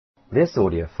This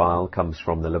audio file comes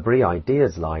from the L'Abri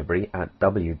Ideas Library at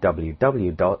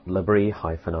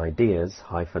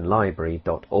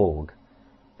www.labri-ideas-library.org.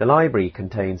 The library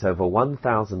contains over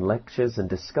 1,000 lectures and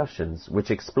discussions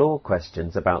which explore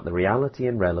questions about the reality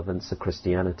and relevance of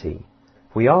Christianity.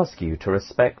 We ask you to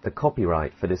respect the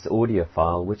copyright for this audio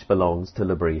file which belongs to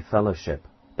L'Abri Fellowship.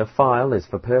 The file is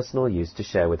for personal use to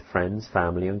share with friends,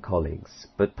 family and colleagues,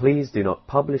 but please do not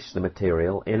publish the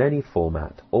material in any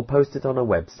format or post it on a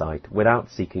website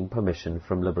without seeking permission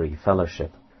from L'Abri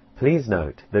Fellowship. Please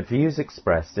note that views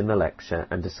expressed in the lecture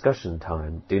and discussion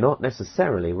time do not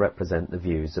necessarily represent the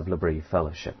views of L'Abri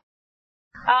Fellowship.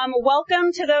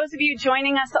 Welcome to those of you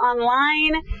joining us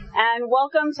online, and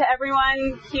welcome to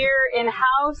everyone here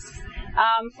in-house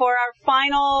for our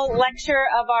final lecture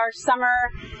of our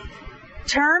summer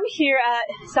term here at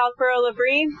Southborough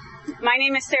L'Abri. My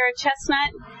name is Sarah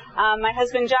Chestnut. My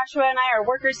husband Joshua and I are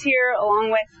workers here,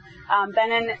 along with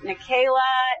Ben and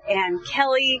Michaela and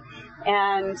Kelly,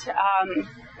 and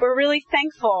we're really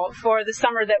thankful for the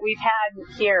summer that we've had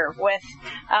here with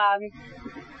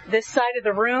this side of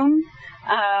the room,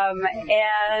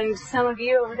 and some of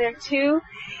you over there too.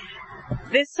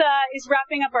 This is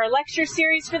wrapping up our lecture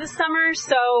series for the summer,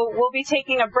 so we'll be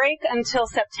taking a break until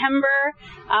September,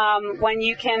 when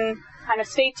you can kind of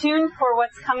stay tuned for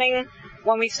what's coming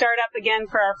when we start up again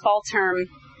for our fall term.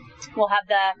 We'll have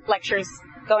the lectures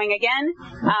going again,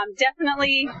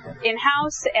 definitely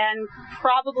in-house and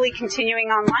probably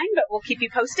continuing online, but we'll keep you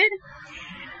posted.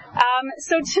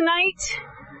 So tonight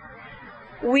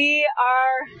we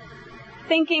are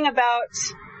thinking about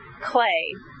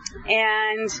clay,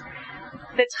 and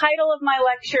the title of my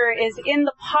lecture is In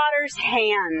the Potter's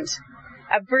Hand,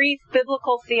 a brief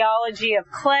biblical theology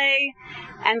of clay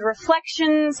and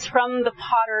reflections from the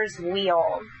potter's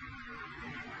wheel.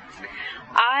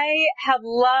 I have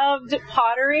loved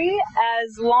pottery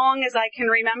as long as I can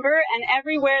remember, and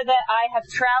everywhere that I have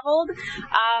traveled,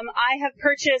 I have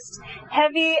purchased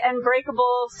heavy and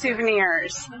breakable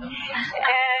souvenirs.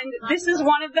 And this is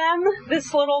one of them.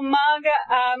 This little mug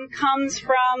comes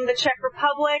from the Czech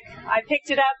Republic. I picked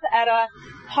it up at a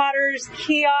potter's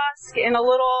kiosk in a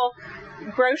little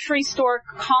grocery store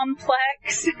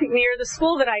complex near the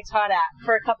school that I taught at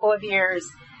for a couple of years.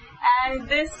 And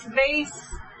this vase,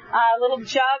 little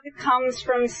jug, comes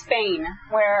from Spain,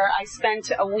 where I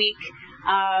spent a week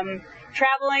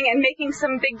traveling and making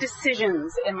some big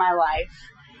decisions in my life.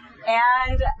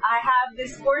 And I have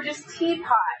this gorgeous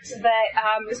teapot that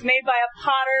was made by a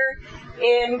potter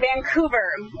in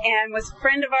Vancouver and was a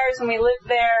friend of ours when we lived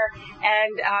there,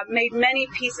 and made many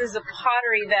pieces of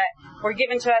pottery that were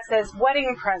given to us as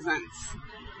wedding presents.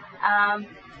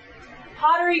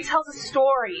 Pottery tells a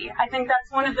story. I think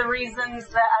that's one of the reasons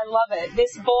that I love it.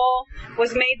 This bowl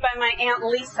was made by my Aunt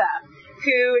Lisa,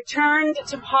 who turned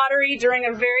to pottery during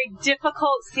a very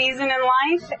difficult season in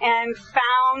life and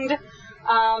found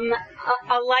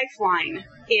a lifeline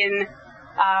in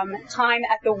time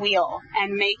at the wheel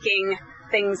and making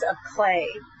things of clay.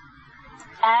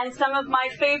 And some of my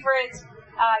favorite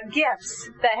gifts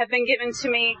that have been given to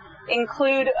me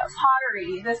include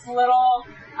pottery. This little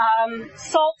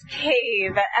salt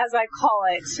cave, as I call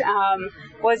it,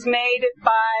 was made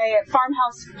by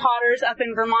farmhouse potters up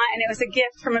in Vermont, and it was a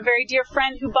gift from a very dear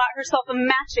friend who bought herself a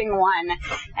matching one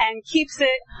and keeps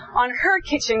it on her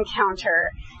kitchen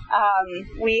counter.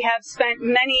 We have spent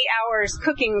many hours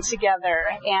cooking together,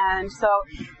 and so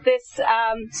this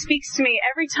speaks to me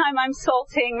every time I'm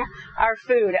salting our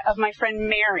food of my friend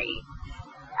Mary.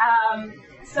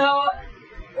 So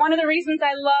one of the reasons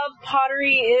I love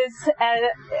pottery is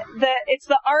that it's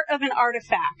the art of an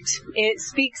artifact. It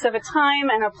speaks of a time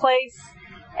and a place,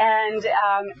 and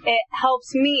it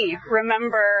helps me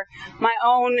remember my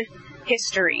own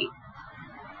history.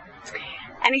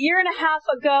 And a year and a half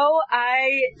ago,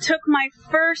 I took my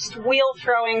first wheel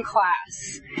throwing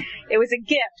class. It was a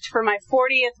gift for my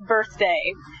 40th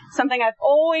birthday, something I've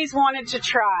always wanted to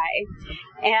try.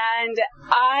 And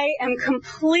I am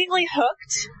completely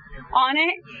hooked on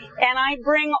it, and I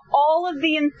bring all of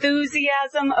the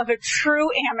enthusiasm of a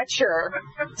true amateur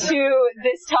to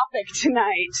this topic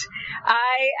tonight.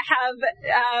 I have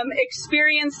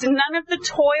experienced none of the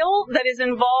toil that is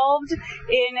involved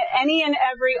in any and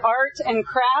every art and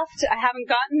craft. I haven't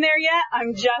gotten there yet.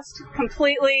 I'm just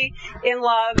completely in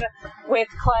love with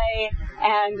clay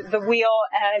and the wheel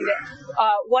and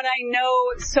what I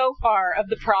know so far of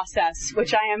the process,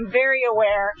 which I am very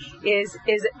aware is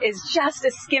just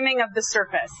a skimming of the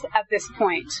surface at this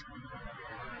point.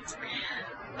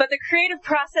 But the creative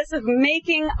process of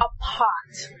making a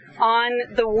pot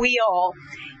on the wheel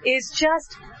is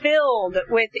just filled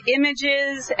with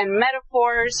images and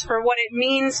metaphors for what it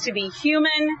means to be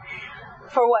human,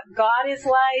 for what God is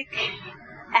like,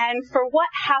 and for what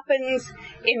happens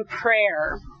in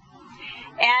prayer.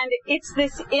 And it's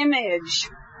this image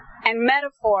and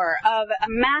metaphor of a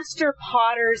master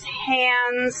potter's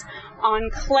hands on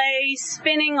clay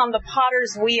spinning on the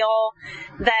potter's wheel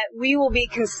that we will be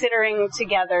considering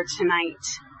together tonight.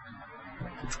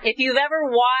 If you've ever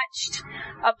watched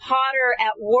a potter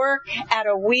at work at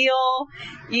a wheel,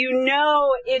 you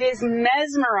know it is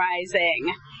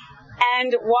mesmerizing.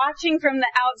 And watching from the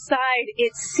outside,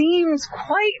 it seems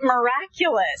quite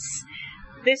miraculous.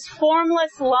 This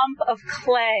formless lump of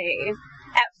clay,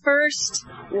 at first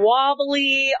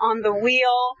wobbly on the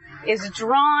wheel, is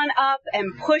drawn up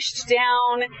and pushed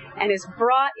down and is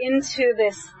brought into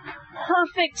this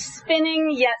perfect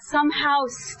spinning yet somehow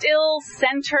still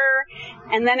center,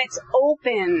 and then it's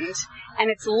opened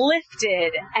and it's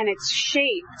lifted and it's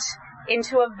shaped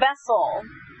into a vessel,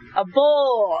 a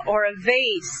bowl or a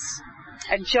vase,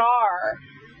 a jar,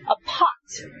 a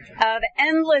pot of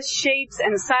endless shapes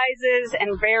and sizes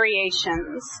and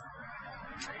variations.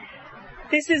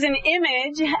 This is an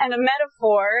image and a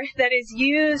metaphor that is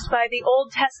used by the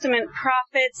Old Testament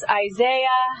prophets Isaiah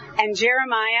and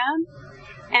Jeremiah,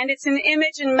 and it's an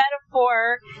image and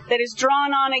metaphor that is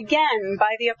drawn on again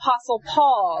by the Apostle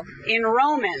Paul in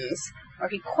Romans, where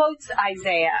he quotes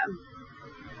Isaiah.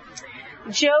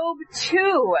 Job,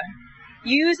 too,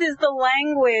 uses the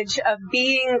language of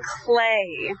being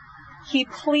clay. He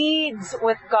pleads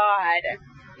with God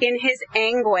in his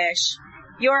anguish.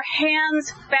 Your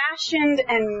hands fashioned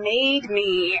and made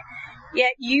me,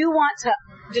 yet you want to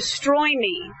destroy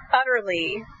me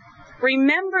utterly.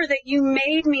 Remember that you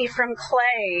made me from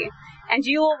clay, and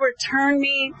you will return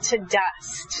me to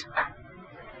dust.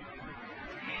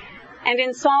 And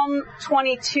in Psalm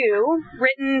 22,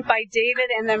 written by David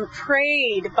and then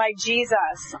prayed by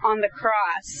Jesus on the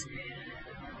cross,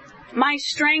 my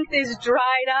strength is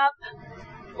dried up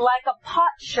like a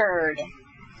potsherd,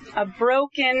 a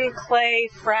broken clay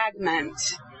fragment,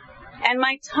 and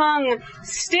my tongue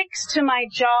sticks to my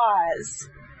jaws.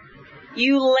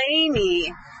 You lay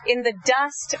me in the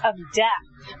dust of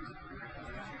death.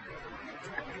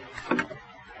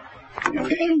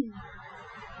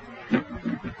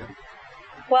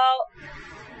 Well,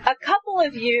 a couple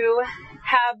of you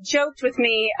have joked with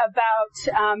me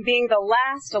about being the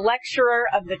last lecturer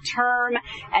of the term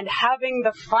and having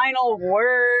the final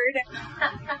word.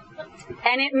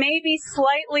 And it may be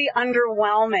slightly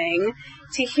underwhelming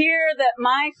to hear that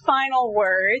my final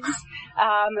words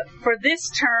for this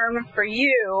term, for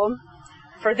you,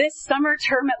 for this summer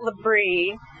term at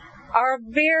L'Abri, are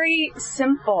very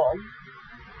simple.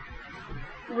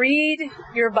 Read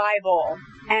your Bible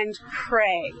and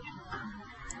pray.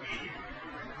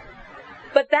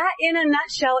 But that, in a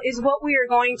nutshell, is what we are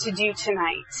going to do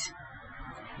tonight.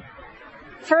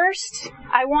 First,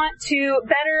 I want to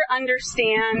better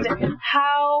understand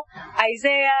how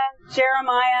Isaiah,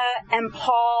 Jeremiah, and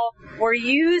Paul were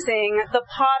using the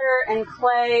potter and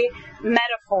clay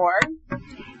metaphor,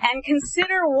 and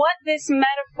consider what this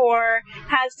metaphor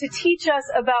has to teach us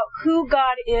about who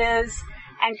God is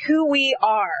and who we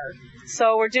are.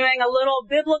 So we're doing a little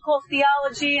biblical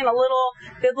theology and a little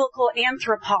biblical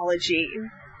anthropology.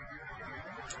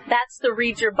 That's the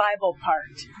read your Bible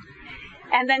part.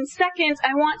 And then second,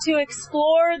 I want to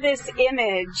explore this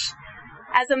image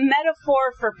as a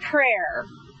metaphor for prayer.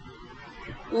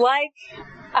 Like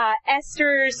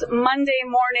Esther's Monday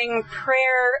morning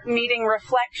prayer meeting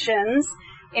reflections,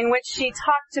 in which she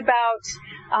talked about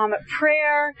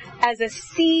prayer as a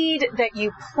seed that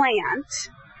you plant.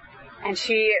 And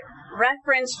she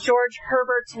referenced George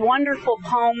Herbert's wonderful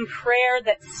poem, Prayer,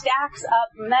 that stacks up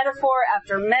metaphor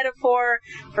after metaphor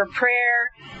for prayer,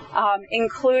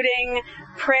 including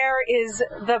prayer is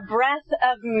the breath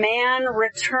of man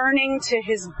returning to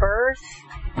his birth,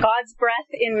 God's breath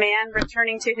in man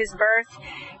returning to his birth,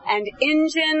 and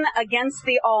engine against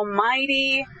the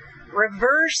Almighty,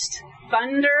 reversed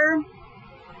thunder.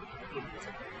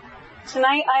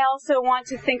 Tonight I also want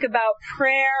to think about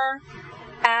prayer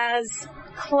as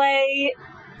clay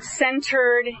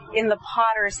centered in the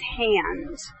potter's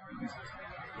hand.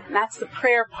 And that's the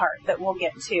prayer part that we'll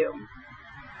get to.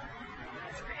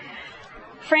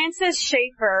 Francis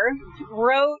Schaeffer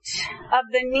wrote of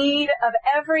the need of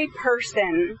every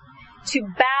person to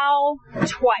bow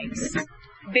twice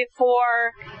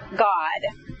before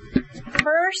God.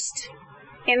 First,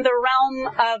 in the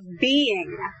realm of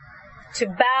being, to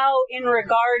bow in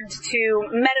regard to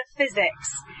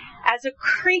metaphysics as a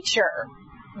creature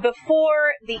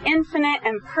before the infinite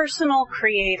and personal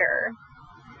Creator,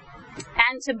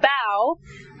 and to bow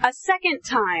a second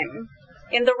time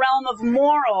in the realm of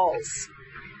morals,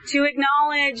 to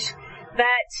acknowledge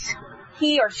that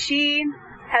he or she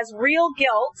has real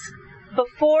guilt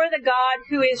before the God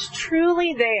who is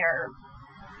truly there,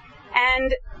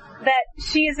 and that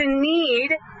she is in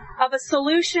need of a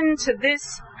solution to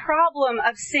this problem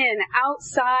of sin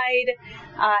outside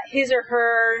his or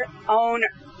her own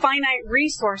finite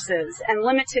resources and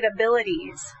limited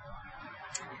abilities.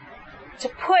 To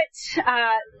put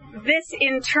this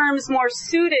in terms more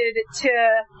suited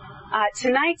to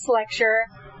tonight's lecture,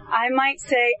 I might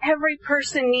say every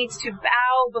person needs to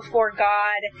bow before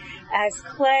God as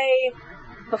clay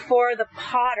before the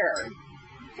potter.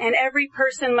 And every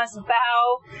person must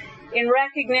bow in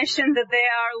recognition that they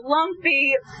are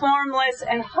lumpy, formless,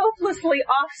 and hopelessly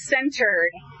off-centered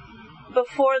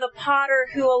before the potter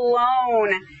who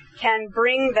alone can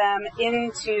bring them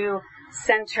into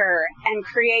center and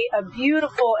create a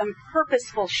beautiful and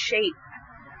purposeful shape.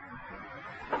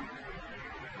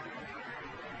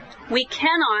 We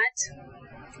cannot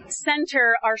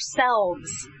center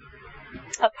ourselves.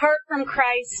 Apart from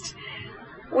Christ,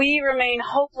 we remain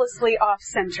hopelessly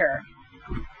off-center.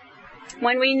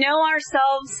 When we know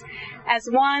ourselves as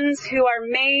ones who are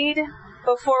made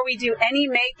before we do any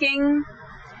making,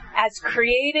 as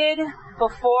created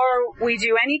before we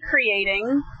do any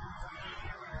creating,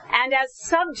 and as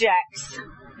subjects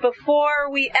before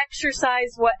we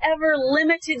exercise whatever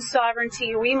limited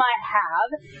sovereignty we might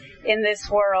have in this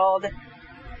world,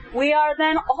 we are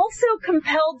then also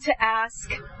compelled to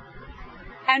ask,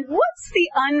 and what's the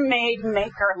unmade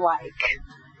maker like?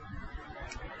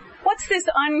 What's this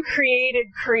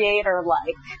uncreated creator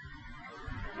like?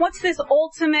 What's this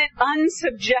ultimate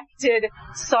unsubjected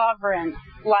sovereign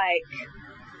like?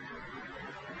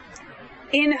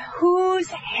 In whose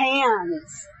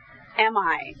hands am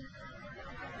I?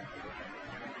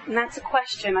 And that's a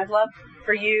question I'd love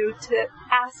for you to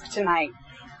ask tonight.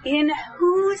 In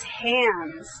whose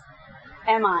hands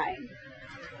am I?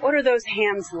 What are those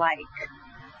hands like?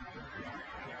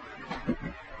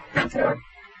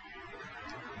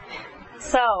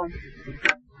 So,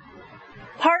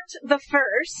 part the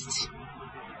first,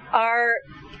 our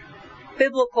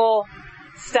biblical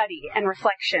study and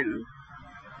reflection.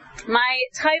 My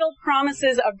title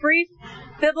promises a brief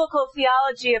biblical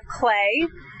theology of clay,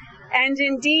 and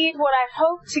indeed what I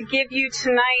hope to give you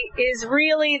tonight is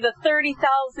really the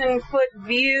 30,000-foot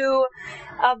view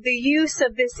of the use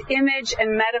of this image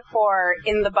and metaphor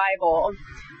in the Bible,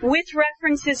 with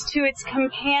references to its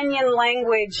companion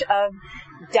language of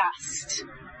dust.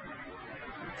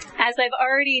 As I've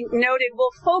already noted,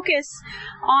 we'll focus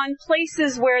on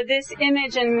places where this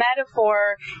image and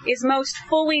metaphor is most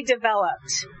fully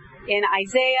developed, in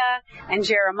Isaiah and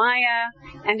Jeremiah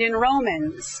and in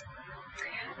Romans.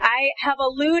 I have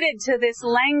alluded to this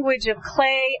language of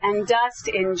clay and dust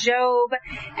in Job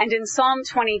and in Psalm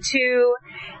 22,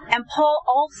 and Paul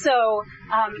also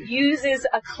uses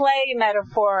a clay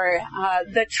metaphor,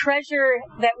 the treasure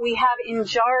that we have in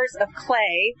jars of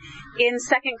clay in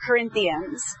 2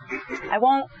 Corinthians. I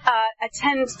won't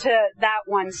attend to that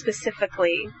one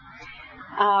specifically.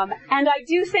 And I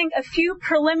do think a few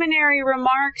preliminary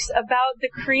remarks about the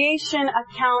creation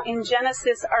account in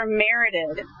Genesis are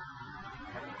merited.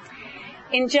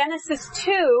 In Genesis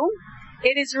 2,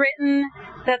 it is written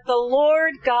that the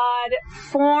Lord God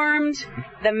formed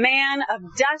the man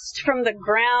of dust from the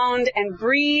ground and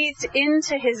breathed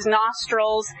into his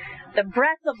nostrils the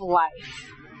breath of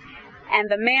life, and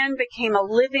the man became a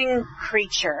living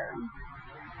creature.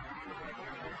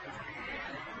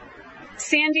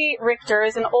 Sandy Richter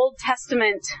is an Old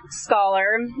Testament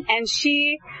scholar, and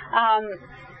she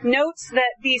notes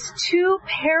that these two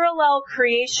parallel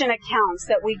creation accounts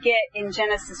that we get in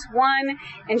Genesis 1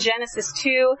 and Genesis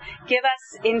 2 give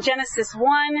us, in Genesis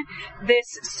 1,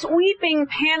 this sweeping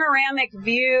panoramic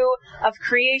view of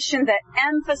creation that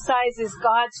emphasizes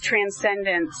God's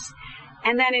transcendence.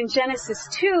 And then in Genesis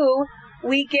 2,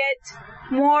 we get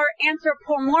more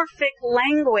anthropomorphic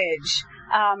language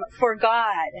for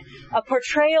God, a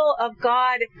portrayal of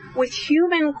God with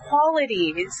human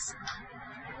qualities.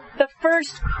 The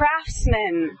first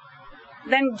craftsman,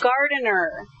 then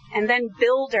gardener, and then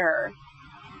builder.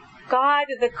 God,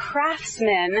 the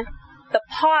craftsman, the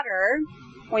potter,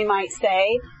 we might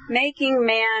say, making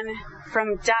man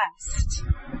from dust.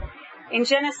 In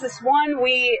Genesis 1,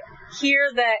 we hear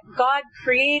that God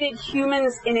created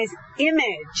humans in his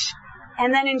image.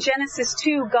 And then in Genesis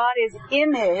 2, God is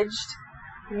imaged,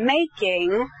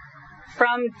 making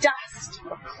from dust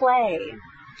or clay,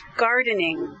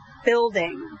 gardening,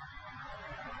 building.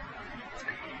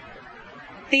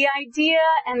 The idea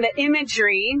and the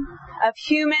imagery of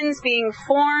humans being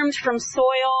formed from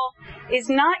soil is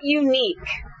not unique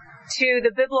to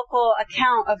the biblical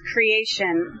account of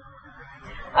creation.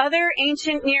 Other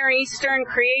ancient Near Eastern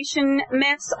creation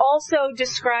myths also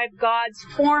describe God's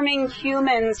forming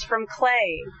humans from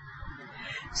clay.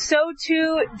 So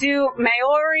too do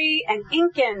Maori and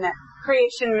Incan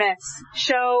creation myths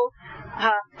show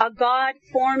a God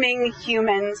forming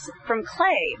humans from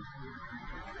clay.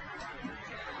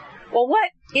 Well,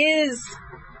 what is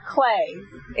clay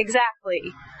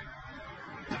exactly?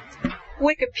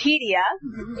 Wikipedia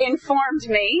informed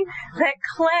me that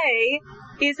clay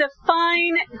is a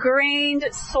fine-grained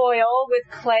soil with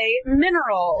clay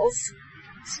minerals,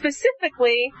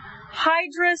 specifically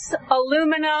hydrous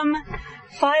aluminum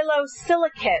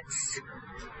phyllosilicates,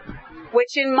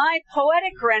 which in my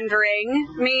poetic rendering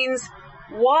means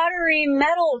watery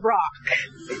metal rock.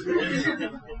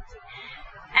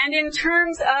 And in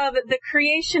terms of the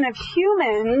creation of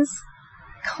humans,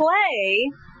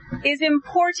 clay is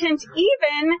important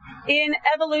even in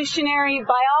evolutionary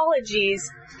biology's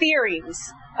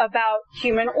theories about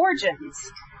human origins.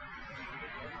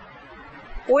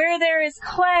 Where there is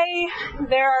clay,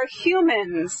 there are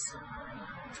humans.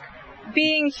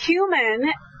 Being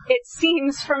human, it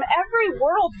seems from every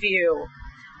worldview,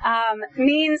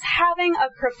 means having a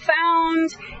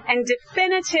profound and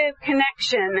definitive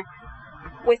connection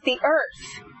with the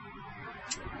earth,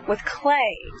 with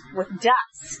clay, with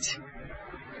dust.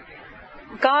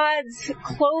 God's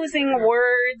closing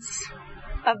words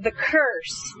of the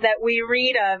curse that we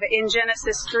read of in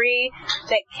Genesis 3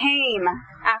 that came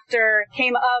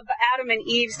of Adam and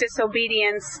Eve's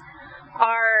disobedience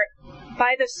are,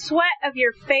 by the sweat of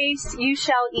your face you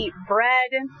shall eat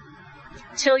bread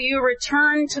till you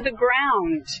return to the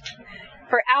ground.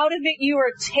 For out of it you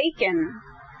are taken.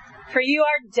 For you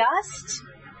are dust,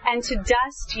 and to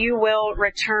dust you will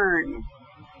return.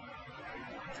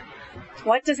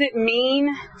 What does it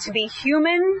mean to be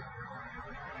human?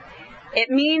 It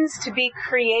means to be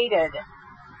created,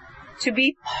 to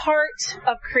be part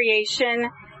of creation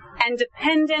and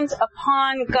dependent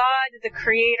upon God the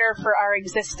Creator for our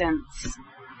existence.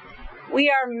 We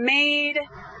are made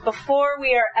before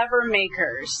we are ever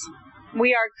makers.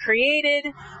 We are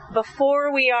created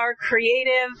before we are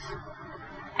creative,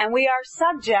 and we are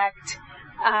subject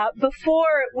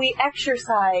before we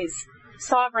exercise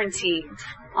sovereignty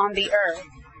on the earth.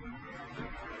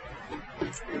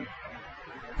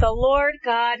 The Lord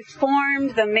God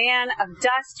formed the man of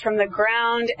dust from the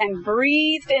ground and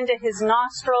breathed into his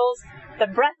nostrils the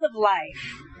breath of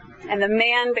life, and the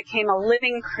man became a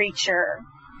living creature.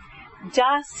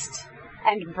 Dust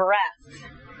and breath,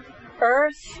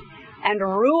 earth and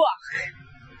ruach,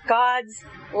 God's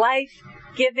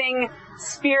life-giving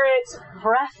spirit,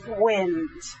 breath wind.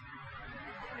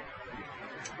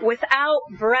 Without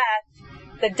breath,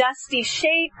 the dusty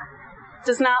shape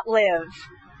does not live.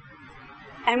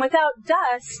 And without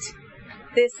dust,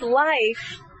 this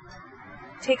life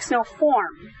takes no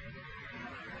form.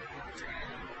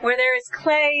 Where there is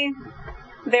clay,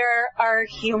 there are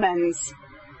humans.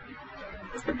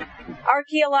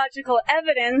 Archaeological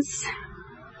evidence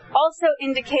also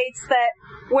indicates that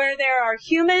where there are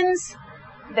humans,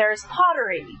 there's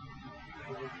pottery.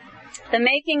 The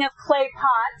making of clay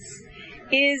pots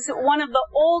is one of the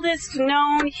oldest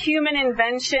known human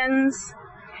inventions,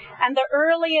 and the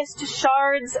earliest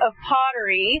shards of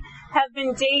pottery have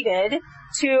been dated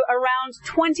to around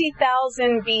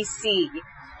 20,000 BC,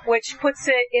 which puts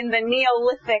it in the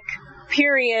Neolithic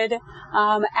period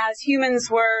as humans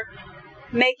were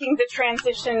making the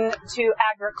transition to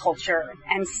agriculture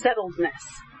and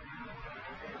settledness.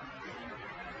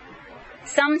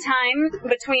 Sometime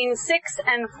between 6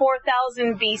 and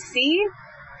 4,000 BC,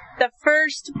 the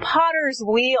first potter's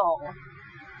wheel.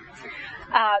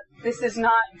 This is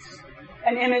not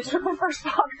an image of the first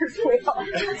potter's wheel. I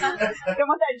don't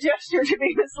want that gesture to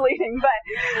be misleading,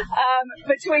 but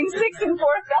between 6 and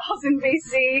 4,000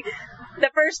 BC, the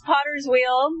first potter's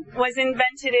wheel was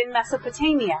invented in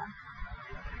Mesopotamia.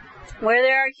 Where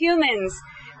there are humans,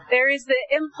 there is the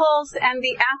impulse and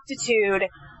the aptitude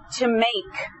to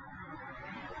make.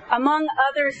 Among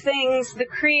other things, this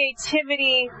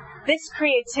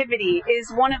creativity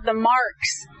is one of the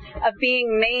marks of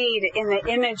being made in the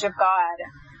image of God.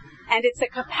 And it's a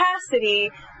capacity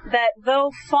that,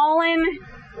 though fallen,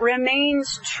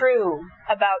 remains true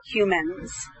about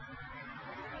humans.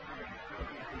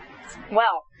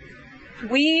 Well,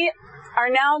 we are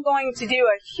now going to do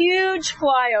a huge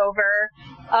flyover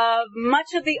of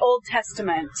much of the Old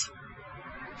Testament.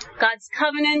 God's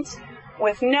covenant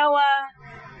with Noah,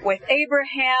 with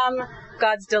Abraham,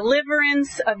 God's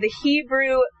deliverance of the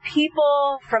Hebrew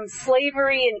people from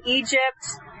slavery in Egypt,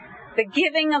 the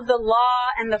giving of the law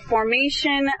and the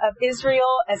formation of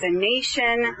Israel as a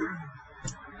nation,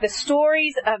 the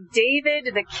stories of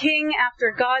David, the king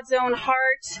after God's own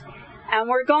heart, and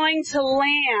we're going to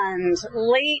land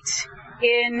late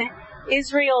in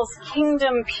Israel's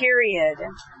kingdom period,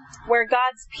 where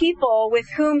God's people, with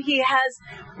whom he has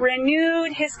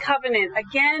renewed his covenant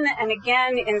again and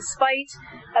again in spite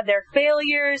of their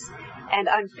failures and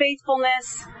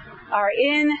unfaithfulness, are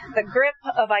in the grip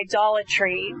of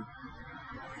idolatry.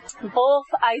 Both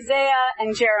Isaiah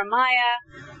and Jeremiah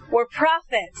were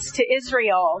prophets to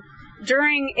Israel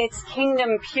during its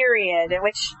kingdom period,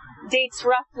 which dates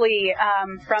roughly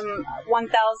from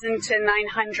 1000 to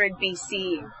 900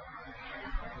 BC.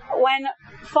 When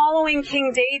following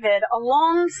King David, a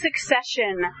long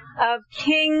succession of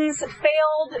kings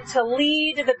failed to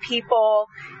lead the people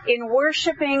in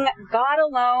worshiping God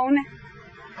alone.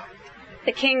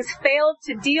 The kings failed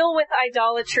to deal with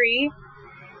idolatry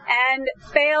and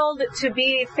failed to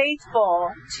be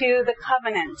faithful to the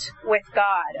covenant with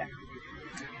God.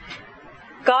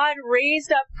 God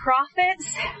raised up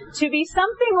prophets to be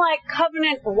something like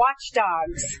covenant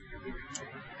watchdogs,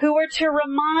 who were to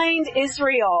remind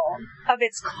Israel of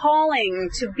its calling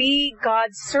to be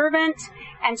God's servant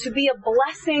and to be a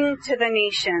blessing to the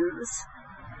nations.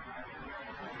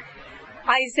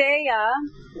 Isaiah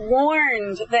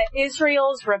warned that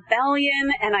Israel's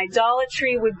rebellion and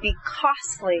idolatry would be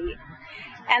costly,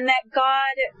 and that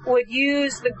God would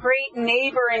use the great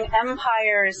neighboring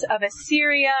empires of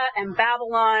Assyria and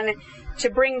Babylon to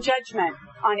bring judgment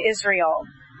on Israel.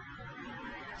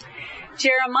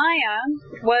 Jeremiah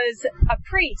was a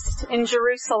priest in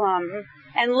Jerusalem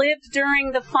and lived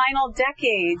during the final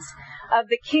decades of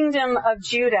the kingdom of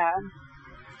Judah.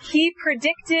 He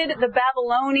predicted the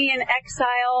Babylonian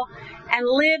exile and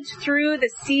lived through the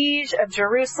siege of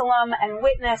Jerusalem and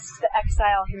witnessed the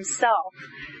exile himself,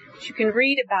 which you can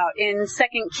read about in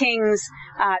 2 Kings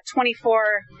 24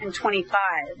 and 25.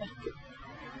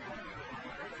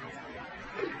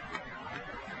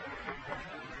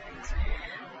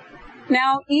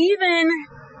 Now, even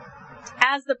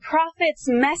as the prophet's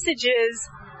messages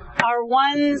are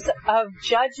ones of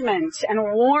judgment and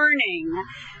warning,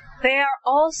 they are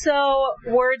also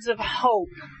words of hope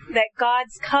that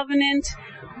God's covenant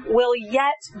will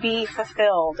yet be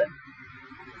fulfilled.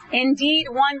 Indeed,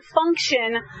 one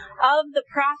function of the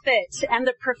prophet and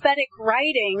the prophetic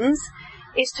writings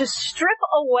is to strip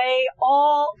away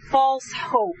all false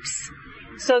hopes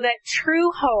so that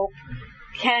true hope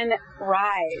can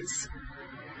rise.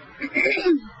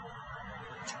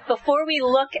 Before we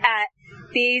look at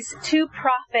these two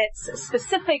prophets'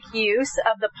 specific use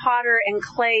of the potter and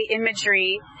clay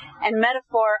imagery and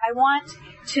metaphor, I want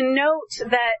to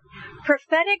note that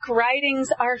prophetic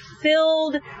writings are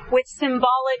filled with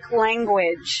symbolic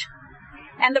language,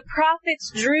 and the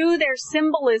prophets drew their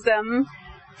symbolism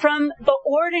from the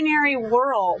ordinary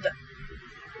world.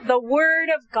 The Word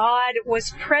of God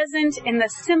was present in the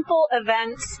simple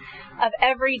events of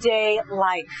everyday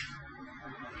life.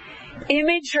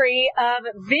 Imagery of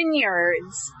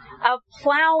vineyards, of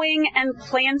plowing and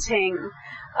planting,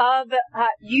 of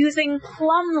using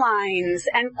plumb lines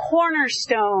and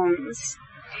cornerstones,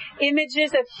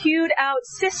 images of hewed out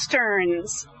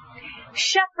cisterns,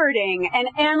 shepherding and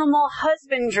animal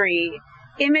husbandry,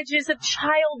 images of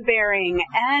childbearing,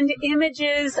 and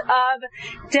images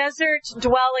of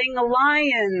desert-dwelling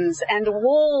lions and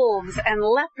wolves and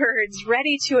leopards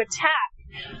ready to attack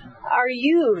are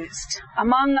used,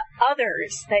 among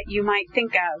others that you might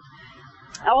think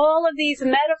of. All of these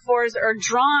metaphors are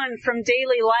drawn from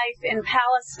daily life in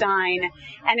Palestine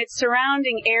and its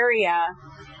surrounding area,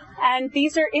 and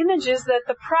these are images that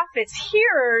the prophet's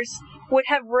hearers would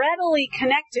have readily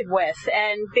connected with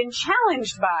and been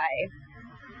challenged by.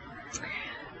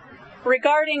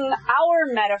 Regarding our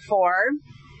metaphor,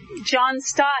 John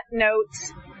Stott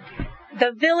notes,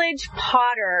 "The village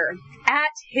potter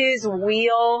at his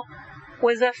wheel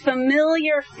was a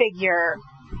familiar figure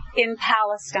in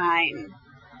Palestine."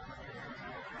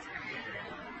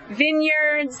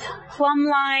 Vineyards, plumb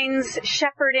lines,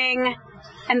 shepherding,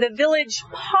 and the village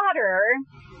potter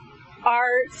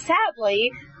are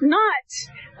sadly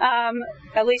not,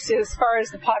 at least as far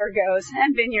as the potter goes,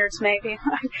 and vineyards maybe,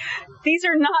 these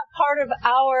are not part of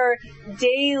our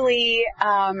daily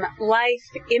life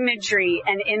imagery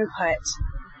and input.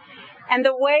 And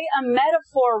the way a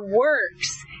metaphor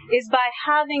works is by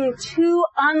having two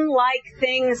unlike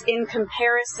things in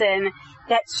comparison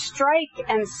that strike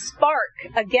and spark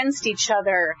against each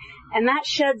other And that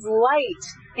sheds light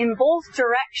in both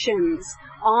directions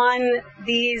on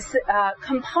these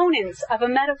components of a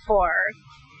metaphor.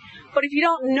 But if you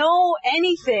don't know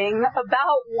anything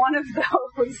about one of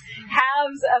those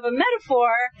halves of a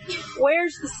metaphor,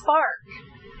 where's the spark?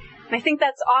 And I think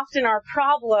that's often our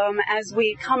problem as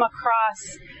we come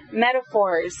across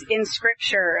metaphors in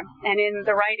Scripture and in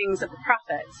the writings of the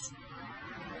prophets.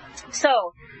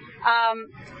 So,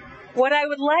 what I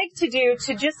would like to do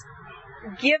to just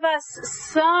give us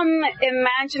some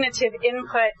imaginative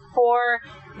input for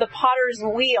the potter's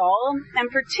wheel, and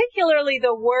particularly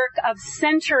the work of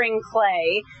centering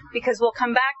clay, because we'll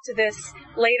come back to this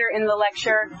later in the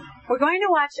lecture. We're going to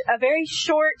watch a very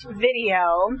short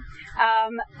video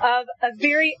of a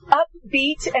very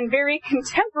upbeat and very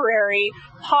contemporary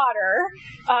potter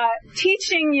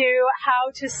teaching you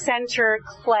how to center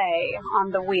clay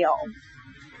on the wheel.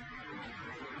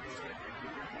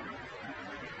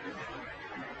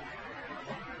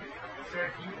 Sarah,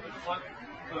 can you plug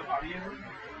the audio?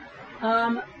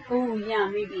 Oh yeah,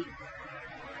 maybe.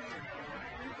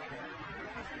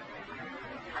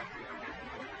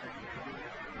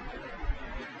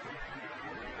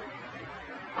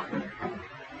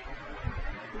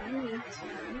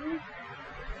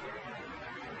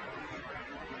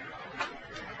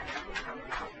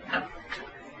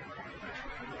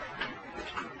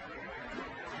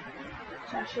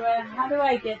 Joshua, how do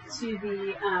I get to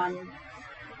the,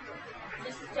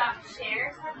 Just stop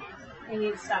share second. I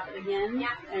need to stop it again?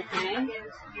 Yeah. Okay. Go to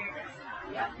your desktop.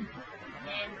 Yep.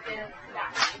 And go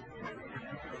stop.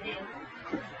 And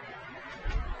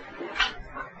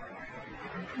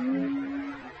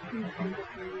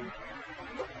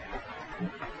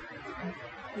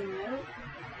Nope.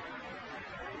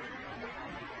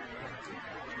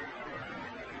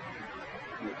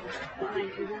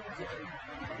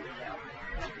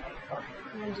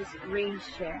 And then just range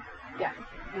share. Yeah.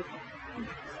 Okay.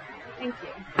 Thank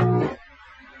you.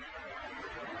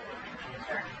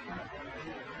 Sure.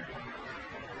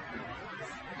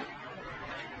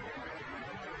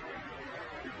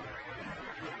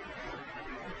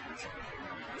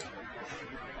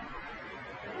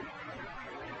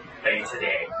 Clay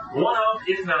today. One of,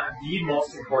 if not the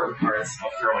most important parts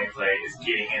of throwing clay is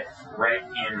getting it right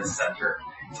in the center.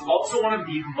 It's also one of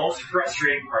the most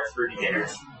frustrating parts for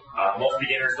beginners. Most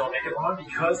beginners don't make it long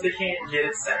because they can't get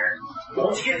it centered. But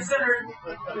once you get it centered,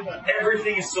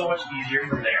 everything is so much easier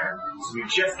from there. So we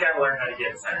just got to learn how to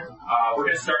get it centered. We're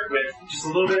going to start with just a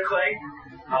little bit of clay,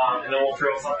 and then we'll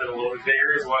throw something a little bit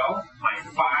bigger as well. My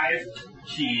 5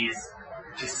 keys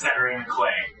to centering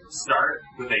clay. Start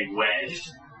with a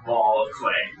wedged ball of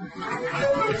clay.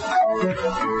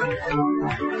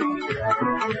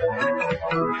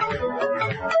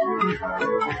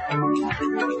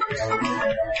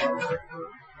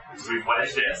 So we've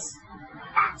wedged this.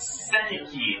 Second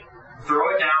key,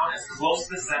 throw it down as close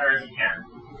to the center as you can.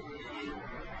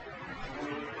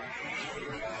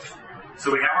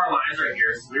 So we have our lines right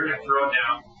here, so we're going to throw it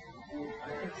down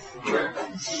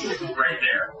right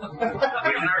there.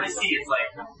 We can already see it's like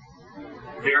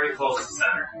very close to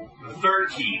center. The third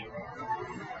key,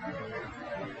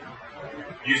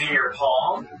 using your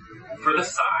palm for the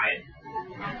side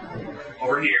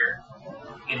over here,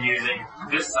 and using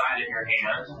this side of your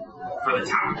hand for the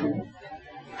top.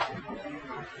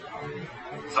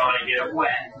 So I'm going to get it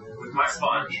wet with my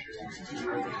sponge.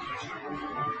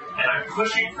 And I'm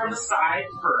pushing from the side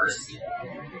first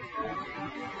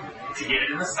to get it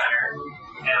in the center,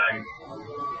 and I'm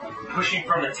pushing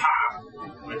from the top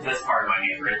with this part of my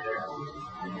hand right there.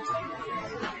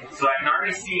 So I can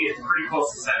already see it's pretty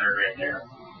close to center right there.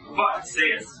 But say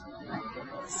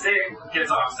it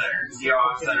gets off center. See how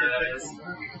off center that is?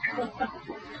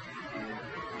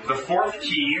 The fourth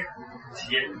key to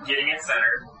getting it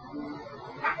centered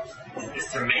is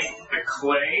to make the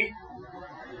clay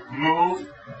move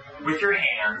with your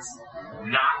hands,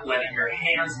 not letting your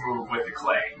hands move with the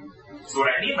clay. So what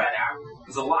I mean by that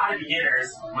is a lot of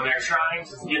beginners, when they're trying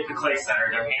to get the clay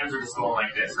centered, their hands are just going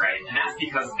like this, right? And that's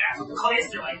because that's what the clay is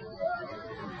doing.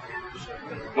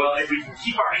 Well, if we can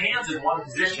keep our hands in one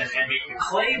position and make the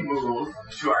clay move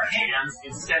to our hands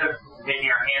instead of making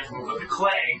our hands move with the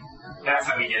clay, that's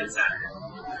how we get it centered.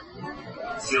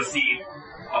 So you'll see,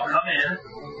 I'll come in,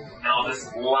 and I'll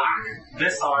just lock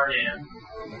this arm in.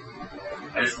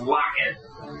 I just lock it,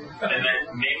 and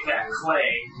then make that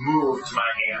clay move to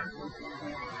my hand.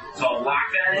 So I'll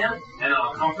lock that in, and then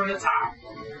I'll come from the top.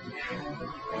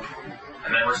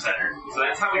 And then we're centered. So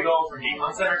that's how we go from being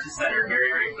uncentered to centered very,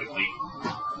 very quickly.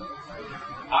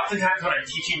 Oftentimes when I'm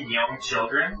teaching young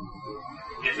children,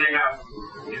 if they have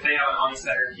an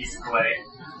uncentered piece of clay,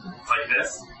 it's like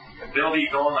this, they'll be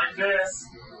going like this,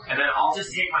 and then I'll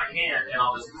just take my hand and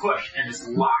I'll just push and just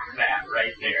lock that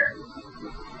right there.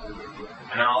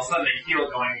 And then all of a sudden they feel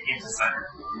it going into center.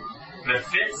 The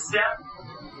fifth step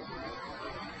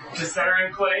to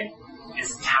centering clay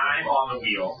is time on the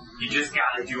wheel. You just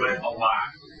gotta do it a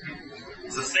lot.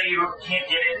 So say you can't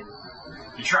get it,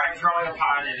 you try throwing a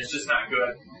pot and it's just not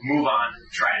good, move on,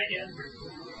 try it again.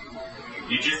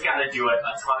 You just gotta do it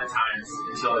a ton of times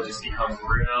until it just becomes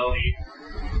really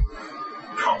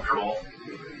comfortable.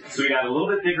 So we got a little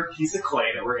bit bigger piece of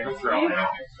clay that we're gonna throw in.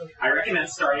 I recommend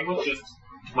starting with just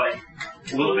like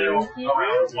a little bit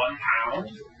around 1 pound,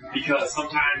 because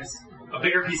sometimes a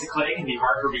bigger piece of clay can be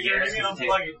hard for beginners. Thank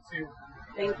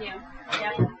you. Yep.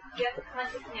 You have to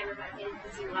punch the camera back in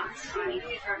because you lost body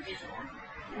or visual.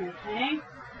 Okay.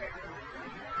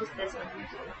 Just this one.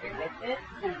 With it.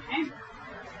 Okay.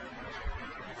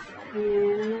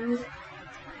 And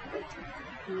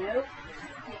nope.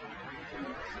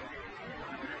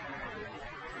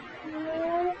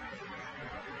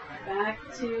 Back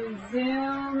to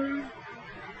Zoom.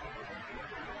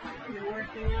 I'm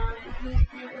working on it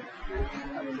here.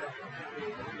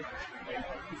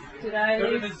 Did I Go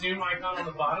to leave? the Zoom icon on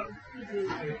the bottom.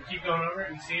 Keep going over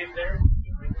it and see it there.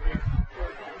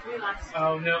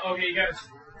 Oh no, okay, you guys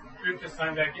group this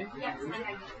time back in. Yes,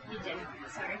 okay. You did.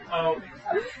 Sorry. Oh,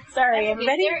 Sorry,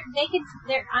 everybody.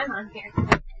 I'm on here.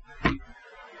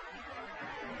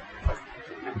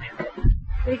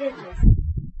 We did this.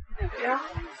 You're all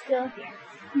still here.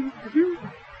 Mm-hmm.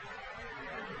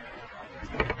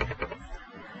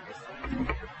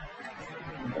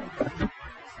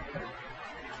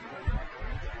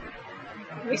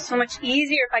 It'd be so much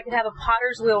easier if I could have a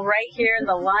potter's wheel right here in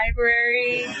the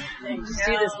library and just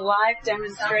do this live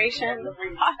demonstration.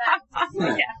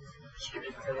 Yeah.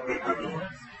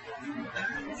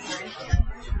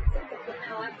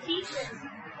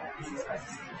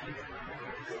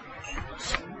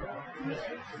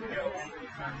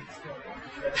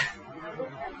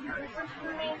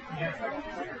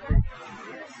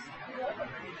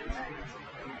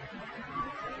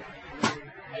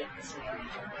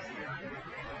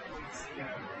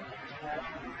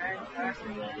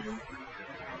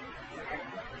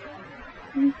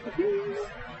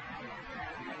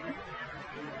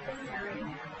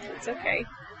 It's okay.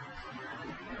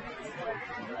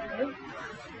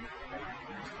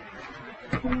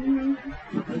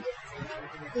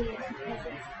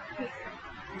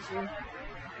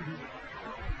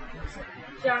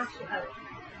 Josh,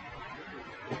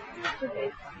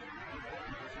 okay.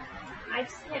 I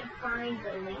just can't find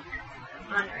the link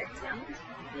on our account.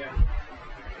 yeah.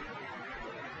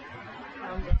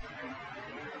 Found it.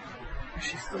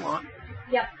 She's still on.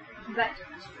 Yep, but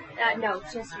no,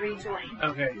 just rejoin.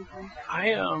 Okay.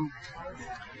 I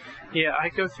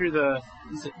go through the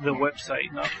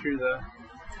website, not through the.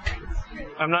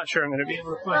 I'm not sure I'm going to be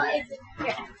able to Well, find it.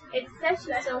 it says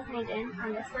she's still signed in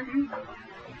on this one,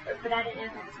 but I didn't know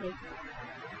if that's me.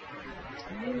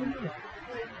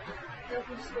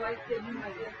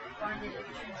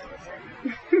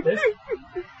 This?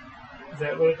 Is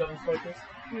that what it does like this?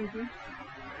 Mm-hmm.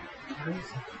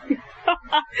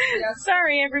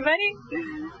 Sorry, everybody.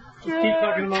 Just keep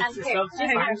talking amongst yourselves.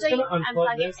 Just I'm just going to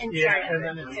unplug this. and Yeah, start and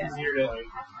then it's easier to.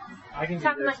 I can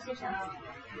Talk do this. amongst yourselves.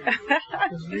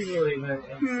 Because usually then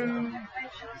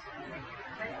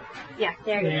Yeah,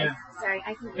 there it Yeah. is. Sorry,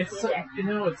 I can it's see it there. you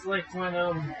know, it's like when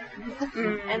And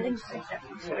then just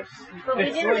sure. But we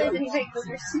It's didn't like- lose any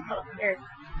pictures. Here.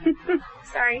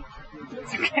 Sorry.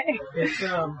 It's okay. it's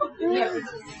yeah.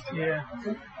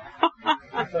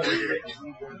 I thought it was great.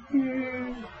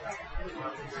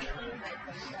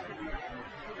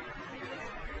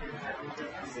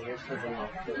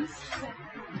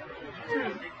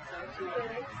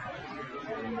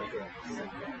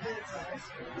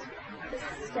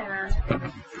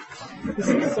 This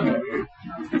is so weird.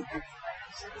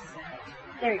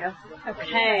 There you go.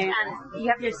 Okay. You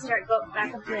have to start, go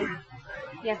back up to,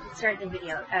 you have to start the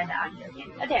video, the audio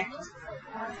again. Oh, there.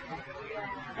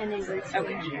 And then go to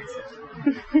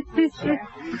share.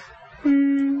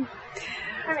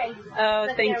 All right. Oh,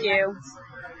 Let's thank go you.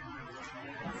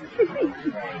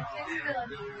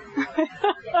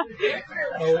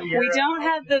 Oh, you're, We don't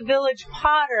have the village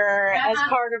potter as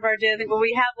part of our daily, but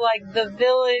we have like the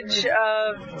village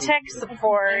of tech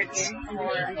support.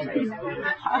 Oh,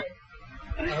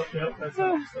 no, that's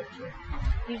not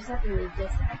You just have to move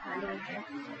this icon over here.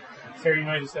 Sarah, you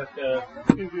might just have to.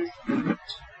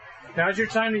 Now's your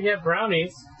time to get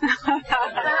brownies.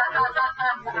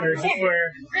 Or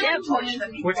where? Yep.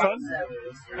 Which one?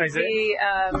 Isaiah?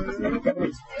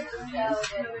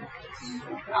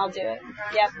 I'll do it.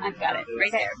 Yep, I've got it.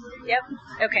 Right there. Yep.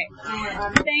 Okay.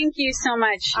 Thank you so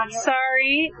much.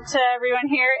 Sorry to everyone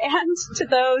here and to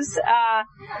those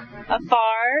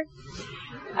afar.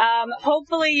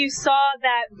 Hopefully you saw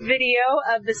that video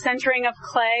of the centering of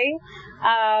clay.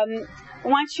 I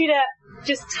want you to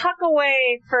just tuck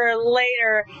away for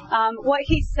later what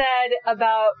he said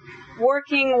about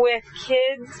working with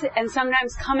kids and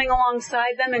sometimes coming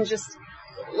alongside them and just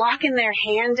locking their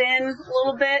hand in a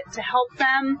little bit to help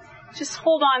them. Just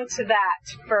hold on to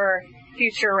that for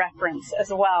future reference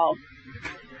as well.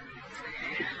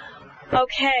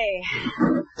 Okay,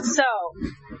 so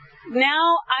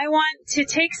now I want to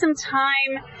take some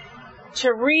time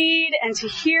to read and to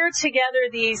hear together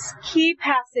these key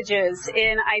passages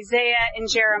in Isaiah and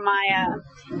Jeremiah,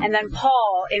 and then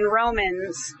Paul in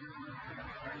Romans.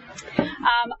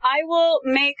 I will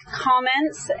make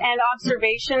comments and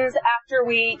observations after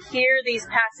we hear these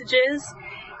passages,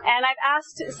 and I've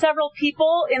asked several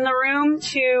people in the room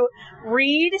to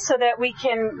read so that we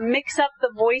can mix up the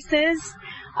voices.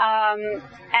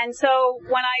 And so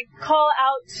when I call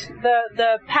out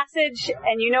the passage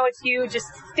and you know it's you, just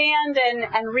stand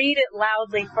and read it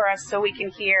loudly for us so we can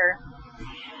hear.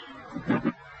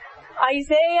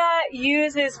 Isaiah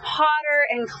uses potter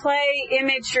and clay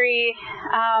imagery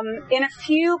in a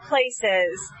few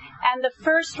places, and the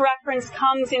first reference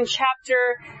comes in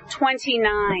chapter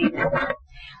 29,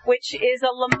 which is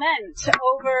a lament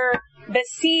over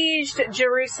besieged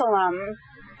Jerusalem.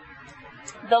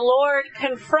 The Lord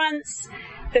confronts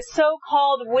the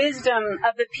so-called wisdom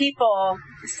of the people,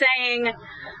 saying,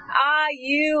 "Ah,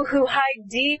 you who hide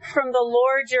deep from the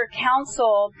Lord your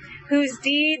counsel, whose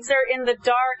deeds are in the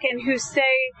dark and who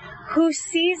say, 'Who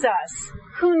sees us?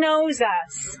 Who knows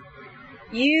us?'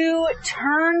 You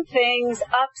turn things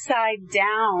upside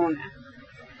down.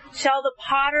 Shall the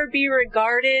potter be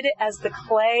regarded as the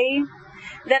clay,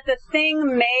 that the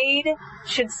thing made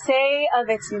should say of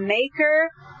its maker,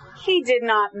 'He did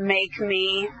not make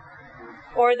me'?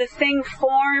 Or the thing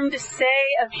formed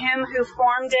say of him who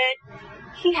formed it,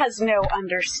 'He has no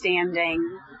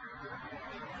understanding'?"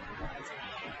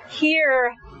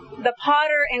 Here, the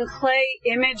potter and clay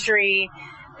imagery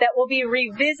that will be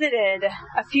revisited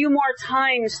a few more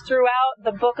times throughout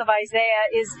the book of Isaiah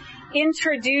is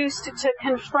introduced to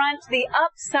confront the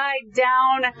upside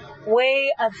down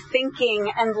way of thinking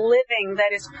and living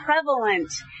that is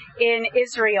prevalent in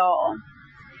Israel.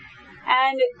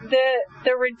 And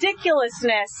the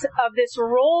ridiculousness of this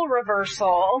role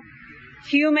reversal,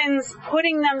 humans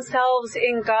putting themselves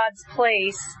in God's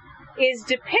place, is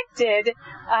depicted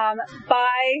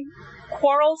by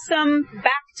quarrelsome,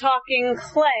 back-talking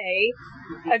clay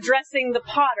addressing the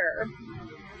potter.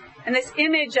 And this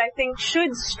image, I think,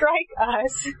 should strike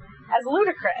us as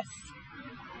ludicrous.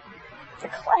 It's a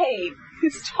clay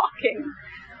who's talking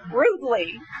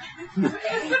rudely.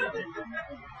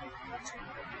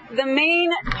 The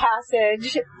main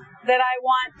passage that I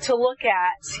want to look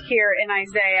at here in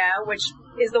Isaiah, which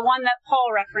is the one that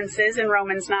Paul references in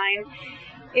Romans 9,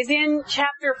 is in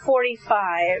chapter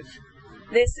 45.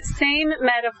 This same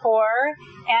metaphor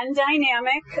and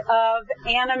dynamic of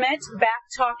animate,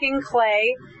 back-talking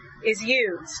clay is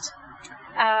used.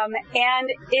 And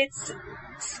it's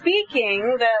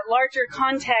speaking, the larger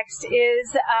context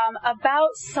is about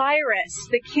Cyrus,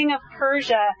 the king of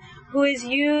Persia, who is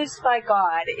used by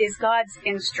God, is God's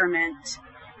instrument.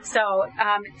 So,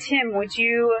 Tim, would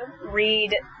you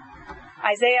read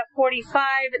Isaiah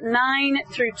 45, 9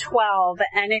 through 12?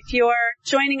 And if you're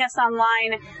joining us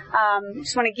online,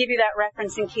 just want to give you that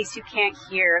reference in case you can't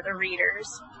hear the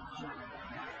readers.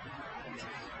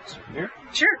 Here?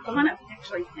 Sure, come on up,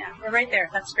 actually. Yeah, we're right there.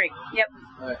 That's great. Yep.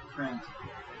 All right, friend.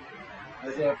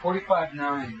 Isaiah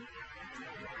 45:9.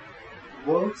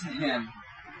 Woe to him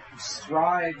who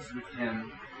strives with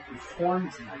him who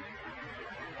forms him.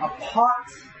 A pot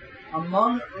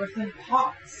among earthen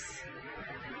pots.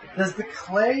 Does the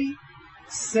clay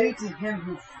say to him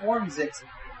who forms it,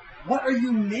 "What are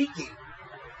you making?"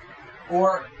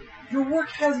 Or, "Your work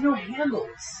has no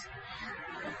handles."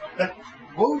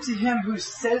 Woe to him who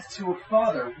says to a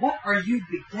father, "What are you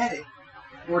begetting?"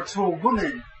 Or to a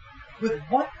woman, "With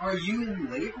what are you in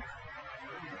labor?"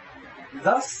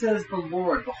 Thus says the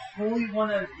Lord, the Holy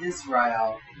One of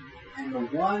Israel, and the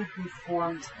one who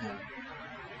formed him.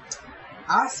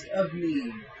 Ask of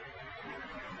me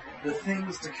the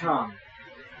things to come.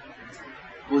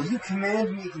 Will you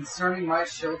command me concerning my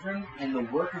children and the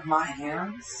work of my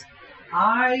hands?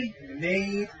 I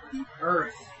made the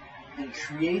earth and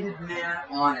created man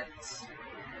on it.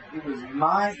 It was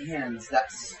my hands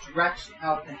that stretched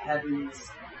out the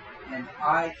heavens, and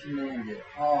I commanded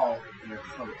all their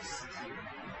hosts.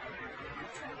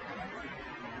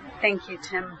 Thank you,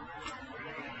 Tim.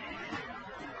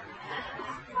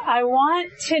 I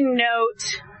want to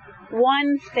note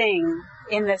one thing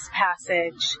in this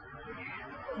passage.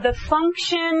 The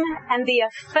function and the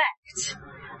effect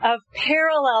of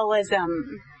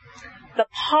parallelism. The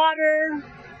potter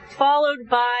followed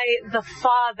by the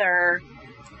father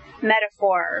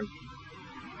metaphor.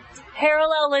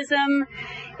 Parallelism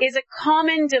is a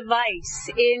common device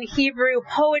in Hebrew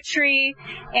poetry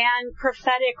and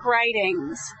prophetic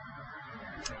writings.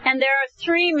 And there are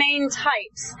three main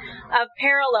types of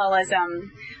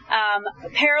parallelism.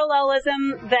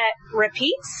 Parallelism that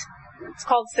repeats. It's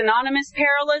called synonymous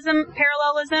parallelism.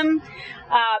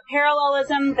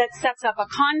 Parallelism that sets up a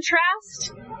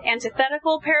contrast.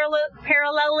 Antithetical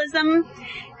parallelism.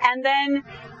 And then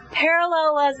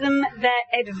parallelism that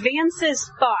advances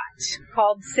thought,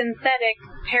 called synthetic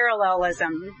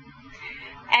parallelism.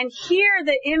 And here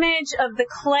the image of the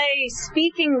clay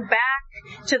speaking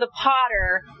back to the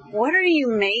potter, what are you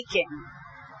making?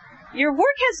 Your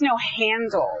work has no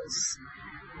handles.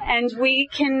 And we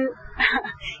can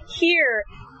hear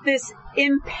this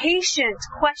impatient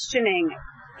questioning.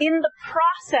 In the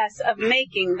process of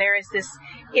making, there is this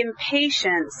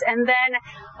impatience and then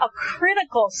a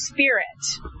critical spirit.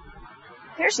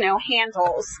 There's no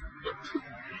handles.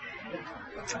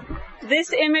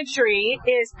 This imagery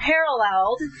is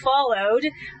followed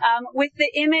with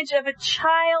the image of a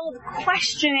child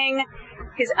questioning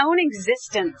his own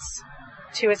existence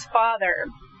to his father.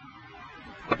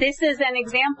 This is an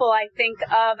example, I think,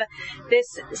 of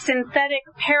this synthetic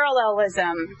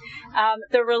parallelism.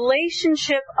 The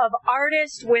relationship of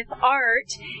artist with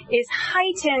art is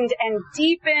heightened and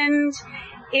deepened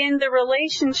in the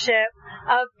relationship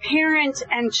of parent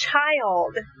and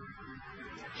child.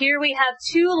 Here we have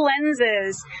two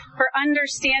lenses for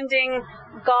understanding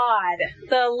God.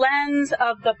 The lens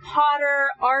of the potter,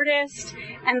 artist,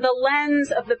 and the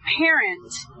lens of the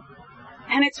parent.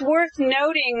 And it's worth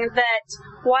noting that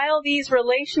while these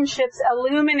relationships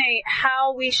illuminate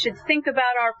how we should think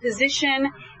about our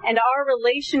position and our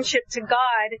relationship to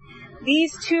God,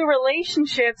 these two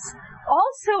relationships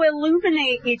also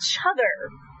illuminate each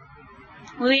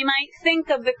other. We might think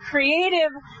of the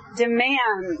creative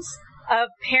demands of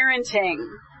parenting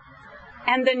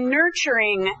and the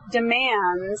nurturing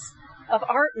demands of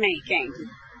art making.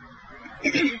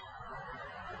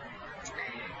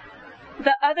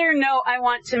 The other note I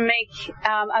want to make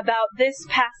about this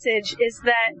passage is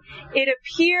that it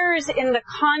appears in the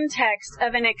context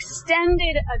of an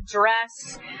extended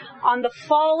address on the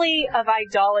folly of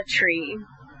idolatry,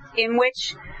 in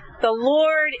which the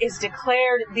Lord is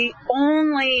declared the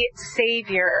only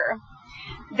Savior.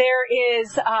 There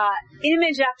is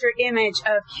image after image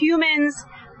of humans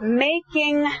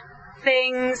making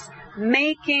things,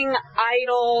 making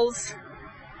idols,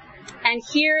 and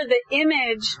here the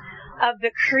image of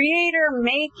the Creator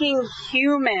making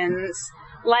humans,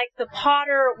 like the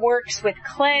potter works with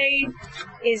clay,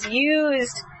 is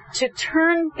used to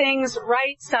turn things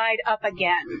right side up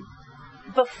again.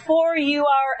 Before you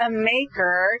are a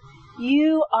maker,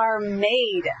 you are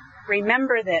made.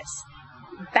 Remember this.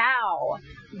 Bow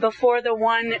before the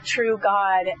one true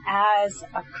God as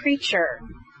a creature.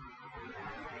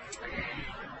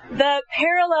 The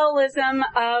parallelism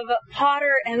of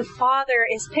potter and father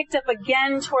is picked up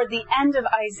again toward the end of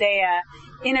Isaiah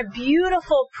in a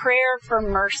beautiful prayer for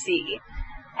mercy.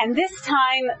 And this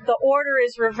time the order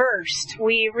is reversed.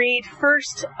 We read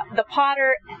first the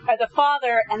father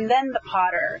and then the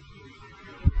potter.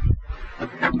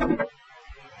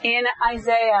 In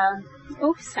Isaiah,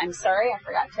 I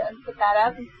forgot to put that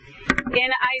up.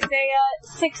 In Isaiah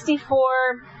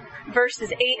 64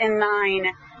 verses 8 and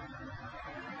 9.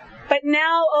 But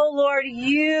now, O Lord,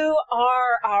 you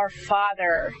are our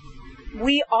Father.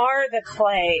 We are the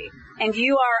clay, and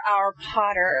you are our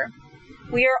potter.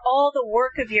 We are all the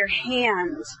work of your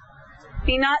hand.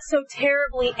 Be not so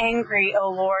terribly angry,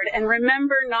 O Lord, and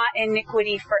remember not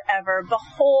iniquity forever.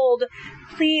 Behold,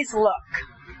 please look.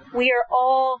 We are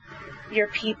all your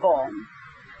people.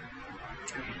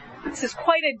 This is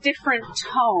quite a different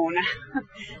tone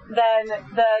than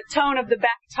the tone of the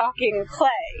back-talking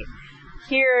clay.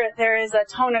 Here there is a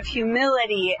tone of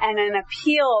humility and an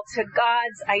appeal to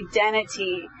God's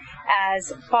identity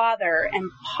as Father and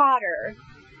Potter.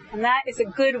 And that is a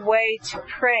good way to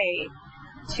pray,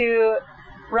 to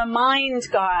remind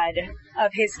God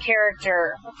of His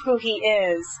character, of who He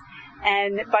is,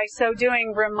 and by so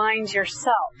doing, remind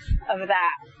yourself of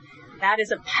that. That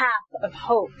is a path of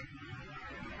hope.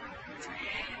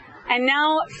 And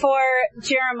now for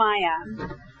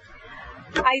Jeremiah.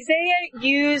 Isaiah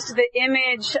used the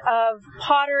image of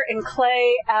potter and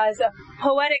clay as a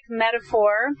poetic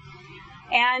metaphor.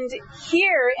 And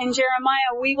here in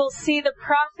Jeremiah, we will see the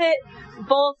prophet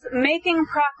both making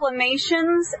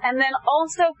proclamations and then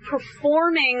also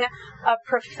performing a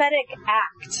prophetic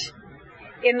act.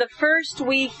 In the first,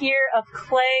 we hear of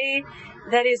clay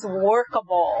that is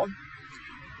workable,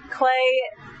 clay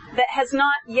that has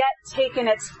not yet taken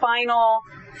its final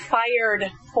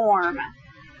fired form.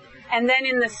 And then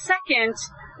in the second,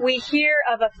 we hear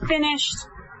of a finished,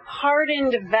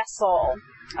 hardened vessel,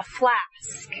 a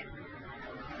flask.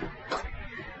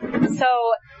 So,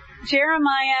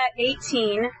 Jeremiah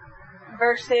 18,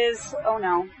 verses,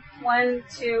 1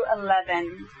 to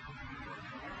 11.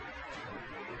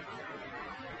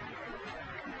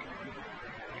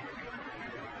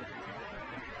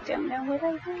 Don't know what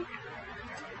I think.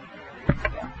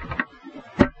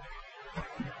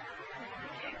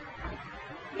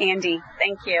 Andy,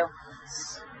 thank you.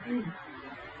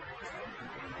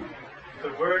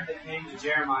 The word that came to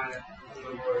Jeremiah from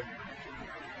the Lord.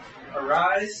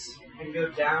 Arise and go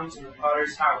down to the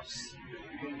potter's house,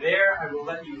 and there I will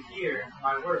let you hear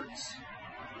my words.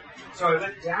 So I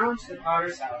went down to the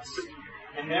potter's house,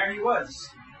 and there he was,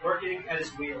 working at his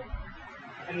wheel.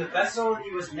 And the vessel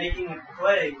he was making of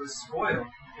clay was spoiled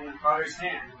in the potter's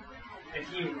hand, and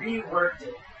he reworked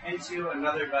it into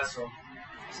another vessel,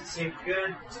 as it seemed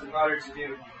good to the potter to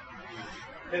do.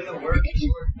 Then the word of the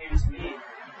Lord came to me,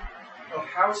 O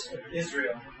house of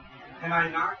Israel, can I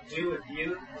not do with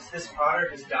you as this potter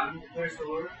has done, declares the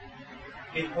Lord?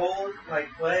 Behold,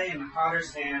 like clay in the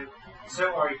potter's hand,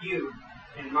 so are you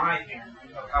in my hand,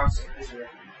 O house of Israel.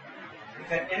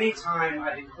 If at any time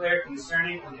I declare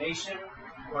concerning a nation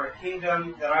or a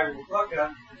kingdom that I will pluck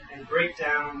up and break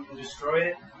down and destroy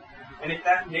it, and if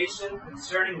that nation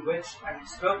concerning which I have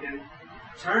spoken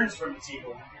turns from its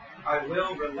evil, I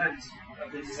will relent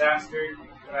of the disaster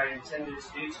that I intended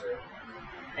to do to it.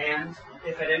 And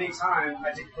if at any time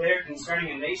I declare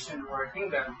concerning a nation or a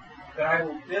kingdom that I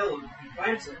will build and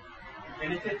plant it,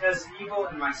 and if it does evil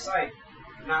in my sight,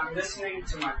 not listening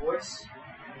to my voice,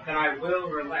 then I will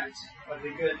relent of the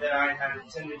good that I had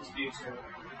intended to do to it.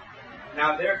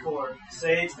 Now therefore,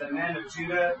 say to the men of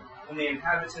Judah and the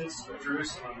inhabitants of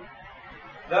Jerusalem,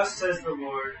 Thus says the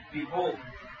Lord, Behold,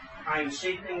 I am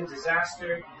shaping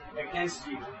disaster against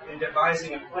you and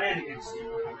devising a plan against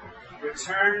you.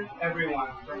 Return everyone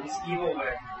from his evil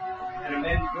way and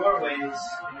amend your ways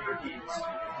and your deeds.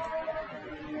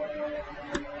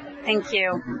 Thank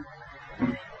you.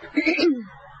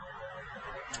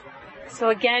 So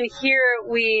again, here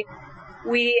we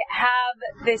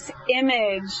have this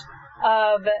image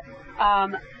of a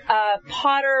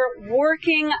potter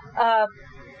working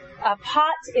a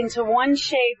pot into one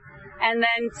shape, and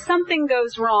then something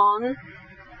goes wrong,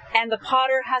 and the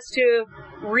potter has to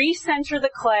recenter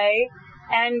the clay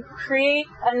and create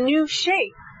a new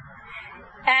shape.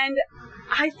 And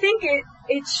I think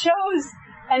it shows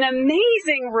an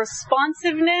amazing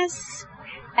responsiveness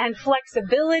and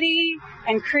flexibility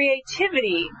and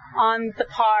creativity on the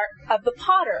part of the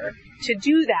potter to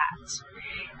do that.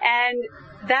 And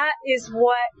that is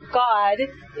what God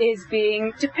is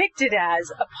being depicted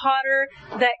as, a potter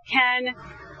that can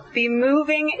be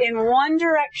moving in one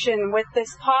direction with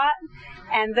this pot,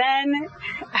 and then,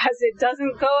 as it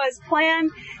doesn't go as planned,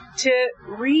 to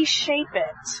reshape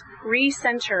it,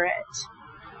 recenter it.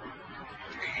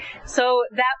 So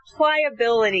that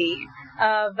pliability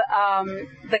of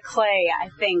the clay, I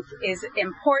think, is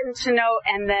important to note,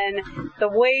 and then the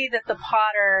way that the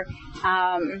potter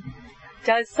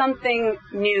does something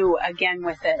new again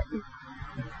with it.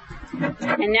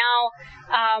 And now,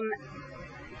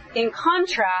 in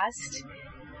contrast,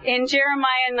 in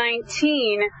Jeremiah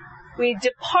 19, we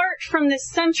depart from the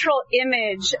central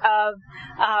image of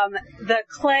the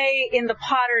clay in the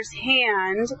potter's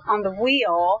hand on the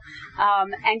wheel,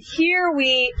 and here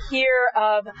we hear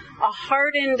of a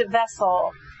hardened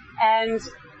vessel, and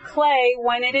clay,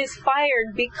 when it is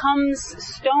fired, becomes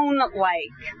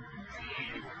stone-like.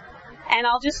 And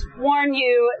I'll just warn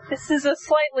you, this is a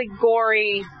slightly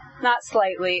gory, not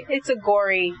slightly, it's a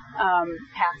gory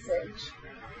passage.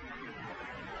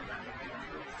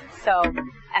 So,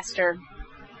 Esther.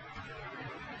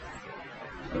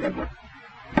 Jeremiah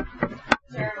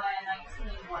 19,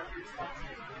 1 through 20.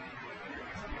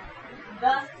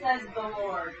 Thus says the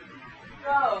Lord,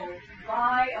 Go,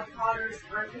 buy a potter's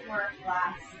earthenware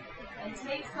flask, and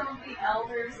take some of the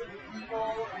elders of the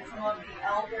people and some of the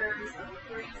elders of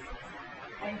the priests,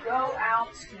 and go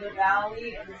out to the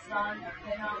valley of the son of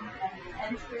Hinnom and the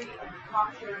entry of the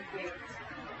potsherd gate.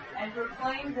 and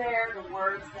proclaim there the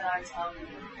words that I tell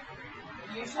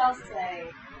you. You shall say,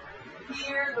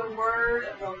 Hear the word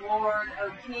of the Lord,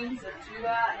 O kings of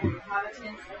Judah and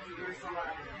inhabitants of Jerusalem.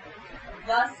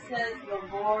 Thus says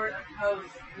the Lord of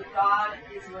hosts, the God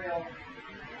of Israel.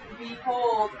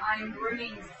 Behold, I am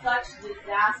bringing such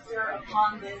disaster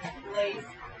upon this place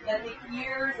that the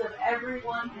ears of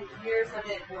everyone who hears of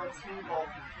it will tingle.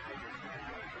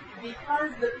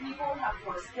 Because the people have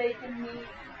forsaken me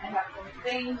and have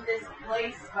profaned this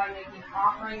place by making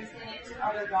offerings in it to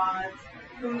other gods,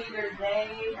 whom neither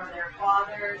they nor their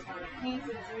fathers nor the kings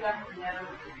of Judah have known,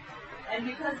 and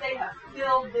because they have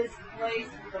filled this place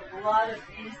with the blood of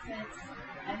innocents,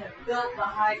 and have built the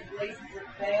high places of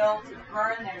Baal to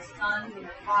burn their sons in the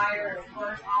fire as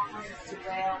burnt offerings to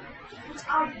Baal, which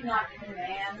I did not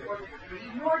command or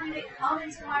decree, nor did it come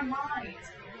into my mind.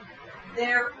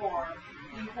 Therefore,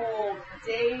 behold,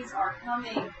 days are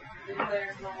coming,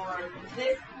 declares the Lord.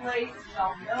 This place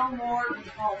shall no more be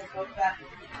called Topheth,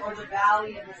 or the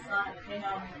valley of the son of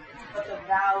Hinnom, but the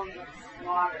valley of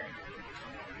slaughter.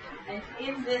 And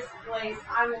in this place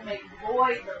I will make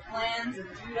void the plans of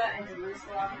Judah and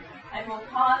Jerusalem, and will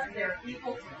cause their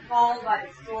people to fall by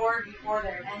the sword before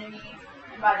their enemies,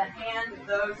 and by the hand of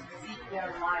those who seek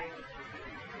their life.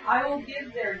 I will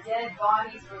give their dead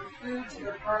bodies for food to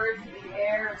the birds of the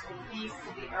air and to the beasts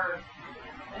of the earth.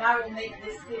 And I will make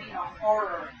this city a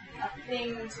horror, a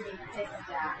thing to be hissed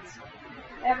at.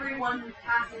 Everyone who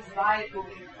passes by it will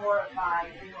be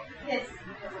horrified, and will hiss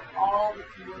because of all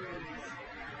the wounds.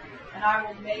 And I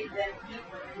will make them eat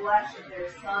the flesh of their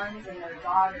sons and their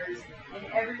daughters, and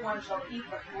everyone shall eat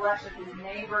the flesh of his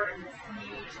neighbor in the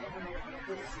siege and in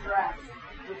the distress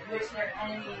with which their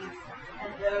enemies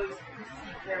and those who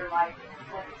seek their life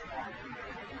afflict them.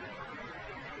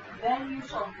 Then you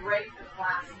shall break the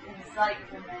flask in sight of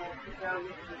the men who go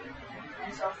with you,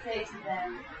 and shall say to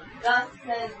them, Thus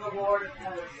says the Lord of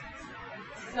hosts,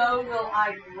 So will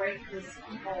I break this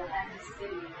people and this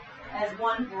city, as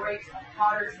one breaks a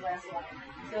potter's vessel,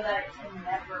 so that it can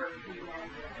never be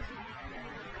mended.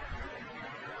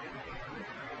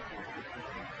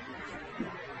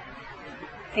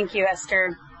 Thank you,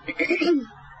 Esther.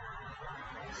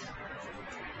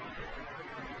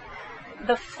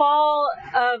 The fall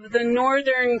of the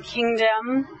northern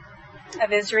kingdom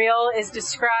of Israel is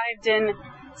described in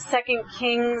 2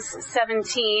 Kings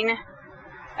 17.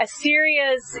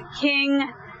 Assyria's king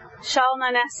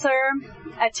Shalmaneser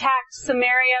attacked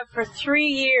Samaria for 3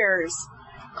 years,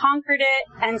 conquered it,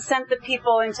 and sent the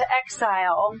people into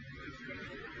exile.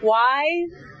 Why?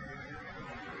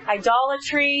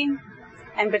 Idolatry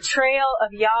and betrayal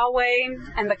of Yahweh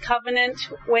and the covenant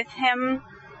with him.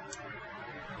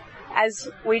 As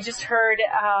we just heard,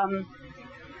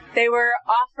 they were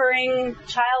offering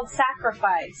child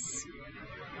sacrifice.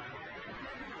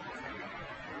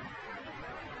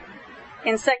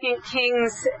 In 2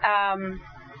 Kings,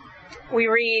 we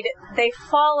read, they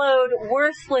followed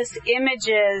worthless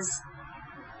images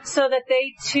so that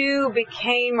they too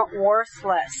became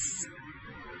worthless.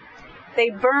 They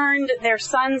burned their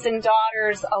sons and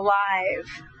daughters alive.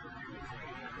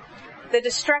 The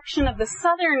destruction of the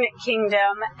southern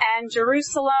kingdom and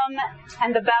Jerusalem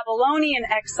and the Babylonian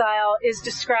exile is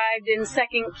described in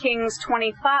 2 Kings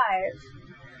 25.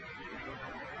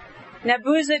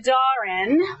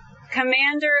 Nebuzaradan,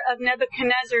 commander of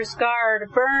Nebuchadnezzar's guard,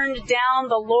 burned down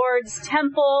the Lord's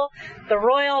temple, the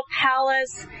royal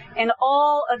palace, and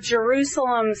all of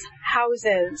Jerusalem's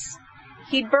houses.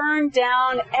 He burned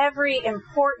down every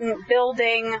important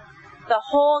building. The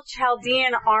whole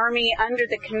Chaldean army under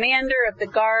the commander of the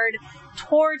guard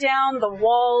tore down the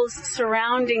walls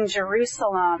surrounding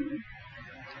Jerusalem.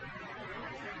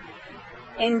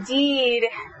 Indeed,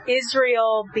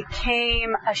 Israel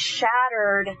became a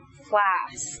shattered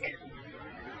flask.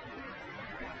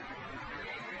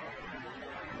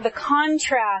 The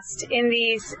contrast in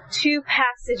these two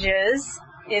passages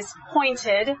is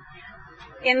pointed.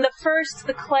 In the first,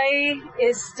 the clay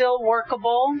is still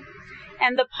workable,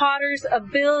 and the potter's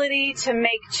ability to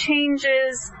make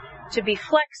changes, to be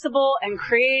flexible and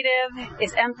creative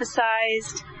is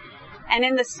emphasized. And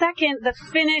in the second, the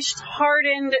finished,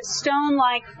 hardened,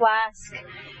 stone-like flask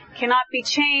cannot be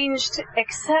changed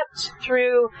except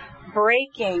through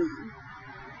breaking.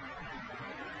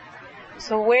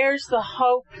 So where's the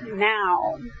hope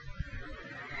now?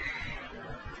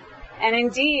 And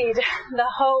indeed, the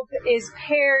hope is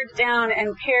pared down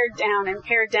and pared down and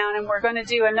pared down. And we're going to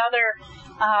do another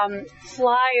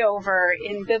flyover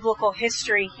in biblical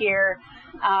history here.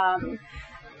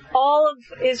 All of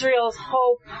Israel's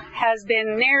hope has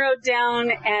been narrowed down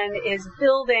and is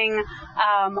building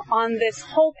on this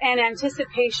hope and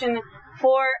anticipation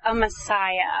for a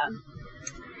Messiah.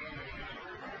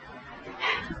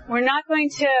 We're not going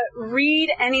to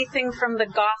read anything from the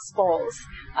Gospels,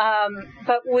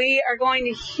 but we are going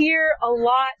to hear a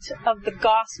lot of the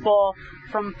Gospel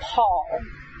from Paul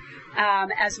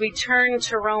as we turn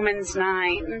to Romans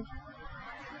 9.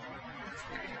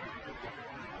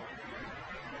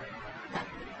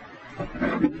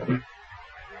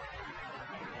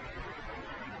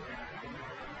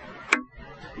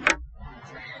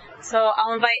 So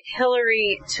I'll invite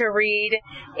Hillary to read.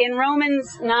 In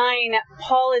Romans 9,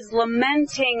 Paul is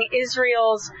lamenting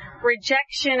Israel's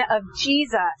rejection of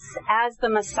Jesus as the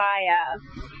Messiah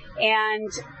and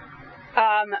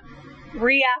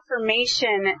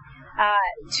reaffirmation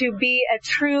to be a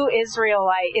true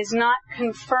Israelite is not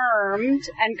confirmed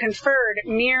and conferred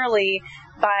merely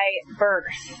by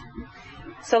birth.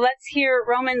 So let's hear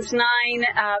Romans 9,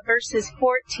 verses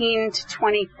 14 to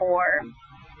 24.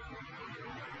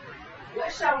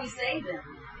 What shall we say then?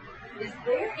 Is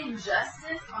there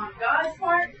injustice on God's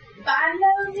part? By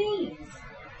no means.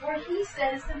 For he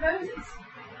says to Moses,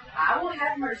 I will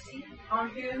have mercy on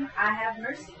whom I have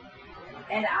mercy,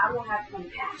 and I will have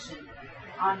compassion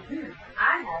on whom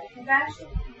I have compassion.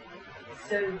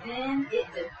 So then it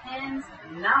depends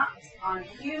not on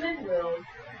human will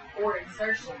or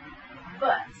exertion,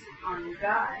 but on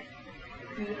God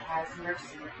who has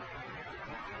mercy.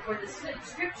 For the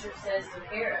scripture says to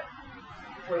Pharaoh,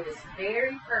 for this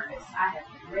very purpose I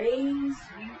have raised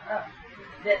you up,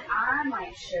 that I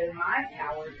might show my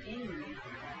power in you,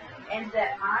 and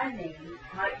that my name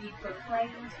might be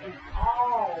proclaimed in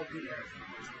all the earth.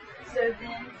 So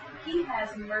then he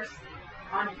has mercy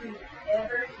on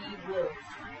whomever he wills,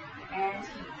 and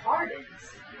he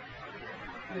pardons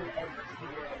whomever he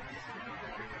wills.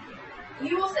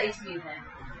 You will say to me then,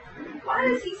 why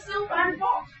does he still find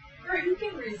fault? For who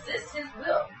can resist his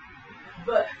will?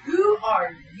 But who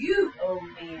are you, O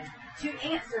man, to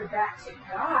answer back to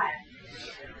God?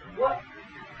 What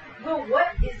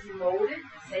is molded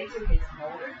say to his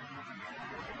molder?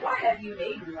 Why have you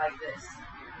made me like this?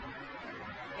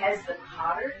 Has the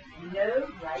potter no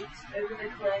right over the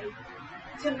clay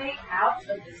to make out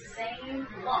of the same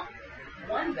lump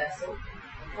one vessel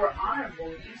for honorable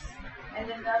use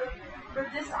and another for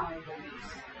dishonorable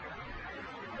use?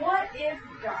 What if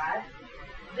God,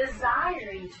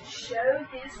 desiring to show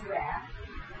his wrath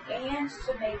and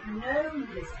to make known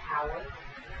his power,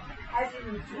 has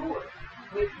endured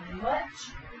with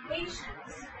much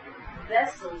patience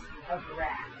vessels of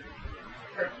wrath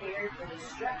prepared for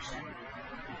destruction,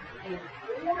 in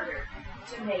order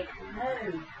to make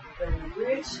known the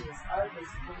riches of his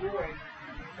glory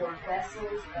for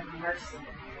vessels of mercy,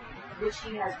 which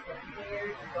he has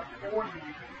prepared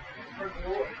beforehand for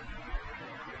glory.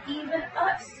 Even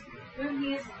us, whom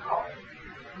he has called,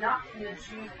 not from the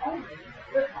Jews only,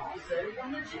 but also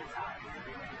from the Gentiles.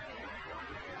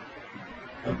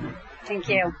 Thank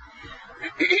you.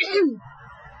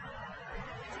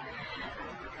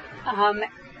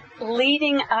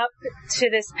 Leading up to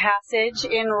this passage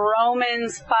in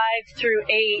Romans 5 through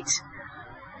 8,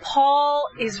 Paul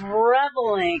is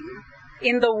reveling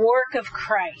in the work of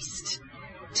Christ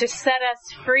to set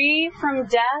us free from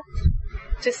death,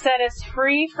 to set us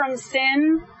free from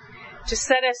sin, to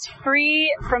set us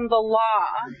free from the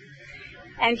law.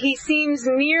 And he seems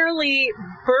nearly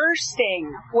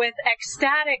bursting with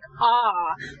ecstatic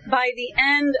awe by the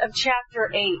end of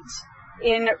chapter 8.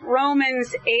 In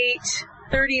Romans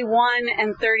 8:31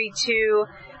 and 32,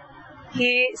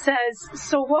 he says,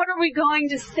 so what are we going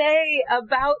to say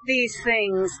about these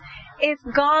things? If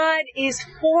God is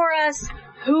for us,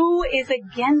 who is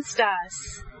against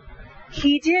us?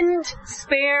 He didn't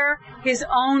spare his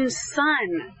own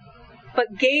son,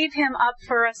 but gave him up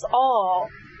for us all.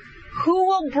 Who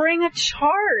will bring a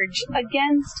charge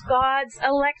against God's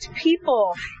elect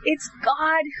people? It's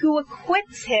God who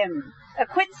acquits them.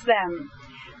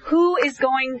 Who is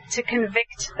going to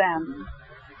convict them?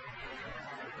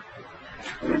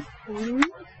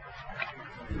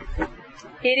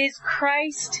 It is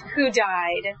Christ who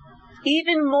died,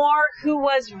 even more who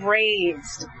was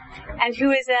raised, and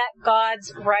who is at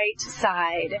God's right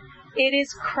side. It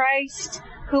is Christ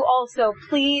who also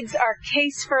pleads our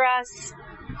case for us.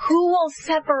 Who will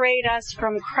separate us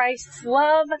from Christ's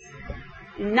love?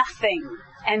 Nothing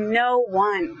and no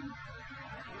one.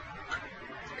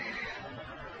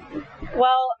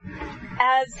 Well,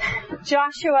 as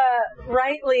Joshua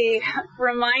rightly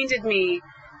reminded me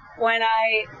when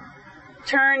I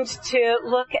turned to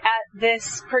look at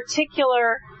this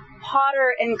particular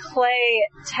potter and clay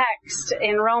text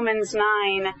in Romans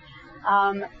 9,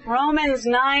 Romans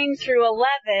 9 through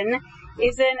 11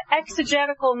 is an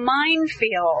exegetical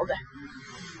minefield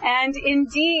And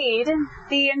indeed,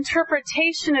 the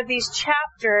interpretation of these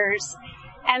chapters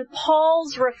and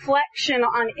Paul's reflection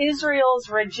on Israel's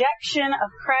rejection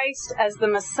of Christ as the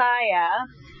Messiah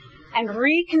and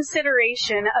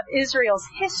reconsideration of Israel's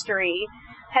history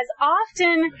has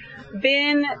often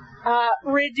been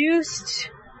reduced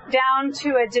down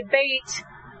to a debate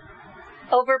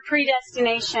over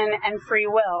predestination and free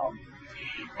will.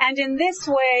 And in this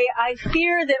way, I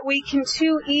fear that we can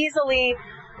too easily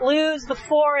lose the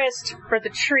forest for the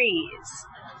trees.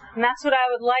 And that's what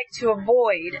I would like to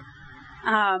avoid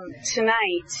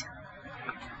tonight.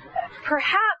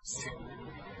 Perhaps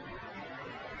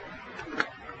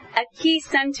a key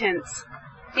sentence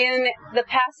in the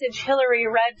passage Hillary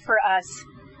read for us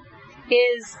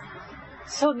is,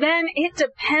 so then it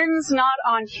depends not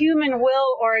on human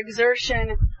will or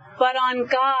exertion, but on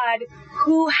God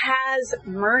who has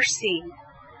mercy.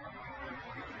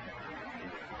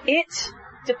 It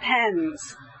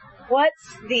depends.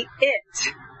 What's the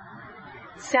it?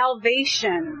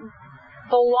 Salvation,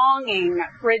 belonging,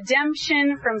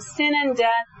 redemption from sin and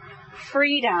death,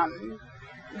 freedom.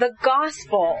 The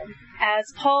gospel, as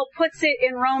Paul puts it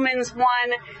in Romans 1,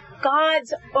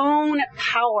 God's own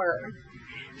power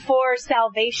for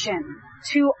salvation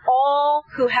to all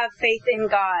who have faith in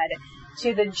God,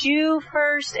 to the Jew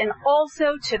first and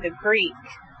also to the Greek.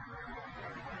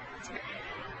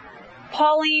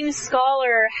 Pauline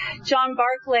scholar John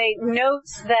Barclay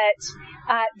notes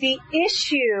that the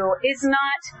issue is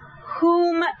not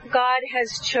whom God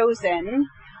has chosen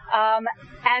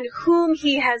and whom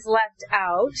he has left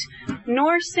out,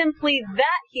 nor simply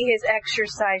that he has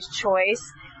exercised choice.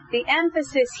 The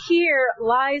emphasis here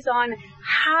lies on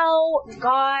how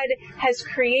God has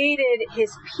created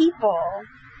his people.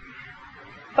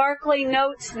 Barclay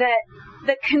notes that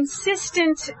the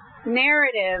consistent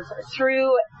narrative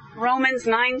through Romans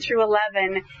 9 through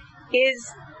 11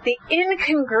 is the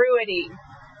incongruity.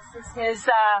 This is his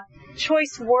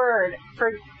choice word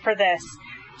for this.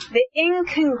 The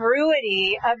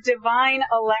incongruity of divine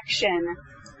election,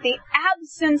 the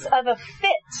absence of a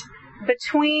fit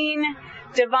between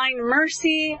divine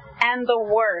mercy and the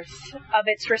worth of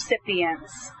its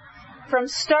recipients. From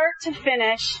start to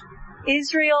finish,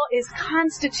 Israel is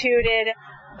constituted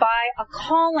by a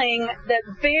calling that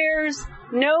bears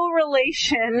no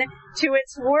relation to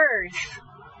its worth.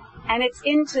 And it's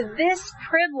into this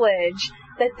privilege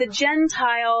that the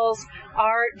Gentiles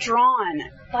are drawn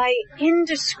by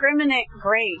indiscriminate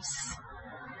grace.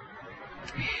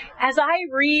 As I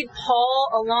read Paul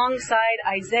alongside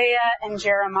Isaiah and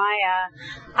Jeremiah,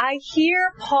 I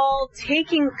hear Paul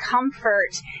taking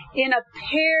comfort in a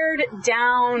pared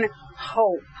down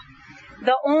hope,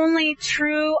 the only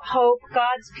true hope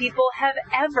God's people have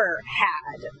ever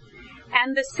had,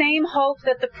 and the same hope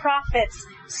that the prophets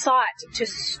sought to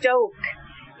stoke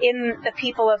in the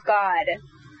people of God.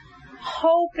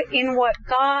 Hope in what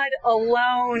God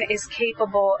alone is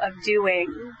capable of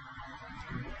doing.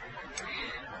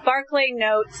 Barclay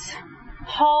notes,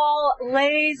 Paul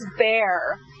lays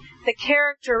bare the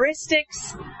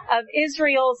characteristics of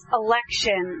Israel's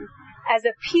election as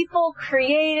a people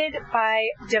created by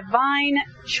divine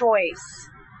choice.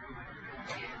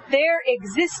 Their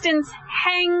existence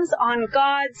hangs on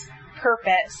God's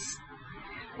purpose,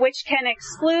 which can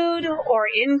exclude or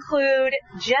include,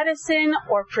 jettison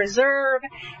or preserve,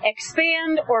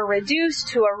 expand or reduce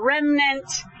to a remnant,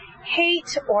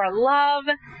 hate or love,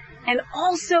 and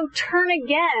also turn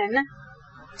again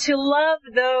to love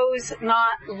those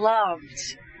not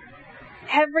loved.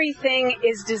 Everything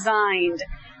is designed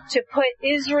to put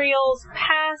Israel's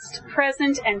past,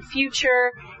 present, and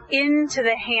future into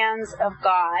the hands of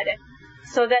God,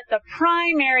 so that the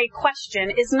primary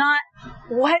question is not,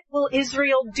 what will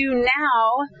Israel do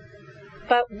now,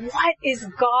 but what is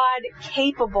God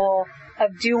capable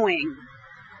of doing?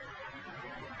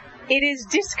 It is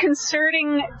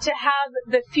disconcerting to have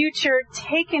the future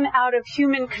taken out of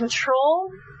human control,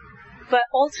 but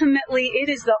ultimately it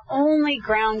is the only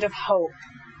ground of hope.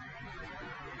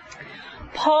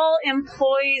 Paul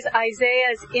employs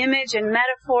Isaiah's image and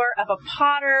metaphor of a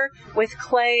potter with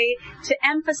clay to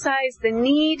emphasize the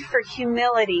need for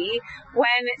humility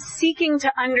when seeking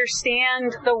to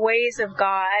understand the ways of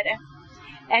God,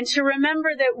 and to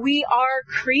remember that we are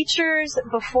creatures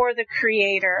before the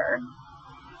Creator.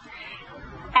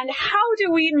 And how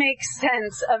do we make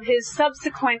sense of his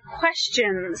subsequent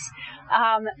questions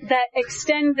that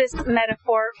extend this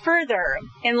metaphor further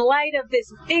in light of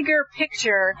this bigger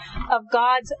picture of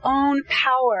God's own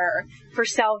power for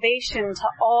salvation to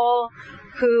all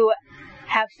who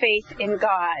have faith in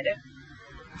God?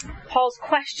 Paul's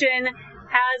question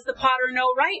has the potter no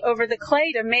right over the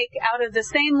clay to make out of the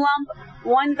same lump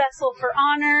one vessel for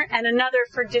honor and another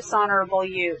for dishonorable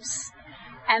use?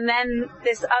 And then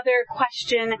this other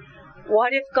question,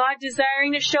 what if God,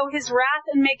 desiring to show his wrath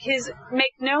and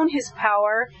make known his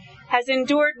power, has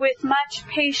endured with much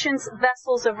patience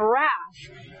vessels of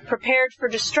wrath, prepared for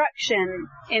destruction,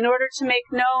 in order to make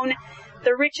known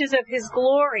the riches of his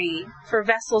glory for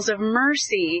vessels of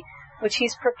mercy, which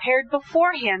he's prepared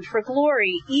beforehand for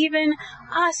glory, even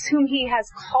us whom he has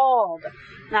called,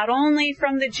 not only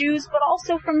from the Jews, but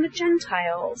also from the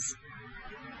Gentiles.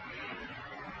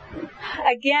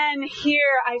 Again,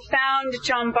 here I found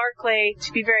John Barclay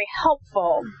to be very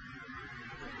helpful.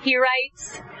 He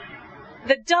writes,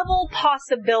 the double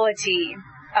possibility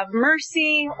of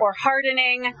mercy or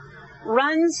hardening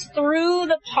runs through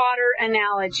the potter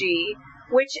analogy,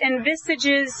 which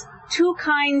envisages two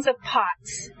kinds of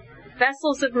pots,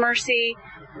 vessels of mercy,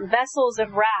 vessels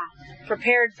of wrath,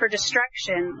 prepared for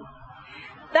destruction.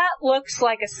 That looks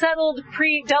like a settled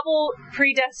double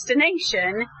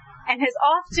predestination and has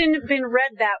often been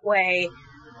read that way,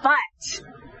 but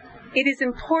it is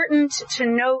important to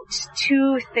note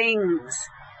two things.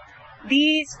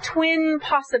 These twin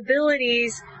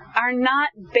possibilities are not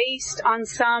based on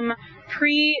some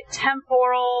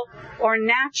pre-temporal or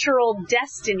natural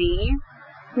destiny,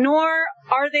 nor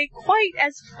are they quite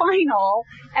as final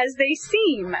as they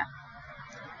seem.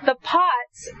 The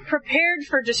pots prepared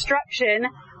for destruction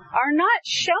are not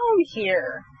shown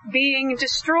here being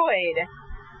destroyed,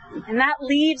 and that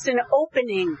leaves an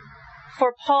opening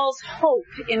for Paul's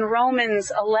hope in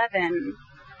Romans 11.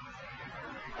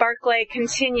 Barclay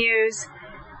continues,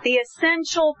 the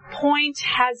essential point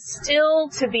has still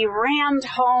to be rammed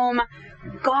home.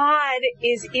 God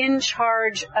is in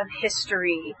charge of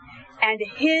history, and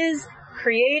his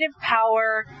creative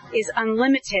power is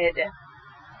unlimited.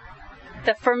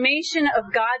 The formation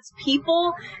of God's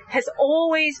people has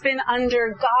always been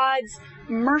under God's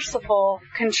merciful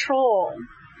control.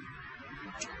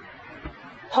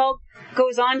 Paul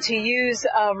goes on to use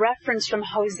a reference from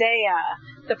Hosea,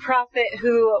 the prophet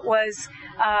who was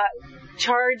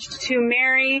charged to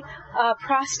marry a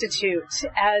prostitute,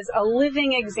 as a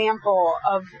living example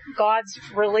of God's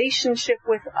relationship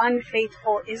with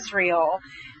unfaithful Israel.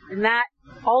 And that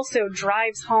also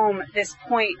drives home this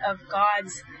point of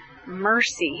God's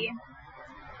mercy.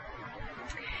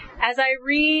 As I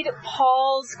read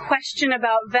Paul's question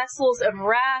about vessels of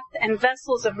wrath and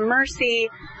vessels of mercy,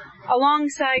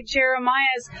 alongside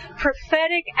Jeremiah's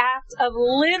prophetic act of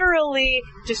literally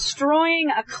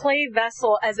destroying a clay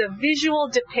vessel as a visual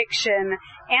depiction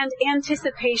and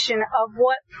anticipation of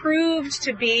what proved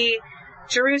to be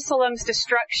Jerusalem's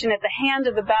destruction at the hand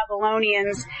of the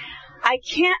Babylonians, I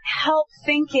can't help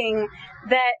thinking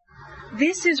that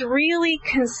this is really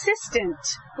consistent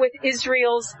with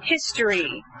Israel's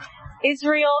history.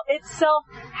 Israel itself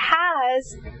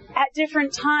has, at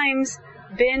different times,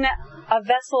 been a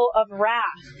vessel of wrath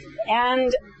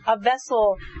and a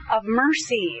vessel of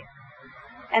mercy.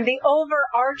 And the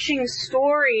overarching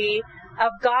story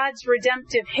of God's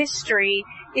redemptive history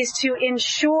is to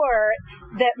ensure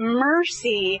that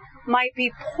mercy might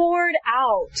be poured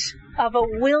out of a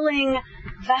willing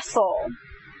vessel.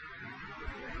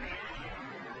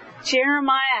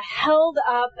 Jeremiah held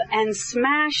up and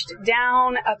smashed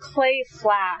down a clay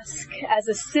flask as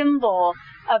a symbol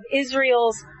of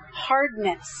Israel's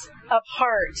hardness of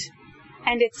heart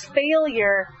and its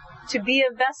failure to be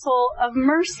a vessel of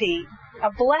mercy, a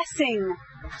blessing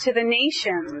to the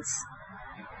nations.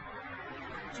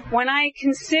 When I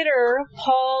consider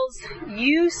Paul's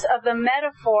use of the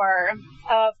metaphor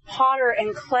of potter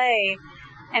and clay,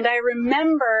 and I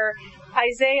remember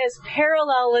Isaiah's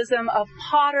parallelism of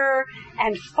potter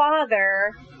and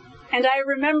father, and I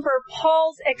remember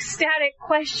Paul's ecstatic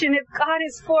question, if God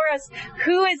is for us,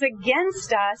 who is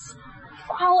against us?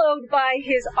 Followed by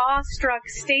his awestruck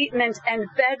statement and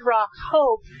bedrock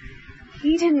hope,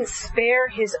 he didn't spare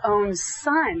his own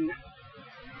son,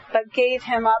 but gave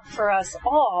him up for us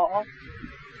all.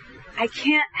 I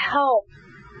can't help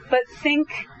but think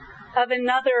of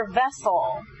another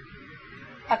vessel,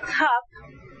 a cup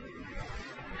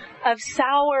of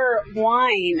sour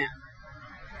wine,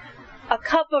 a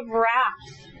cup of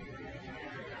wrath,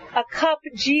 a cup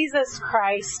Jesus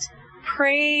Christ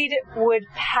prayed would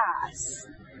pass,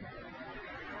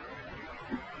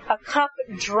 a cup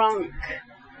drunk,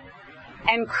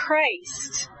 and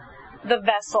Christ, the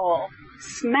vessel,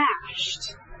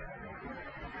 smashed.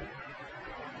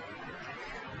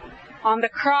 On the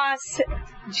cross,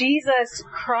 Jesus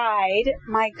cried,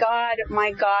 my God,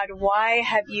 why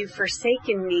have you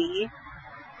forsaken me?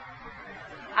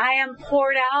 I am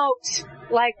poured out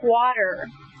like water,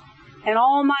 and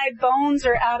all my bones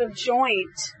are out of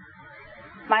joint.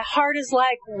 My heart is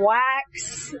like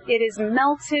wax, it is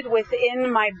melted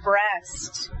within my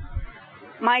breast.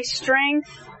 My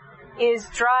strength is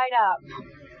dried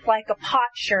up like a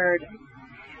potsherd,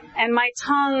 and my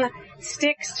tongue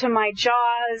sticks to my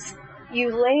jaws.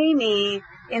 You lay me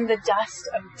in the dust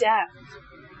of death.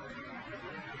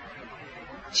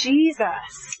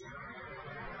 Jesus,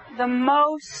 the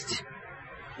most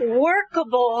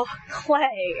workable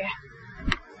clay,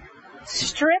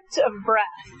 stripped of breath,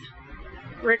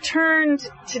 returned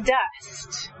to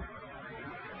dust.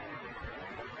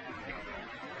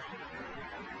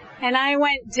 And I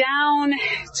went down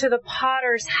to the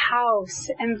potter's house,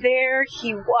 and there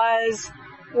he was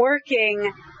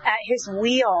working at his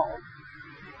wheel.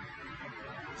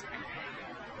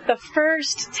 The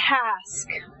first task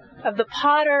of the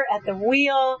potter at the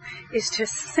wheel is to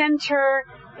center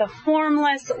the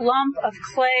formless lump of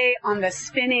clay on the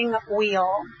spinning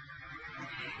wheel.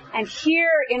 And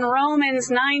here in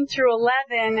Romans 9 through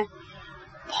 11,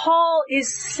 Paul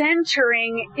is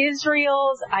centering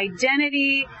Israel's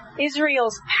identity,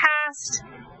 Israel's past,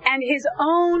 and his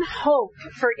own hope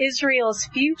for Israel's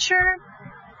future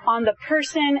on the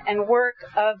person and work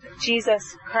of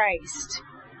Jesus Christ.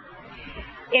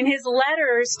 In his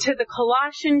letters to the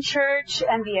Colossian church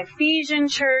and the Ephesian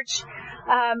church,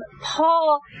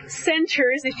 Paul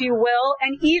centers, if you will,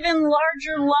 an even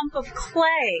larger lump of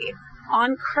clay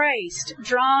on Christ,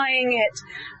 drawing it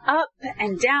up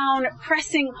and down,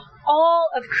 pressing all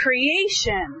of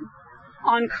creation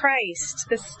on Christ,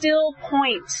 the still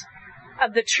point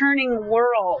of the turning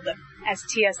world, as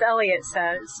T.S. Eliot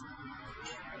says.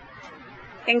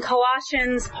 In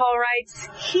Colossians, Paul writes,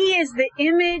 "He is the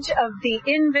image of the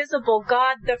invisible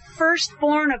God, the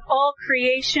firstborn of all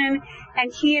creation,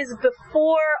 and he is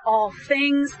before all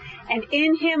things, and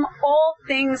in him all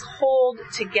things hold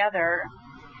together."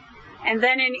 And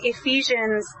then in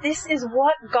Ephesians, this is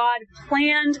what God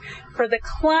planned for the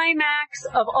climax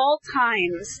of all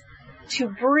times, to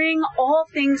bring all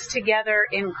things together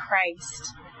in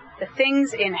Christ, the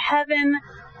things in heaven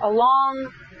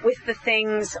along with the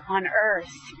things on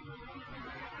earth.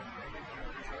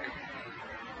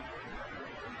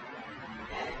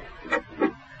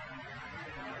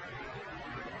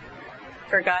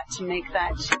 Forgot to make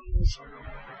that change.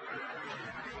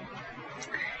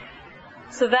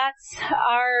 So that's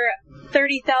our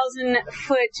 30,000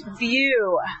 foot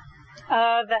view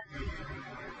of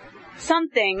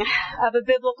something of a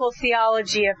biblical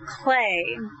theology of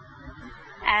clay.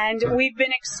 And we've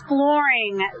been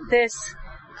exploring this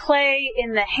clay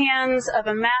in the hands of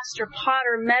a master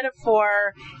potter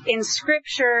metaphor in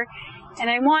Scripture. And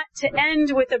I want to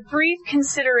end with a brief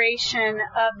consideration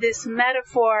of this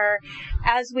metaphor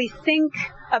as we think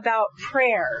about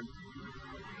prayer.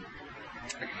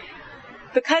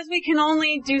 Because we can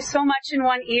only do so much in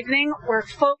one evening, we're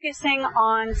focusing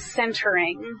on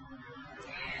centering.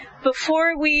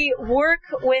 Before we work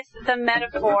with the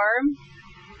metaphor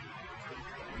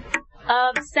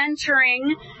of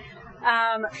centering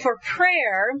for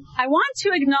prayer, I want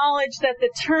to acknowledge that the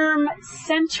term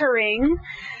centering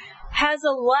has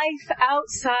a life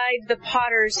outside the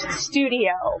potter's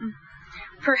studio.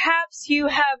 Perhaps you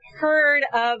have heard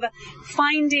of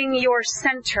finding your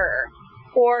center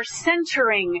or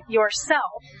centering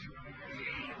yourself.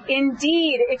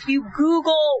 Indeed, if you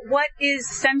Google what is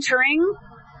centering,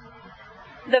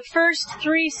 the first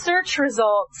 3 search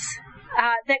results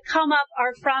that come up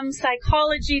are from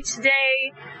Psychology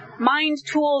Today,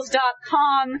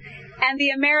 mindtools.com, and the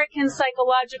American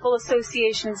Psychological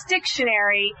Association's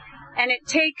dictionary. And it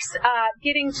takes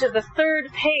getting to the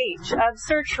 3rd page of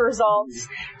search results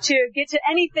to get to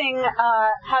anything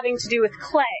having to do with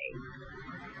clay.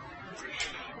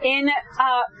 In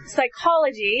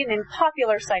psychology, and in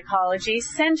popular psychology,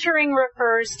 centering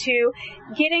refers to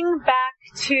getting back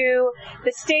to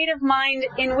the state of mind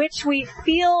in which we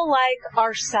feel like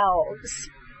ourselves.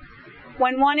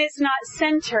 When one is not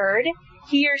centered,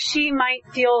 he or she might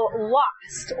feel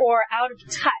lost or out of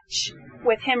touch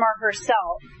with him or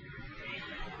herself.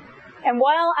 And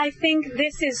while I think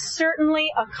this is certainly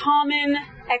a common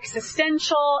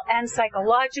existential and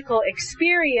psychological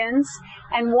experience,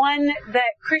 and one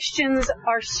that Christians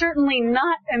are certainly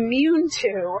not immune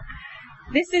to,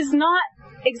 this is not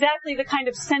exactly the kind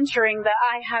of centering that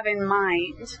I have in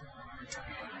mind.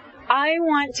 I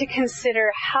want to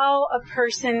consider how a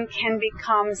person can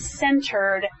become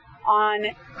centered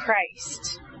on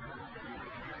Christ.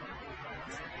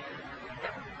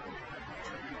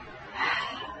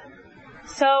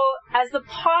 So, as the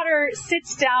potter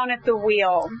sits down at the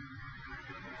wheel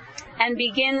and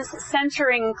begins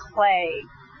centering clay.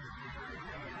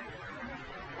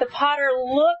 The potter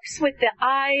looks with the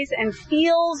eyes and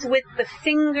feels with the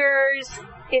fingers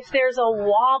if there's a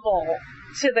wobble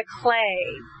to the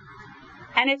clay.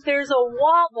 And if there's a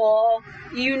wobble,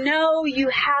 you know you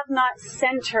have not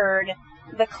centered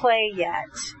the clay yet.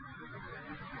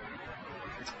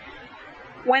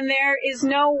 When there is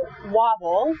no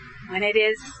wobble, when it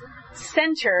is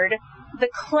centered, the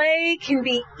clay can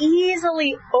be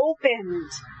easily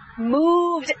opened,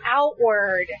 moved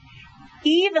outward,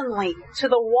 evenly to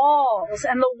the walls,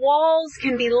 and the walls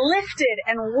can be lifted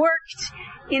and worked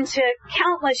into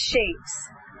countless shapes.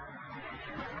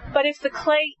 But if the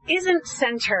clay isn't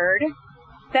centered,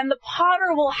 then the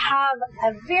potter will have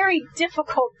a very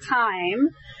difficult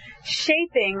time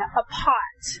shaping a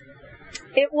pot.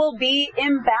 It will be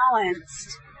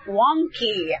imbalanced,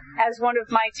 wonky, as one of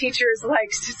my teachers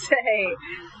likes to say,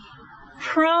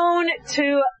 prone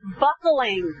to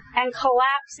buckling and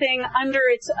collapsing under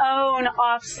its own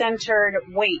off-centered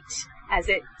weight as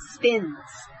it spins.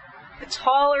 The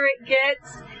taller it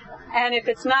gets, and if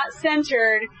it's not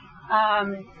centered,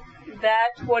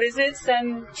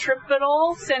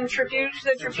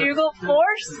 centrifugal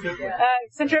force?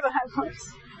 Centrifugal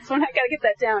force. So I gotta get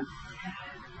that down.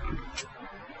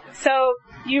 So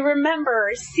you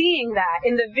remember seeing that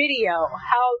in the video,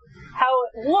 how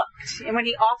it looked, and when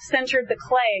he off-centered the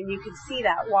clay, and you could see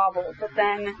that wobble. But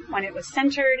then when it was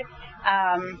centered,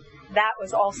 that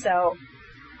was also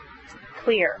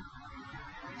clear.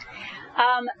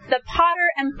 The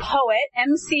potter and poet,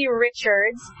 M.C.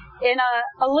 Richards, in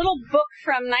a little book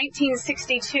from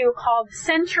 1962 called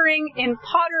Centering in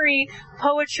Pottery,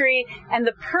 Poetry, and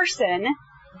the Person,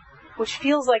 which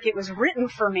feels like it was written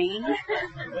for me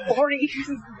 40,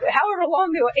 however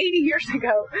long ago, 80 years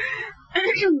ago.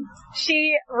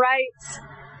 She writes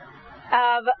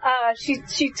of,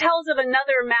 she tells of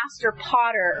another master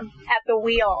potter at the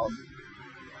wheel.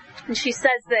 And she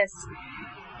says this: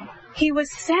 he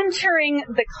was centering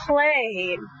the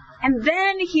clay, and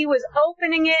then he was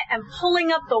opening it and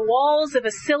pulling up the walls of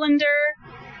a cylinder.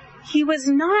 He was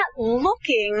not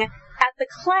looking at the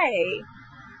clay.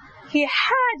 He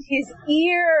had his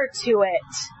ear to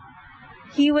it.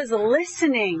 He was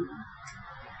listening.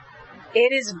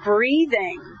 It is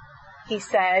breathing, he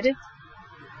said.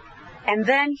 And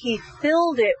then he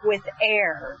filled it with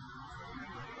air.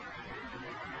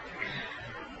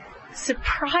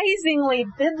 Surprisingly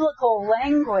biblical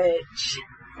language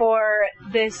for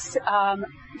this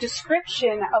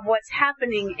description of what's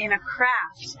happening in a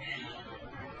craft.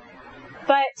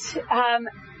 But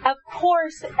of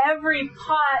course, every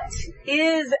pot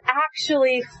is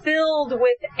actually filled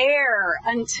with air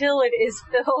until it is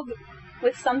filled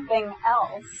with something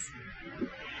else.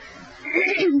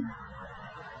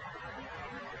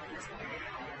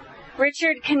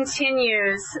 Richard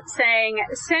continues saying,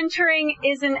 centering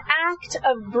is an act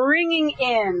of bringing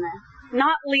in,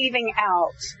 not leaving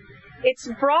out. It's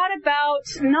brought about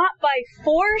not by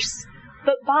force,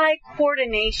 but by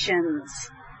coordinations.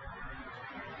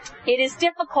 It is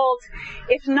difficult,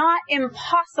 if not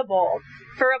impossible,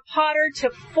 for a potter to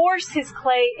force his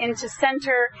clay into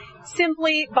center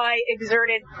simply by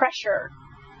exerted pressure.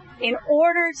 In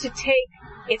order to take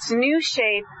its new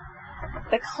shape,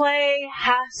 the clay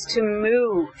has to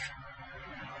move.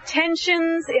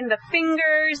 Tensions in the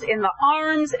fingers, in the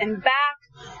arms and back,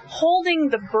 holding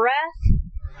the breath,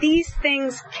 these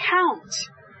things count.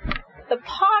 The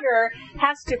potter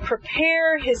has to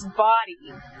prepare his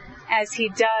body as he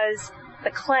does the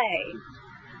clay.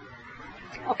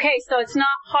 Okay, so it's not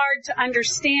hard to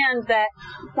understand that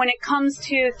when it comes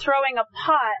to throwing a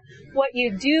pot, what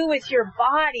you do with your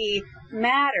body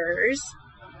matters.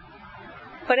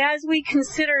 But as we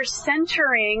consider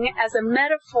centering as a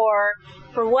metaphor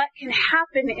for what can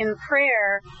happen in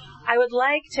prayer, I would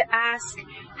like to ask,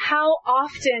 how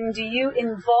often do you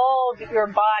involve your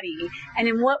body? And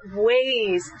in what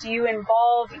ways do you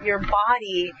involve your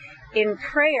body in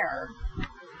prayer?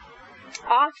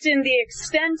 Often the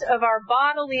extent of our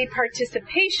bodily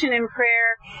participation in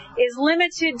prayer is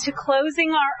limited to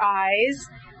closing our eyes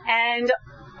and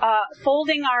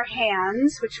folding our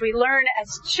hands, which we learn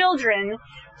as children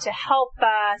to help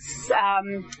us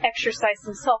exercise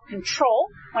some self-control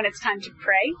when it's time to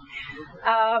pray.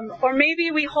 Or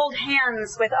maybe we hold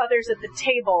hands with others at the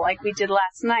table like we did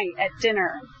last night at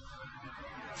dinner.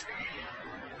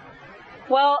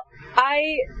 Well, I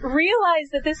realize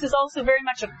that this is also very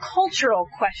much a cultural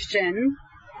question.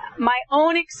 My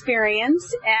own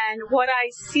experience and what I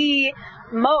see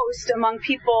most among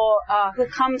people who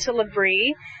come to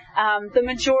L'Abri, the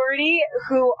majority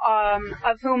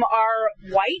of whom are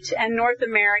white and North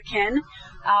American,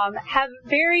 have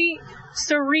very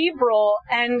cerebral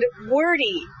and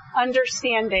wordy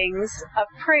understandings of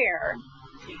prayer.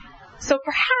 So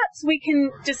perhaps we can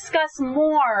discuss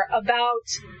more about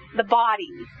the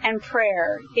body and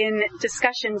prayer in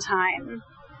discussion time.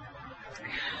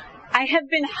 I have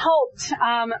been helped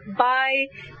by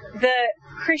the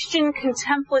Christian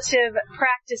contemplative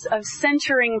practice of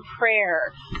centering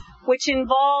prayer, which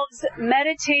involves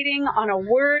meditating on a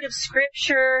word of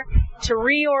Scripture to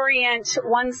reorient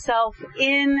oneself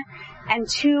in and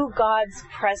to God's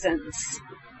presence.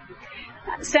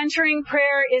 Centering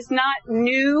prayer is not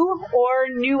new or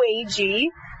new agey,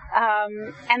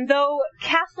 and though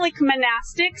Catholic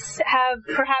monastics have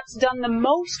perhaps done the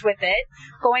most with it,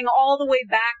 going all the way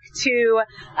back to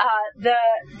the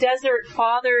desert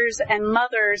fathers and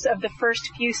mothers of the first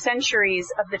few centuries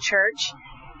of the Church,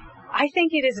 I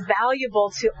think it is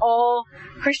valuable to all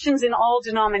Christians in all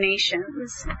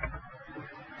denominations.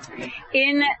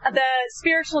 In the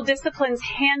Spiritual Disciplines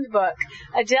Handbook,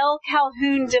 Adele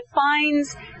Calhoun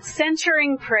defines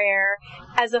centering prayer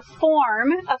as a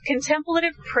form of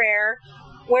contemplative prayer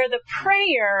where the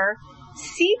prayer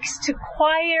seeks to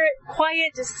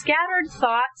quiet scattered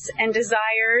thoughts and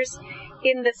desires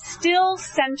in the still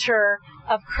center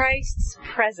of Christ's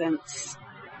presence.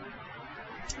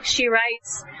 She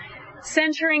writes,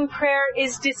 "Centering prayer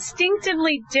is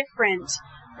distinctively different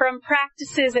from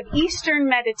practices of Eastern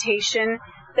meditation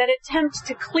that attempt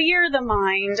to clear the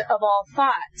mind of all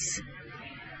thoughts.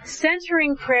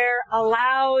 Centering prayer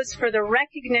allows for the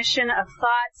recognition of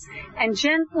thoughts and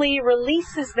gently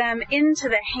releases them into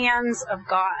the hands of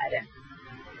God.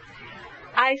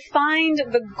 I find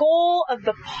the goal of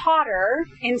the potter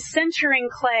in centering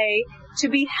clay to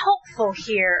be helpful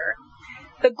here.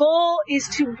 The goal is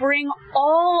to bring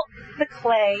all the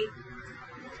clay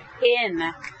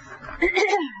in."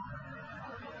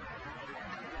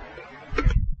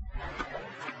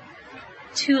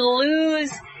 To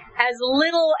lose as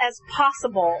little as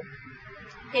possible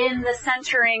in the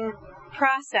centering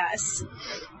process.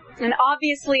 And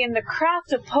obviously in the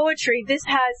craft of poetry, this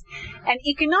has an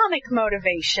economic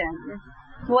motivation.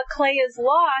 What clay is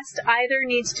lost either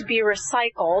needs to be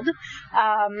recycled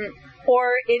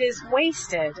or it is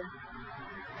wasted.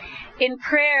 In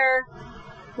prayer,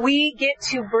 we get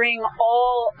to bring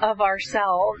all of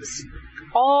ourselves,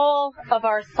 all of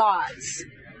our thoughts,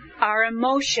 our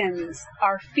emotions,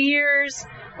 our fears,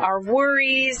 our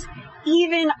worries,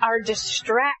 even our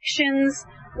distractions,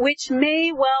 which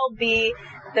may well be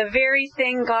the very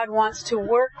thing God wants to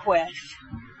work with.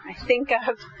 I think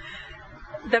of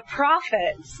the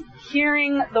prophets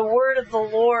hearing the word of the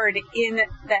Lord in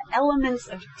the elements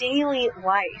of daily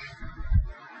life.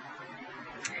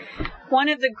 One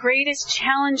of the greatest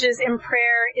challenges in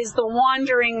prayer is the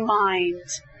wandering mind,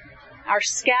 our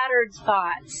scattered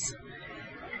thoughts.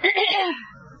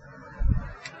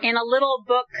 In a little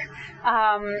book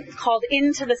called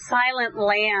Into the Silent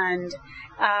Land,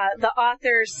 the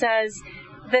author says,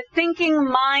 "The thinking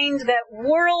mind that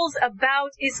whirls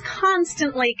about is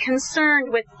constantly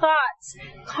concerned with thoughts,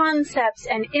 concepts,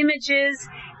 and images,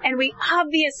 and we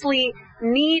obviously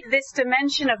need this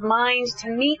dimension of mind to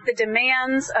meet the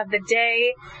demands of the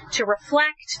day, to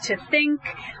reflect, to think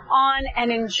on,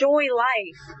 and enjoy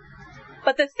life.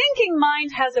 But the thinking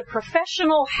mind has a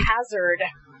professional hazard.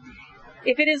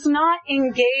 If it is not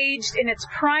engaged in its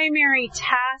primary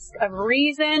task of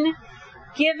reason,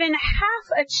 given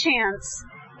half a chance,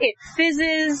 it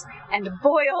fizzes and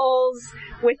boils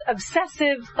with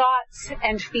obsessive thoughts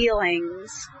and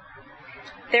feelings.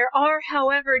 There are,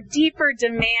 however, deeper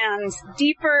demands,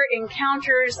 deeper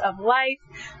encounters of life,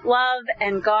 love,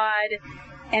 and God,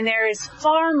 and there is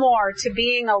far more to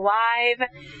being alive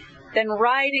than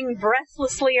riding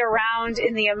breathlessly around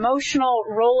in the emotional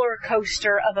roller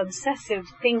coaster of obsessive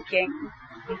thinking."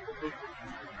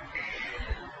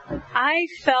 I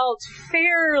felt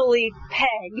fairly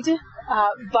pegged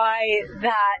by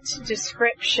that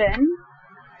description.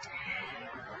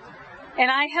 And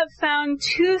I have found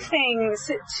two things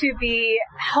to be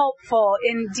helpful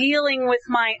in dealing with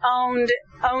my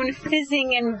own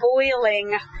fizzing and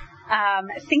boiling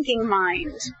thinking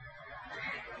mind.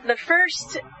 The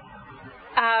first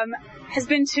has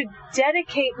been to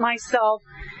dedicate myself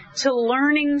to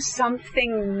learning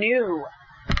something new.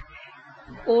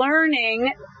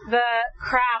 Learning the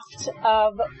craft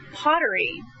of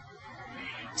pottery.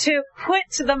 To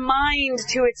put the mind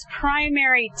to its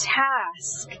primary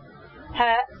task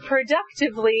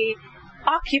productively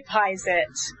occupies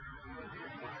it.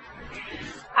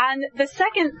 And the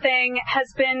second thing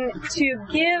has been to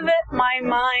give my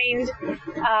mind,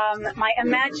 my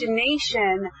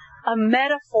imagination, a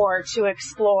metaphor to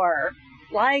explore.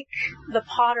 like the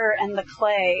potter and the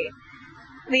clay,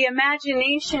 the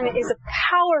imagination is a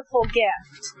powerful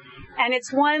gift, and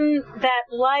it's one that,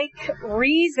 like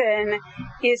reason,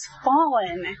 is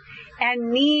fallen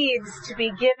and needs to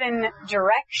be given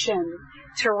direction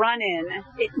to run in.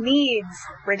 It needs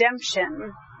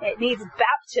redemption. It needs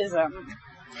baptism.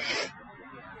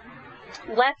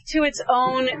 Left to its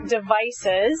own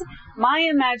devices, my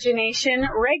imagination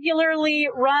regularly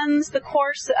runs the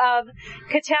course of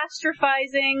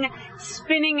catastrophizing,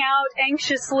 spinning out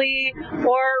anxiously,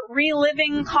 or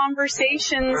reliving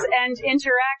conversations and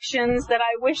interactions that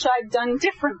I wish I'd done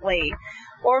differently,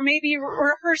 or maybe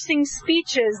rehearsing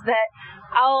speeches that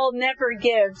I'll never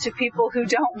give to people who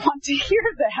don't want to hear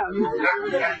them.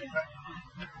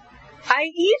 I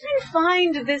even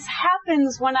find this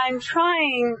happens when I'm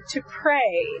trying to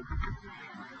pray.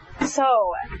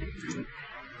 So,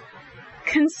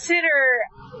 consider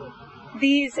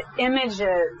these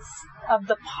images of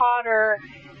the potter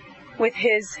with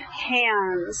his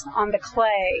hands on the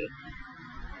clay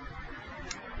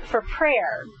for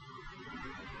prayer.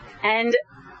 And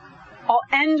I'll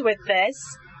end with this.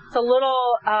 It's a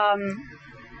little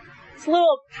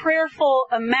prayerful,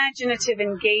 imaginative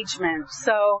engagement.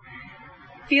 So,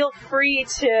 feel free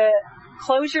to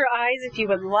close your eyes if you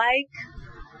would like.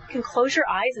 You can close your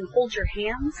eyes and hold your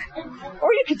hands.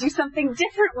 Or you could do something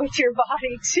different with your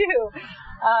body too.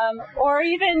 Or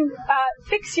even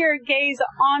fix your gaze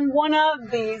on one of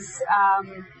these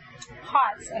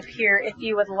pots up here if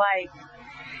you would like.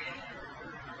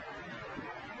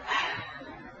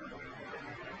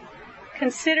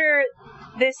 Consider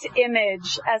this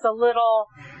image as a little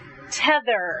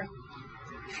tether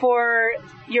for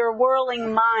your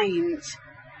whirling mind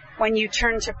when you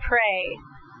turn to pray.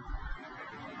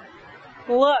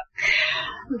 Look,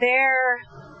 there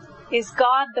is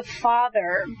God the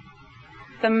Father,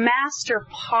 the master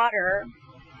potter,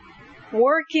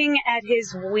 working at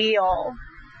his wheel.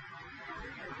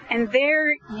 And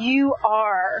there you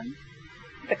are,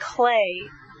 the clay.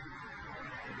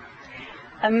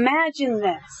 Imagine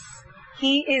this.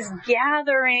 He is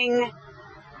gathering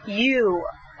you,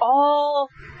 all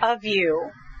of you,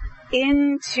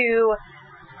 into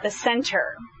the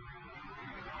center.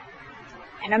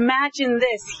 And imagine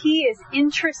this. He is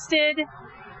interested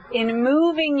in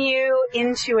moving you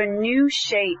into a new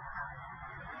shape.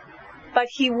 But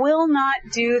he will not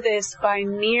do this by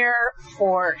mere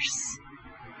force.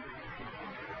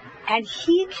 And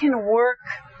he can work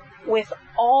with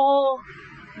all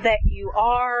that you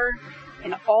are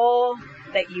and all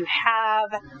that you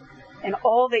have and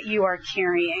all that you are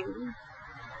carrying.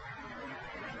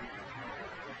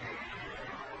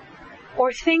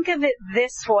 Or think of it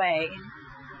this way.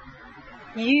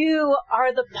 You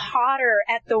are the potter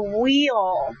at the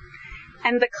wheel,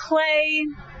 and the clay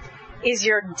is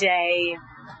your day,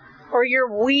 or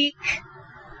your week,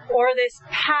 or this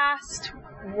past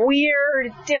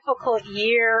weird, difficult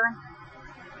year.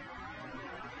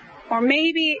 Or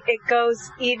maybe it goes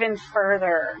even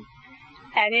further,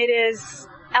 and it is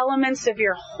elements of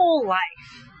your whole life.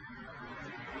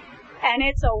 And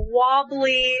it's a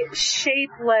wobbly,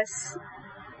 shapeless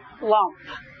lump.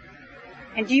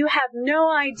 And you have no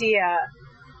idea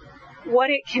what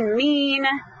it can mean,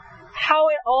 how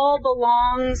it all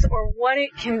belongs, or what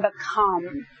it can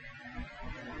become.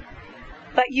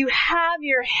 But you have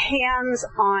your hands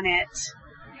on it,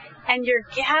 and you're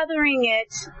gathering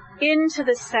it into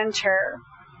the center.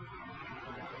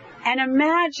 And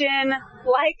imagine,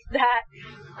 like that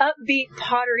upbeat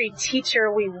pottery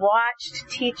teacher we watched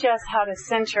teach us how to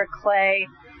center clay,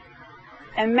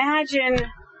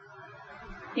 imagine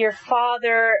your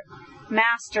father,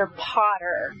 master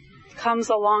potter, comes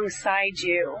alongside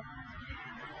you,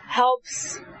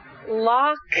 helps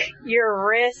lock your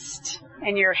wrist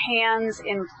and your hands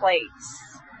in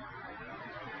place,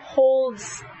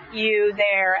 holds you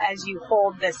there as you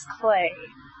hold this clay.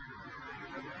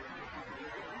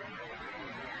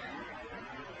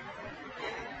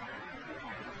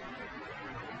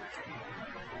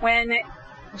 When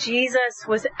Jesus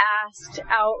was asked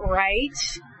outright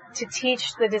to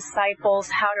teach the disciples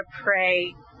how to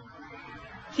pray,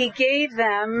 he gave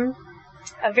them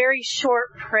a very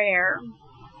short prayer,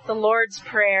 the Lord's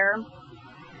Prayer,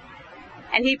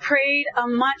 and he prayed a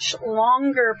much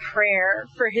longer prayer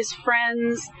for his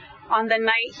friends on the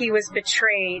night he was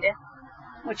betrayed,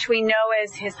 which we know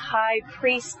as his high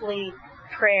priestly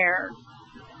prayer.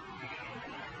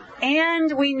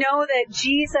 And we know that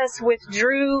Jesus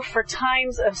withdrew for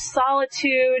times of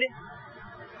solitude,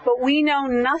 but we know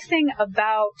nothing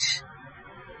about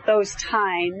those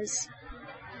times.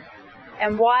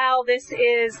 And while this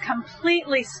is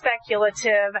completely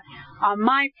speculative on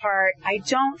my part, I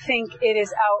don't think it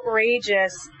is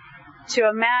outrageous to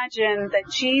imagine that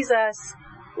Jesus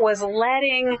was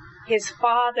letting his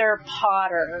Father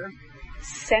Potter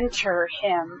center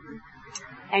him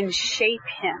and shape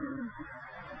him.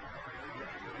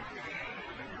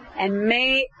 And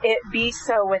may it be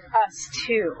so with us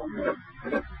too.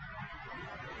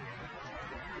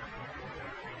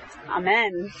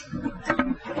 Amen.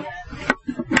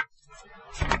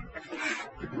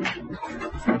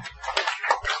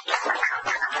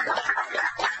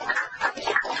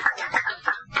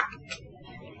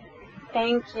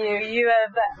 Thank you. You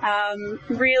have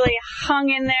really hung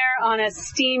in there on a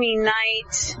steamy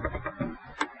night.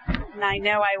 And I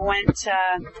know I went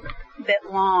a bit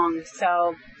long,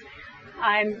 so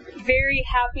I'm very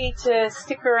happy to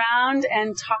stick around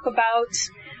and talk about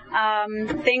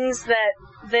things that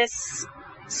this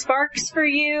sparks for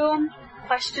you,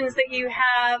 questions that you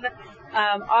have,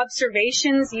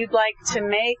 observations you'd like to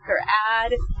make or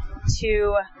add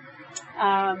to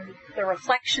the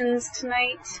reflections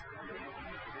tonight.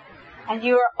 And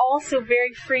you are also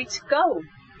very free to go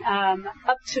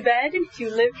up to bed if you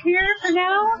live here for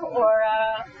now, or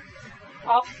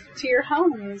off to your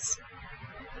homes.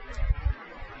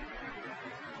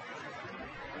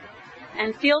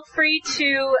 And feel free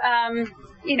to,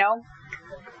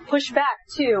 push back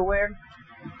too. We're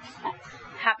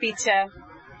happy to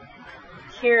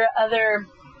hear other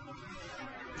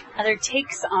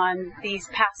takes on these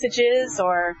passages,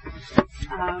 or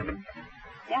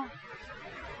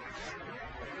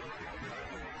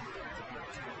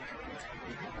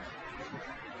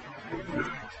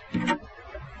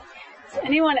Has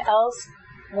anyone else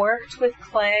worked with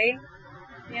clay?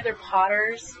 Any other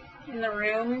potters in the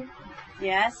room?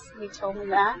 Yes, you told me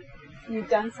that. You've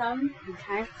done some?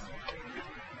 Okay.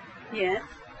 Yes.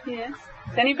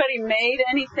 Has anybody made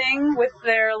anything with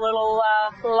their little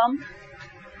lump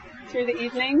through the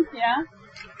evening? Yeah?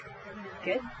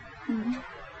 Good. Mm-hmm.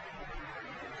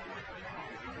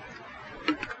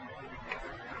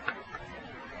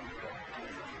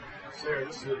 Sarah,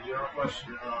 this is a general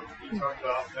question. You talked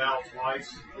about Val twice,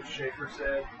 what Schaefer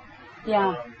said.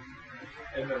 Yeah.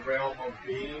 In the realm of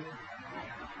being.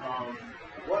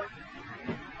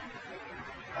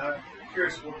 I'm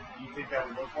curious what you think that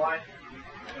would look like.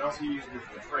 And also you used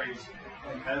the phrase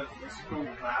metaphysical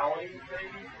vowing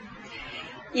thing.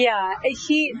 Yeah, can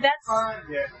you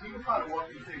find what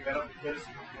you think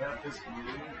metaphysical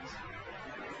means?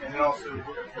 And then also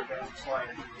look at the best like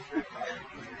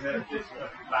metaphysical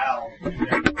vow.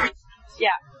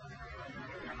 Yeah.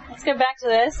 Let's go back to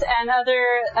this, and other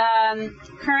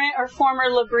current or former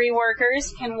L'Abri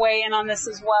workers can weigh in on this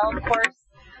as well, of course.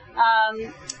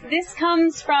 This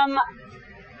comes from,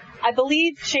 I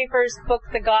believe, Schaeffer's book,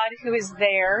 The God Who Is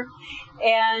There,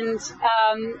 and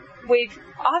we've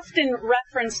often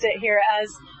referenced it here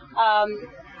as, I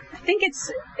think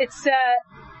it's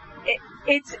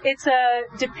a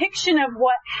depiction of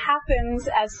what happens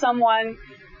as someone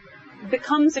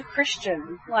becomes a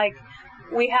Christian. Like,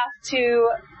 we have to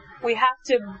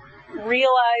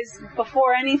realize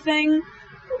before anything,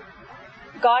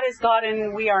 God is God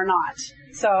and we are not.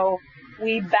 So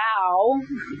we bow,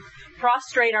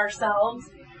 prostrate ourselves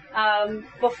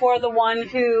before the one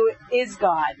who is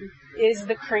God, is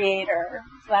the Creator.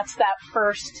 That's that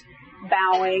first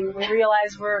bowing. We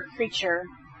realize we're a creature.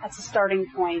 That's a starting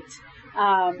point.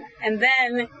 And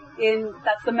then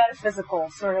that's the metaphysical,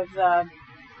 sort of the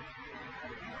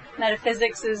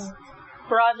metaphysics is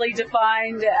broadly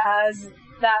defined as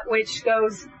that which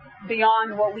goes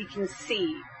beyond what we can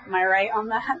see. Am I right on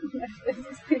that?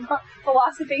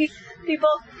 Philosophy people?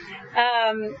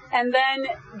 And then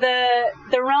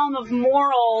the realm of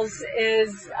morals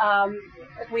is,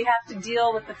 we have to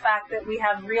deal with the fact that we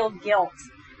have real guilt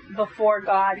before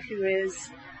God, who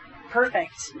is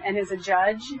perfect and is a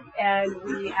judge, and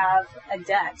we have a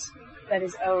debt that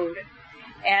is owed.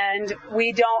 And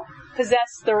we don't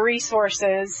possess the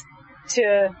resources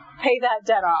to pay that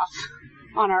debt off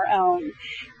on our own.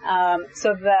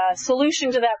 So the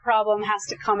solution to that problem has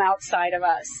to come outside of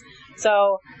us.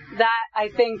 So that, I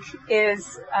think,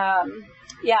 is,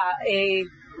 a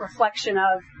reflection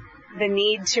of the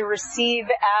need to receive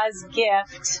as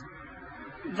gift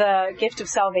the gift of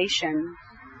salvation,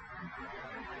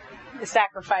 the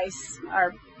sacrifice,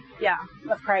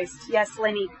 of Christ. Yes,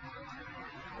 Lenny.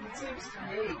 It seems to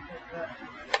me that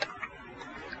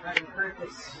having heard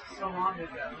this so long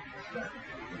ago, that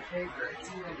the paper, it's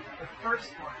even the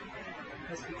first one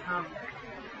has become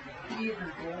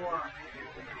even more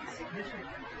significant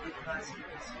because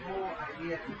this whole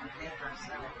idea that we make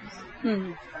ourselves,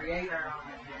 create our own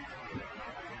identity,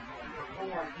 the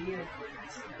whole idea is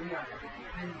that we are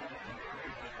independent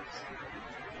creatures.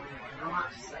 We're not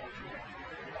separate.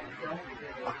 We don't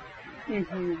belong. We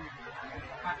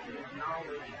have to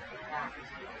acknowledge that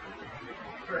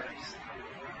first.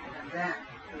 And then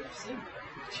we are single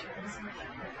creatures.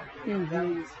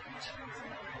 Devils creatures.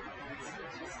 It's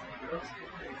just gross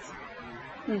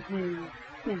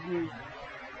crazy.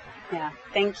 Yeah,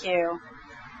 thank you.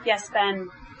 Yes, Ben.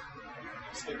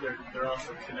 I just think they're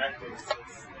also connected.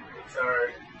 It's our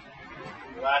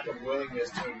lack of willingness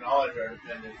to acknowledge our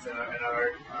dependence, and our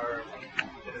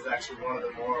it is actually one of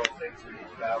the moral things we need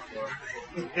to bow for.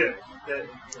 It's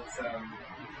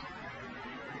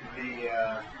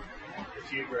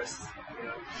the hubris,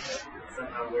 that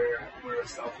somehow we're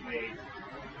self-made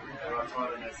and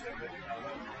autonomous, and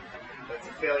that's a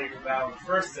failure to bow in the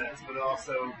first sense, but it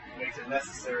also makes it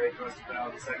necessary for us to bow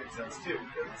in the second sense too,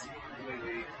 because it's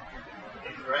completely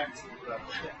incorrect about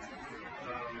that.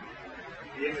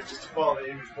 The image, just to follow the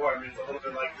image more, it's a little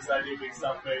bit like this idea of being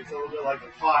self-made. It's a little bit like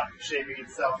the pot shaping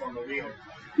itself on the wheel.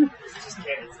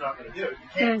 It's not going to do it. You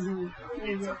can't.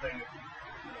 You need something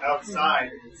outside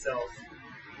of itself,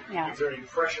 exerting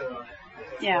pressure on it.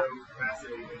 It has no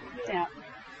capacity.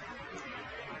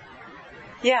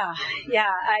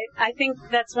 I think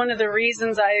that's one of the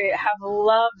reasons I have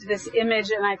loved this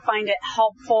image, and I find it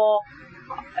helpful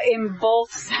in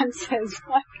both senses.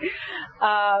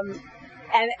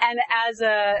 And as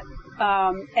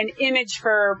an image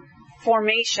for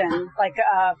formation, like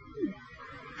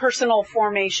personal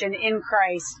formation in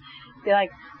Christ, be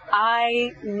like,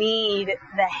 I need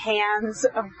the hands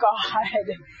of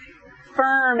God,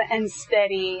 firm and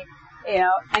steady,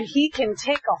 and He can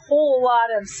take a whole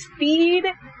lot of speed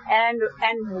and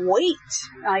weight,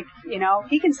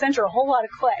 He can center a whole lot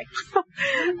of clay,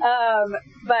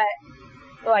 but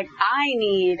I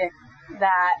need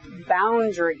that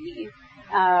boundary.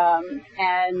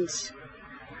 And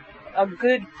a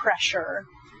good pressure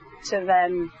to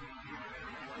then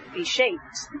be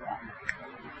shaped.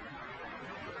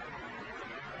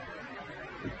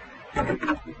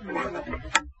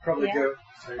 Probably go.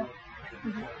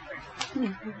 We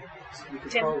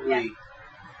could probably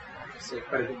say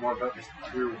quite a bit more about this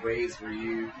through ways where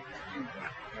you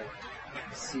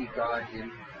see God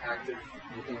in active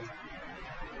within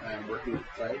working with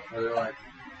clay. Are there like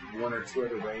one or two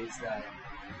other ways that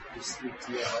just speak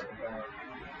to your heart about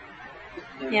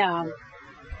him?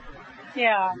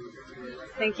 Yeah.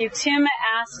 Thank you. Tim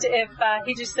asked if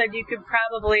he just said you could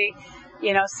probably,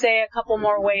 say a couple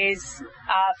more ways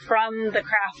from the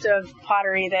craft of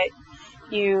pottery that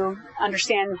you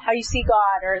understand how you see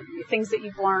God or things that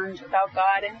you've learned about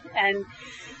God. And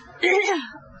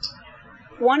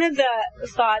one of the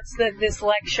thoughts that this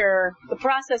lecture, the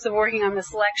process of working on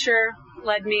this lecture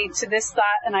led me to this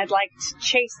thought, and I'd like to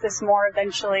chase this more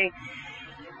eventually,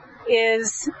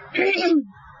 is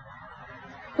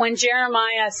when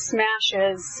Jeremiah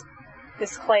smashes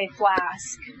this clay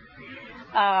flask,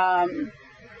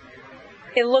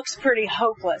 it looks pretty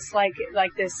hopeless, like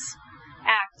this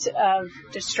act of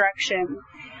destruction.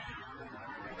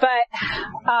 But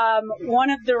one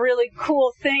of the really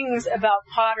cool things about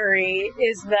pottery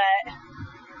is that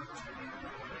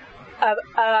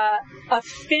a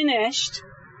finished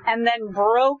and then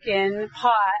broken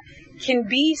pot can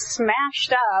be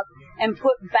smashed up and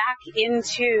put back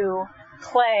into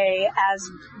clay as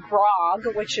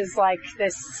brog, which is like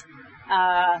this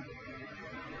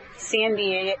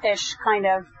sandy-ish kind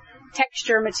of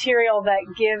texture material that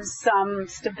gives some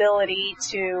stability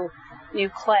to new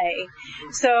clay.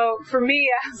 So for me,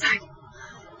 I was like,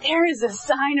 there is a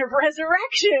sign of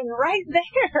resurrection right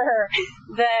there.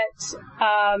 That,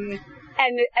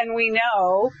 and we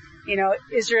know,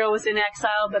 Israel was in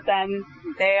exile, but then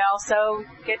they also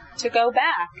get to go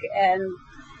back, and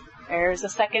there's a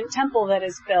second temple that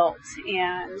is built,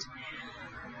 and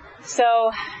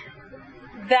so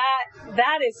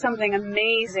that is something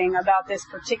amazing about this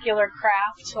particular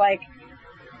craft. Like,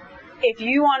 if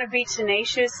you want to be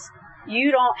tenacious,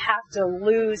 you don't have to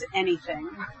lose anything.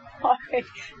 Like,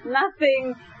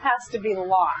 nothing has to be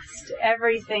lost.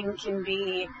 Everything can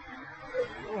be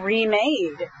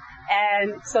remade.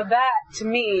 And so that, to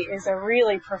me, is a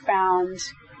really profound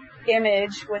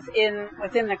image within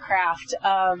the craft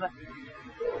of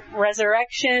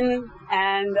resurrection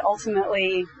and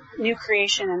ultimately new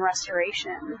creation and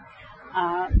restoration.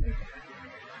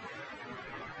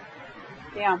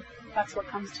 That's what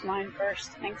comes to mind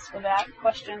first. Thanks for that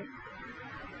question.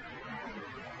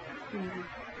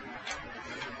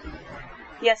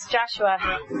 Yes, Joshua.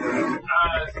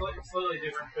 Slightly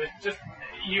different, but just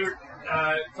you're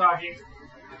talking.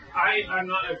 I'm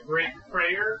not a great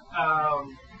prayer,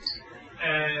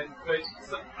 but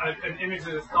an image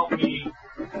that has helped me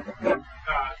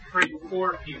pray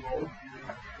for people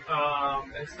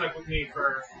and stuck with me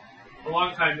for a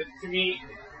long time. To me,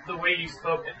 the way you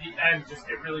spoke at the end,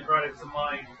 it really brought it to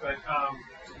mind. But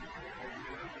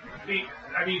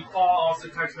Paul also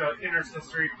talks about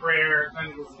intercessory prayer,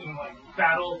 kind of in like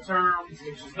battle terms,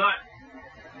 which is not.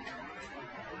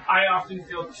 I often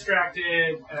feel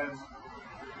distracted and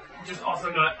just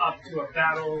also not up to a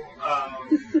battle,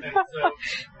 and so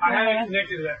I haven't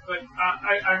connected to that. But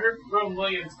I heard Rome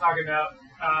Williams talk about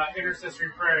intercessory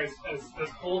prayer as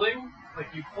holding,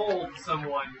 like you hold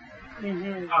someone,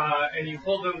 and you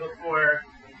hold them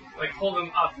hold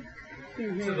them up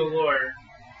to the Lord,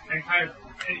 and kind of,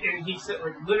 and he said,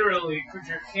 like, literally put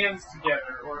your hands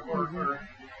together, or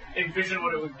envision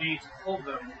what it would be to hold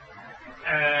them,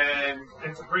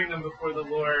 and to bring them before the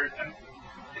Lord,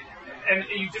 and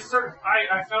you just sort of,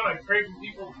 I found I pray for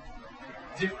people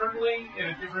differently, in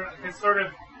a different, it's sort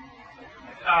of,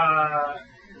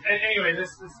 anyway, this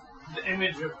is the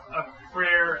image of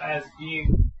prayer as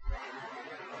being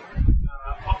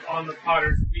on the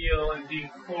potter's wheel and being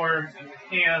formed in the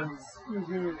hands.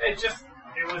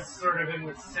 It was sort of in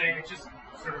the same, it just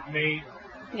sort of made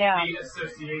the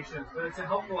association. But it's a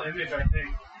helpful image, I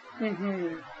think.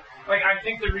 Like, I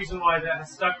think the reason why that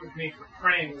has stuck with me for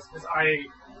praying is because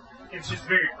it's just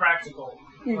very practical.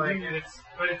 Like,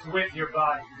 but it's with your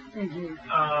body.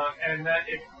 And that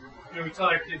we tell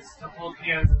our kids to hold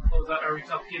hands and close out, or we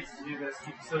tell kids to do this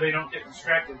so they don't get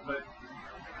distracted. But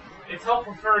it's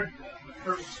helpful for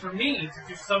me to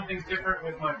do something different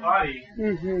with my body.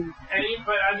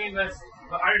 But I mean, that's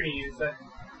the irony is that,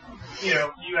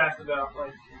 you asked about,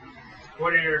 like,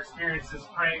 what are your experiences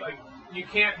praying? Like, you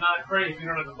can't not pray if you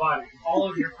don't have a body. All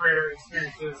of your prayer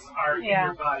experiences are in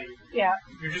your body.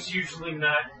 You're just usually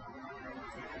not.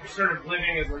 You're sort of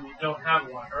living as though you don't have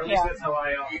one, or at least that's how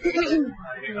I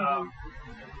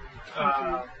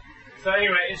so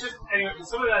anyway,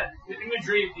 some of that, the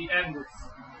imagery at the end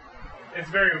it's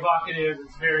very evocative.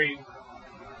 It's very.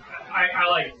 I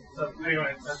like it. So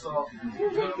anyway, that's all.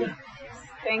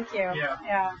 Thank you.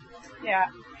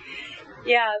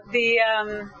 Yeah.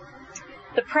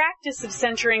 The practice of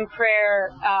centering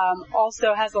prayer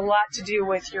also has a lot to do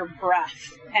with your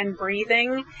breath and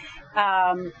breathing, which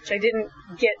I didn't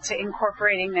get to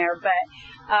incorporating there, but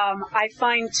I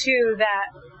find too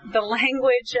that the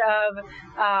language of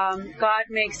God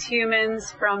makes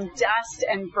humans from dust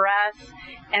and breath,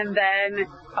 and then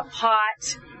a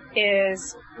pot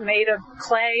is made of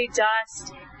clay,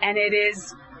 dust, and it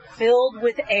is filled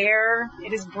with air.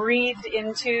 It is breathed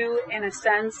into, in a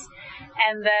sense,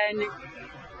 and then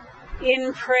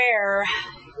in prayer,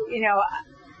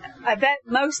 I bet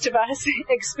most of us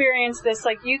experience this.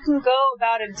 Like, you can go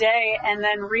about a day and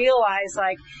then realize,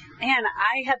 like, man,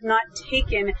 I have not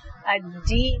taken a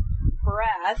deep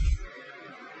breath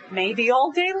maybe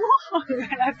all day long.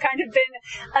 And I've kind of been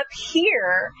up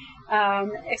here,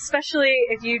 especially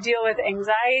if you deal with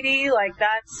anxiety, like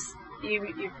that's,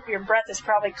 your breath is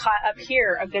probably caught up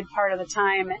here a good part of the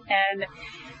time. And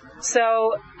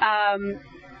so,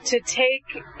 to take,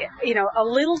 a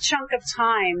little chunk of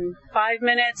time, 5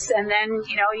 minutes, and then,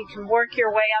 you can work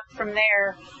your way up from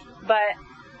there, but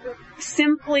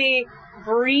simply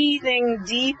breathing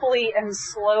deeply and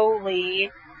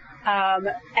slowly,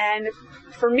 and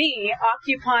for me,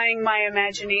 occupying my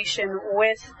imagination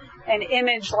with an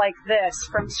image like this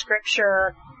from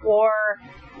Scripture, or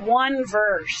one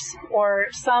verse, or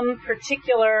some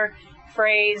particular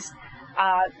phrase.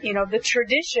 The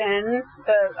tradition,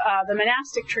 the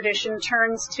monastic tradition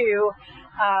turns to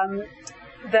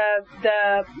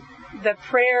the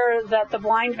prayer that the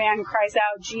blind man cries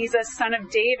out, Jesus, Son of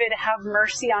David, have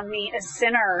mercy on me, a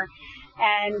sinner,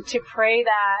 and to pray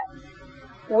that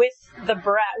with the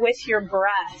breath, with your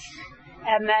breath,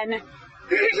 and then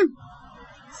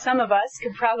some of us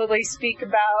could probably speak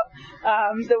about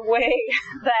the way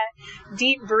that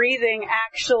deep breathing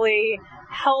actually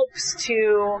helps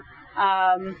to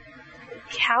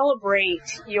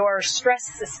calibrate your stress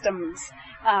systems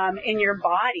in your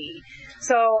body.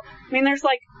 So, there's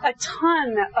like a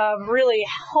ton of really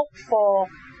helpful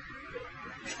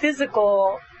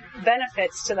physical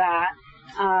benefits to that.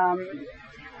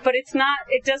 But it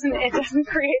doesn't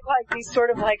create like these sort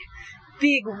of like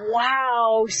big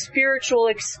wow spiritual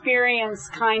experience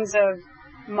kinds of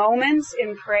moments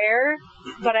in prayer.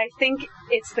 But I think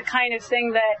it's the kind of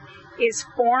thing that is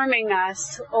forming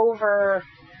us over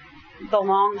the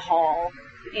long haul,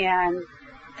 and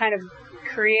kind of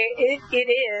create, it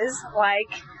is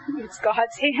like it's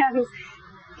God's hands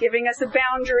giving us a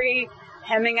boundary,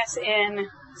 hemming us in,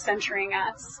 centering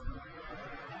us.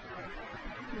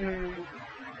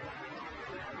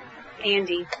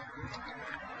 Andy.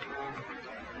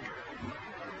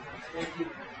 Thank you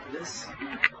for this.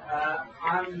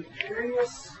 I'm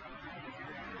curious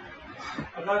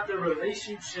about the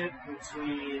relationship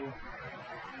between,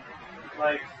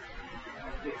 like,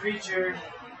 the creature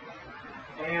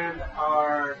and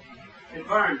our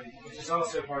environment, which is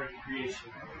also part of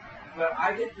creation. But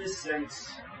I get this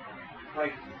sense,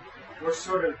 like, we're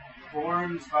sort of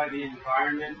formed by the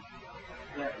environment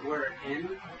that we're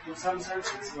in some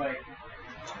sense. It's like,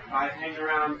 if I hang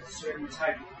around a certain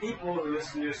type of people who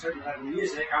listen to a certain type of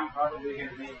music, I'm probably going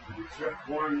to be sort of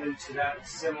formed into that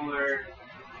similar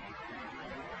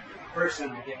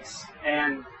person, I guess.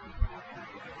 And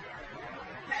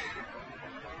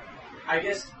I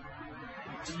guess,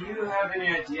 do you have any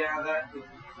idea how that would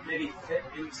maybe fit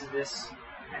into this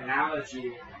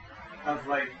analogy of,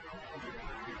 like,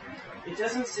 it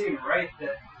doesn't seem right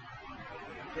that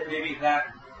maybe that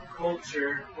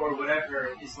culture or whatever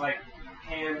is like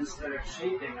hands that are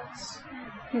shaping us.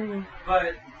 Mm-hmm.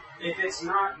 But if it's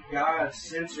not God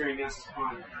centering us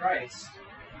on Christ,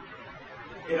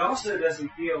 it also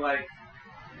doesn't feel like,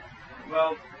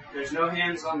 well, there's no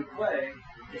hands on the clay,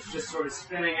 it's just sort of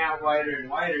spinning out wider and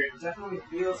wider. It definitely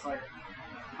feels like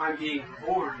I'm being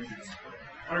formed.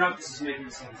 I don't know if this is making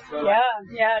sense. But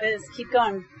yeah, it is. Keep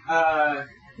going.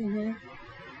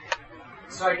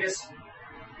 So I guess,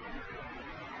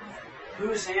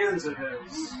 whose hands are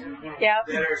those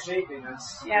that are shaping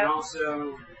us? Yep. And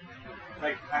also,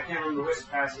 like, I can't remember which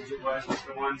passage it was, but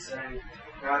the one saying,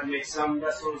 God made some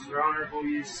vessels for honorable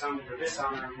use, some for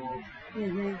dishonorable.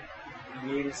 Mm-hmm. I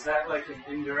mean, is that like an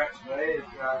indirect way of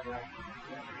God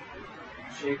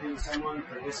shaping someone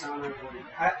for dishonorable?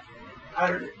 I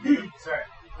don't know. Sorry.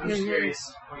 I'm just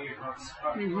curious what are your thoughts.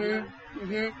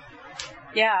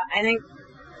 Yeah, I think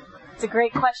it's a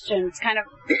great question. It's kind of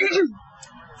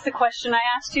it's the question I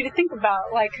asked you to think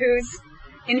about, like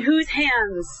in whose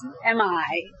hands am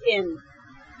I in?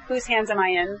 Whose hands am I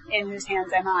in? In whose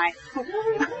hands am I?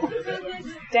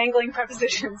 Dangling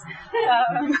prepositions.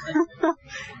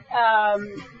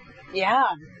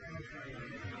 Yeah.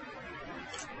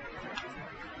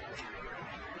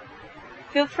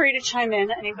 Feel free to chime in,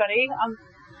 anybody. I'm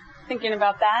thinking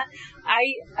about that.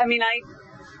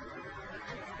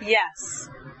 Yes,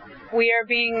 we are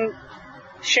being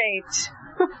shaped,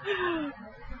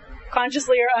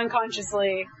 consciously or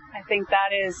unconsciously. I think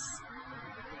that is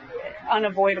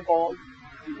unavoidable.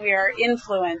 We are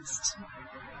influenced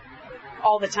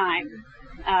all the time.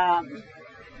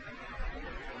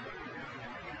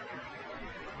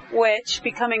 Which,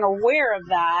 becoming aware of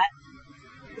that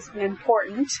is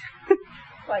important,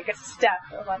 like a step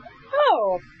of like,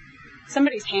 oh,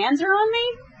 somebody's hands are on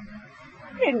me?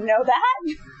 I didn't know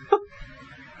that.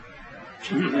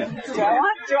 Do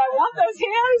I want those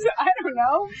hands? I don't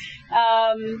know.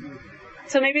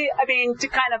 So maybe, to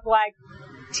kind of like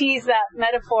tease that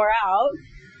metaphor out,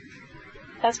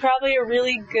 that's probably a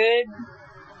really good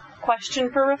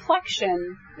question for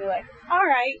reflection. You're like, all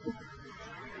right,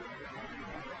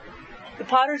 the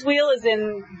potter's wheel is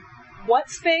in what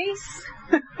space?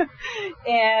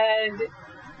 And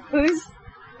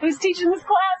who's teaching this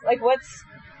class? Like,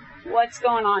 what's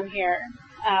going on here?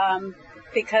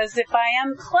 Because if I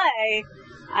am clay,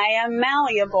 I am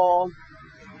malleable,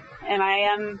 and I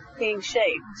am being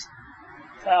shaped.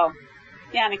 So,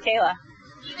 yeah, Michaela.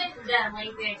 Even the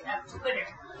language of Twitter,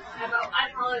 I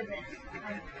follow them.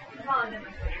 I follow them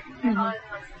on Twitter. I follow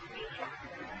them on social media.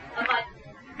 I'm like,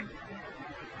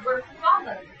 we're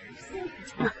followers.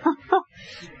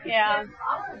 Yeah. We're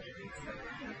followers.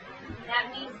 That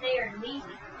means they are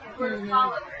needy. If we're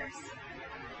followers,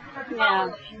 for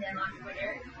following them on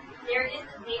Twitter, they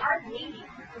are needy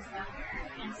for somewhere.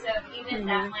 And so even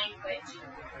that language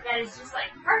that is just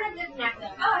like part of the connect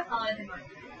them. Oh, I follow them on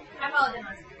Twitter. I follow them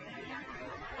on social media.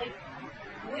 Like,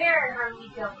 where are we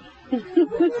going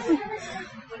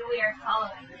when we are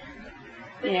following them?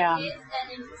 But it is an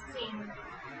interesting,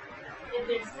 there's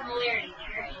a similarity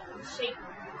there in shape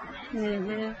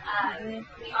movement.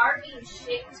 We are being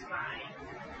shaped by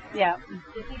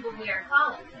the people we are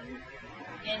following.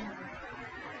 And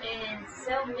in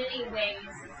so many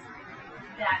ways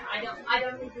that I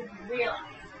don't think we've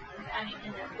realized.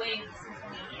 In the way of social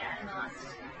media in the last,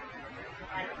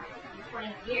 20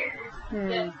 years,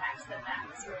 the effects that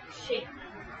sort of shaped them.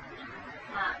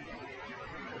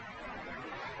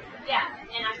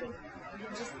 And I think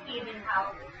just even how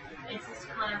it's just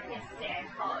kind of, I say I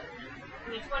follow them.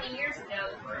 20 years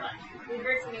ago, we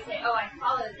heard somebody say, "Oh, I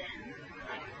follow them."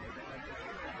 Like,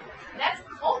 that's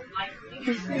cult-like.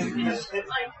 It's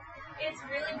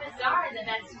really bizarre that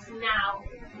that's just now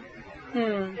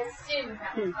assumed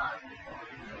that we follow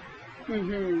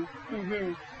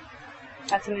people.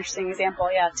 That's an interesting example.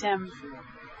 Yeah, Tim.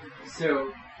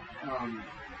 So,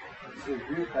 to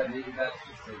agree with that, maybe that's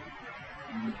just a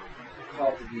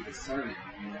call to be discerning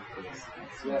in that case.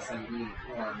 So yes, I'm being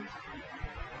informed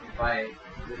by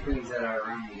the things that are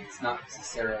around me. It's not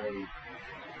necessarily,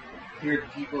 here are the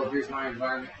people, here's my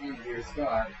environment, and here's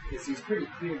God. Because he's pretty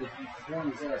clear that he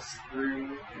forms us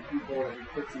through the people that he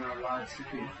puts in our lives. He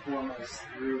can form us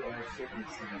through our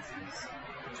circumstances.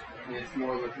 And it's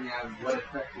more looking at what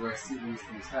effect do I see these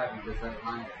things having? Does that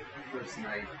line up with the person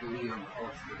I believe I'm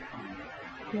called to become?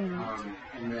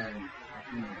 And then I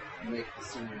can make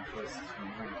discerning choices from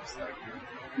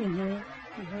there.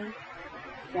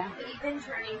 Yeah. Even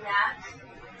turning that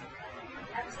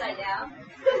upside down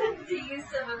to use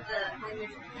some of the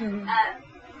language,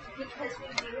 because we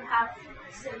do have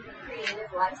some creative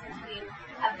lives as we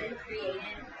have been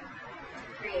created to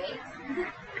create.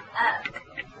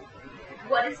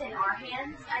 What is in our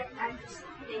hands? I'm just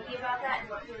thinking about that, and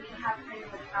what do we have kind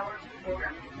of the power to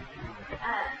form?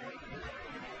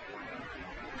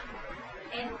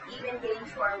 And even getting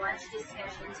to our lunch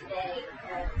discussion today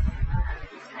of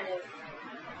just kind of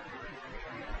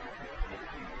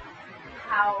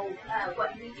how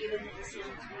what we do and the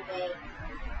decisions we make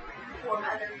form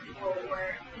other people, or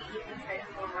we even try to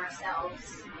form ourselves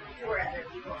for other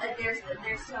people.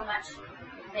 There's so much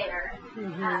there, but if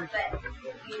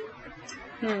you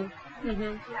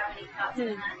have any thoughts on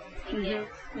that, take it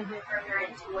further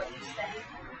into what you say.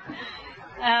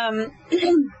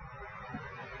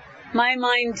 My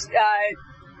mind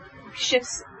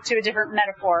shifts to a different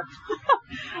metaphor,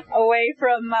 away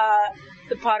from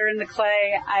the potter and the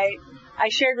clay. I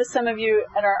shared with some of you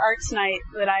at our arts night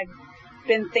that I've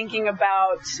been thinking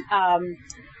about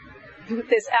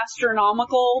this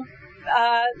astronomical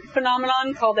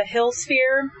phenomenon called the Hill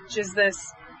sphere, which is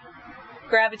this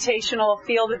gravitational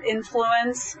field of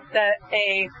influence that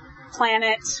a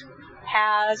planet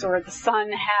has, or the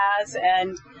sun has,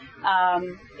 and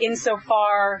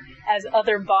insofar as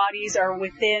other bodies are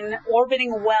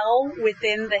orbiting well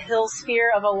within the Hill sphere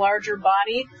of a larger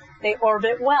body, they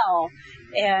orbit well,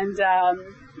 and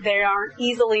they aren't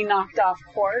easily knocked off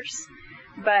course.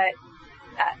 But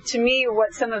to me,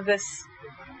 what some of this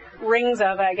rings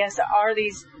of, I guess, are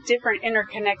these different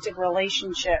interconnected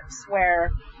relationships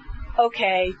where,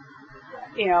 okay,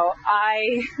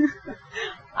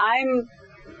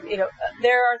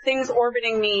 there are things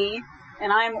orbiting me,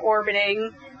 and I'm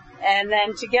orbiting, and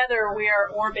then together we are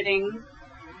orbiting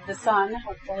the sun,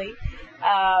 hopefully.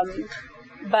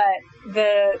 But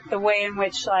the way in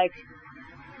which,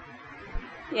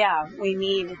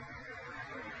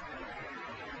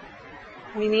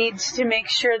 we need to make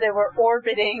sure that we're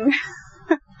orbiting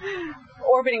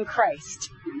Christ.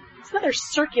 It's another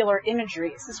circular imagery.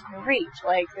 This is great.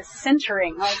 The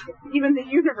centering, even the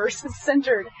universe is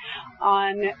centered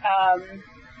on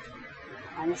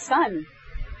the sun.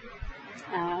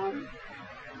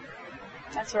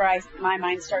 That's where my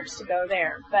mind starts to go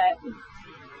there. But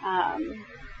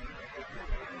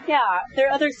there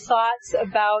are other thoughts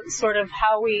about sort of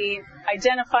how we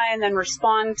identify and then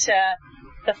respond to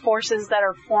the forces that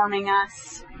are forming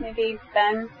us. Maybe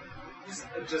Ben?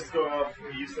 Just going off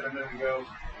what you said a minute ago,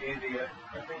 Andy, I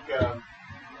think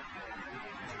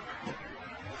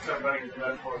talking about the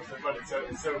metaphor, but it's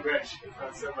so rich. It's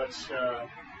not so much.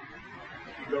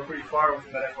 You go pretty far with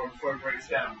the metaphor before it breaks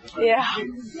down.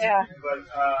 Yeah. But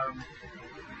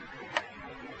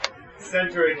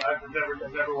centering, I've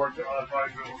never worked on a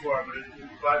project before,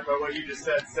 but by what you just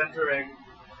said, centering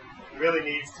really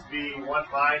needs to be one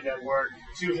mind at work,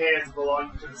 two hands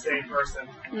belonging to the same person.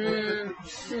 You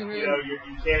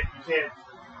can't.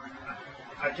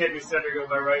 I can't be centering with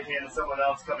my right hand and someone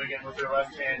else coming in with their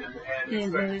left hand and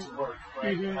expect it to work.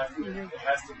 It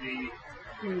has to be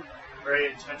a very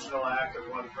intentional act of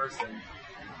one person.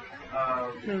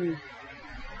 I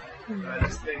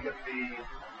just think of the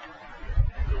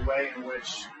way in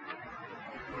which,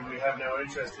 when we have no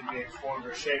interest in being formed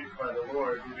or shaped by the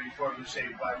Lord, we're being formed and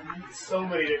shaped by so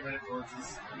many different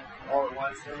influences all at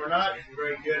once, and we're not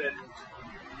very good at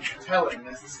telling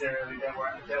necessarily that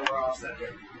we're off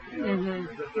center.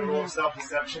 The role of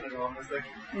self-deception and all. It's like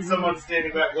someone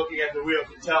standing back looking at the wheel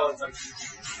can tell. It's like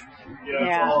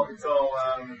it's all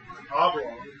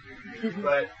oblong.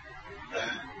 But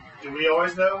do we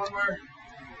always know when we're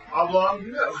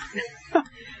oblong? No.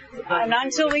 Not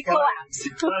until we collapse.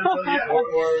 or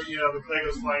the clay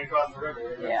goes flying across the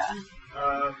river. Yeah.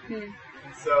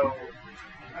 So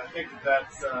I think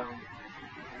that's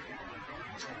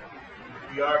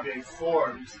we are being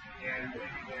formed, and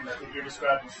I think you're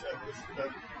describing the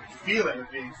feeling of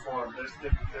being formed.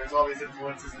 There's all these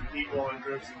influences in people and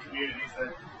groups and communities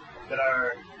that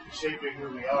are shaping who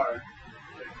we are.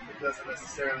 It doesn't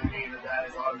necessarily mean that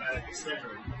is automatically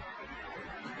centered.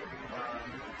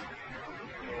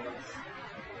 And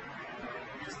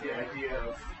just the idea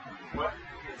of what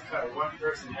it's kind of one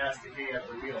person has to be at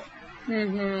the wheel.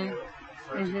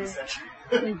 For it to be centered.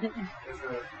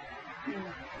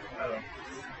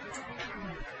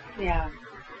 Yeah.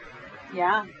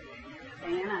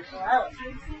 Diana. Well, I've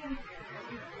seen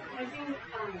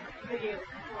videos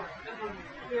before of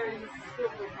very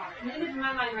skillful potters. And the image in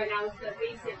my mind right now is the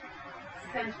basic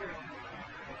centering.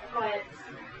 But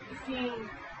seeing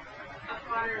a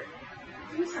potter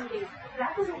do something,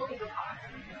 that doesn't look like a pot.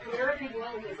 Whatever they do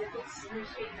is it looks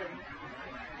misshapen.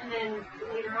 And then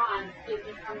later on, it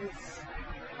becomes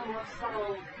a more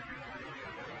subtle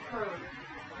curve.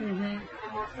 A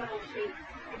more subtle shape.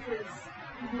 Because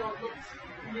even though it looks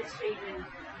misshapen,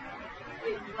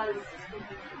 it was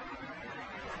intentional.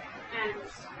 And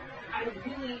I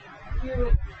really hear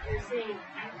what you're saying.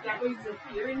 That raises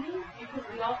a fear in me, because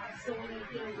we all have so many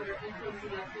things that are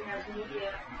influencing us. We have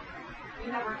media, we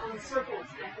have our own circles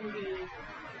that can be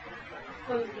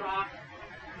closed off,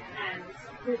 and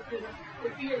there's the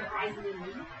fear that rises in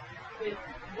me with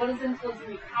what is influencing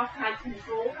me. How can I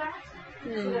control that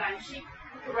so that I'm shaped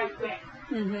the right way?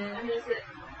 And there's that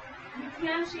we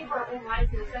can shape our own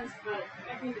lives in a sense, but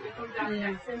I think that it comes down to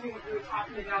that centering that we were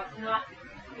talking about, not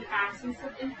the absence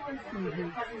of influence, but the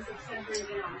presence of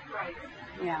centering in on Christ.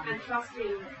 And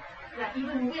trusting that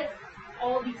even with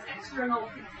all these external,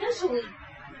 potentially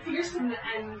fearsome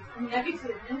and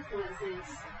negative influences,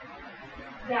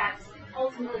 that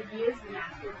ultimately he is the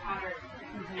master potter,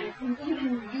 and can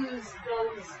even use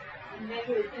those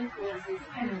negative influences,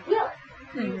 and will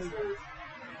use those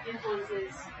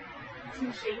influences to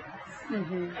shape us,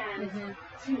 and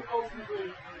to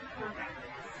ultimately perfect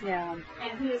us.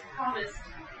 And he has promised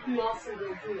he also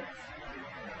will do it.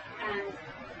 And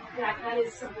that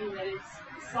is something that is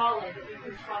solid, that we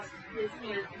can trust his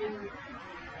hand in.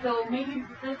 Though maybe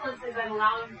the influences I'm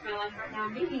allowing in my life right now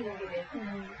may be negative,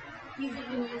 he's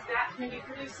even used that to maybe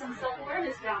produce some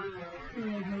self-awareness down the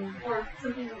road. Or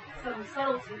something, some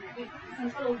subtlety, some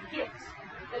subtle gift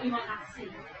that you might not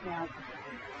see.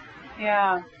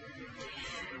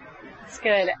 It's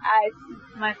good.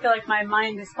 I feel like my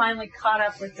mind is finally caught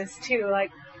up with this too.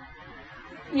 Like,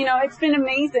 it's been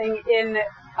amazing in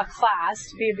a class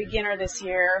to be a beginner this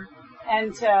year,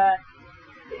 and to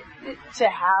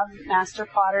have master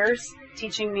potters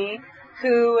teaching me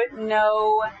who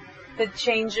know the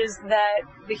changes that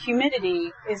the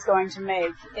humidity is going to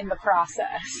make in the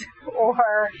process,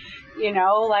 or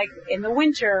like in the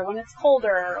winter when it's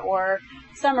colder, or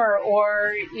summer,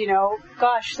 or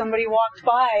gosh, somebody walked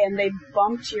by and they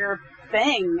bumped your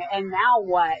thing, and now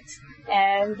what?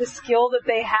 And the skill that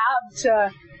they have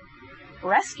to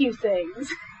rescue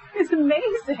things is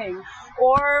amazing.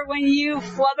 Or when you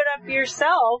flub it up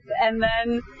yourself, and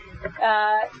then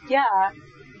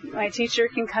my teacher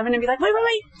can come in and be like,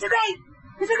 wait, it's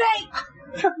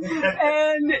okay,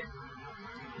 and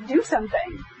do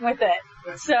something with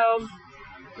it. So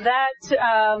that,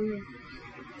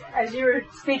 as you were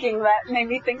speaking, that made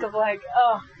me think of like,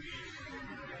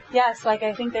 yes, like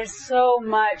I think there's so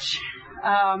much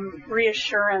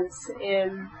reassurance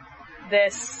in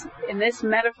this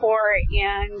metaphor,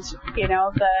 and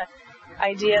the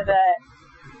idea that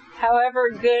however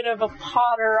good of a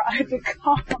potter I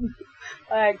become,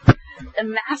 like a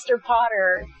master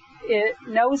potter, it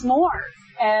knows more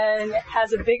and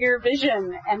has a bigger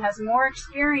vision and has more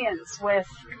experience with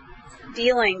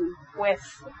dealing with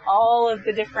all of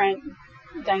the different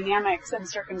dynamics and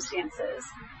circumstances.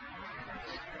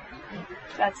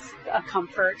 That's a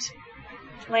comfort.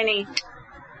 Lenny.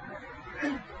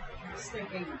 I was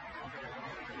thinking,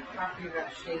 talking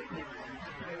about shaping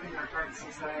our heart's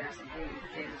desires and being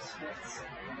James Smith's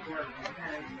work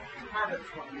and habit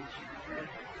formation. And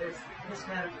this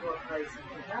metaphor plays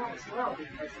into that as well,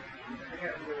 because I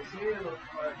forget whether it was you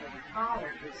or the father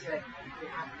who said you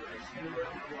have to just do what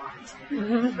you want.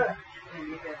 And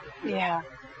you get the feeling.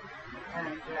 And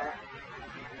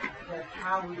that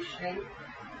how we shape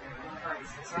our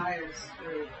heart's desires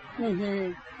through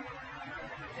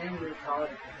then we call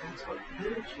it, that's what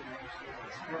liturgy is,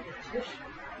 repetition,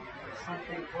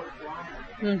 something worthwhile.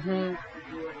 You have to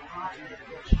do it a lot, and it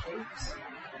shapes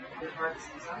your heart's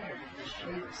desire. It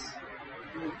shapes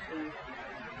you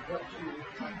to what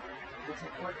what's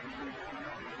important to you.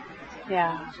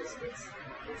 Yeah.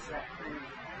 It's that kind of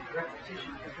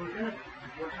repetition. If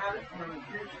we're habit forming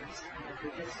creatures. If we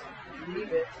just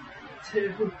leave it to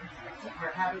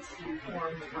our habits to be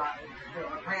formed by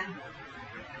random,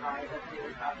 by what we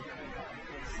were talking about.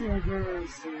 We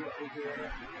see what we do,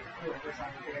 whoever's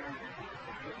out there,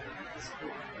 the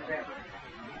school, whatever.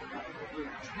 If we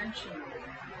intentionally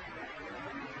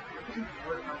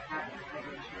work on habit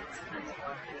formation, it's kind of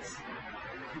like this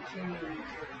continuing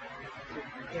to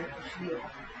get the feel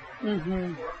for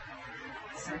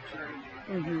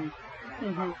centering.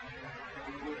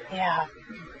 Yeah.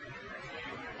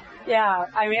 Yeah.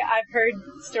 I mean, I've heard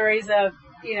stories of,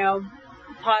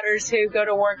 potters who go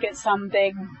to work at some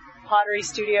big pottery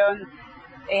studio and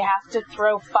they have to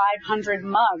throw 500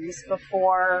 mugs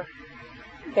before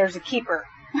there's a keeper.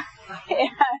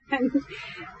 And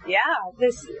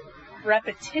this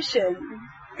repetition.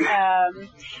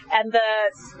 And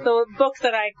the book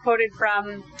that I quoted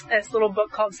from, this little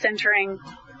book called Centering,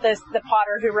 the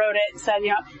potter who wrote it said,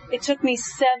 it took me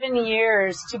 7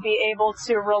 years to be able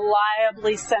to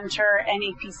reliably center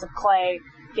any piece of clay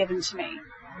given to me.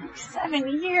 7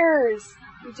 years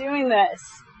doing this.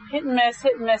 Hit and miss,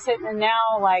 and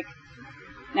now I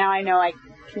know I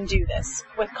can do this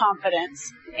with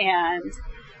confidence. And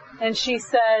she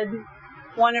said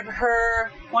one of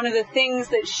the things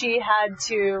that she had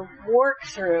to work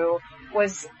through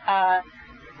was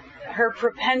her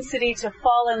propensity to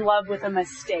fall in love with a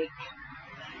mistake.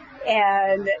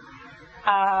 And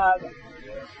I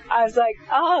was like,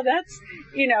 oh, that's,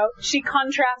 she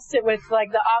contrasts it with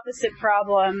the opposite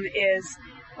problem is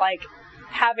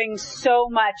having so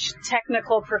much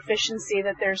technical proficiency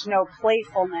that there's no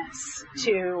playfulness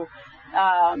to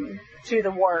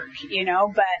the work,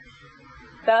 but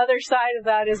the other side of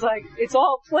that is it's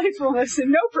all playfulness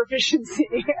and no proficiency.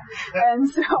 And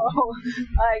so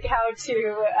how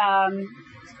to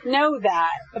know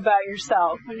that about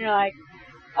yourself when you're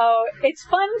oh, it's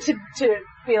fun to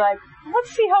be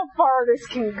let's see how far this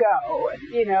can go,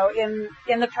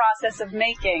 in the process of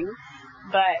making,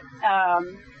 but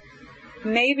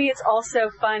maybe it's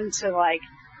also fun to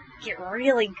get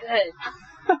really good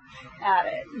at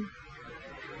it.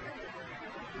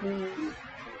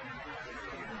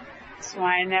 That's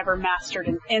why I never mastered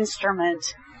an instrument.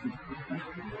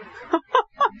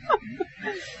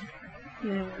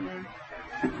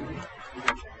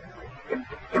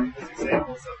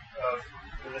 Examples of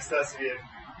the necessity of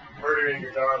murdering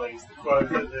your darlings. The quote,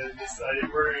 this idea of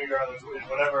murdering your darlings in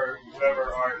whatever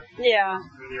art. Yeah.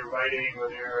 Whether you're writing,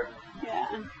 whether you're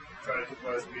trying to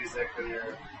compose music, whether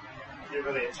you're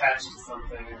really attached to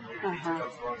something and your teacher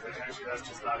comes along and says, actually, that's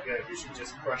just not good. You should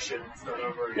just crush it and start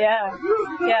over again.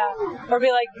 Yeah. Or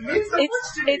be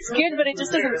it's good, but it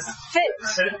just doesn't fit.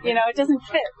 It doesn't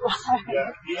fit.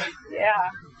 Yeah.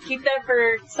 Keep that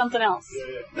for something else.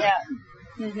 Yeah.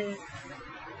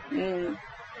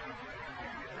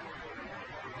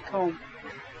 Cool.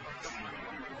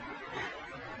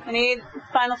 Any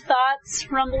final thoughts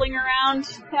rumbling around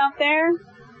out there?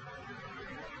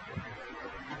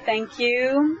 Thank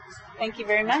you. Thank you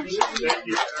very much. Thank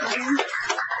you.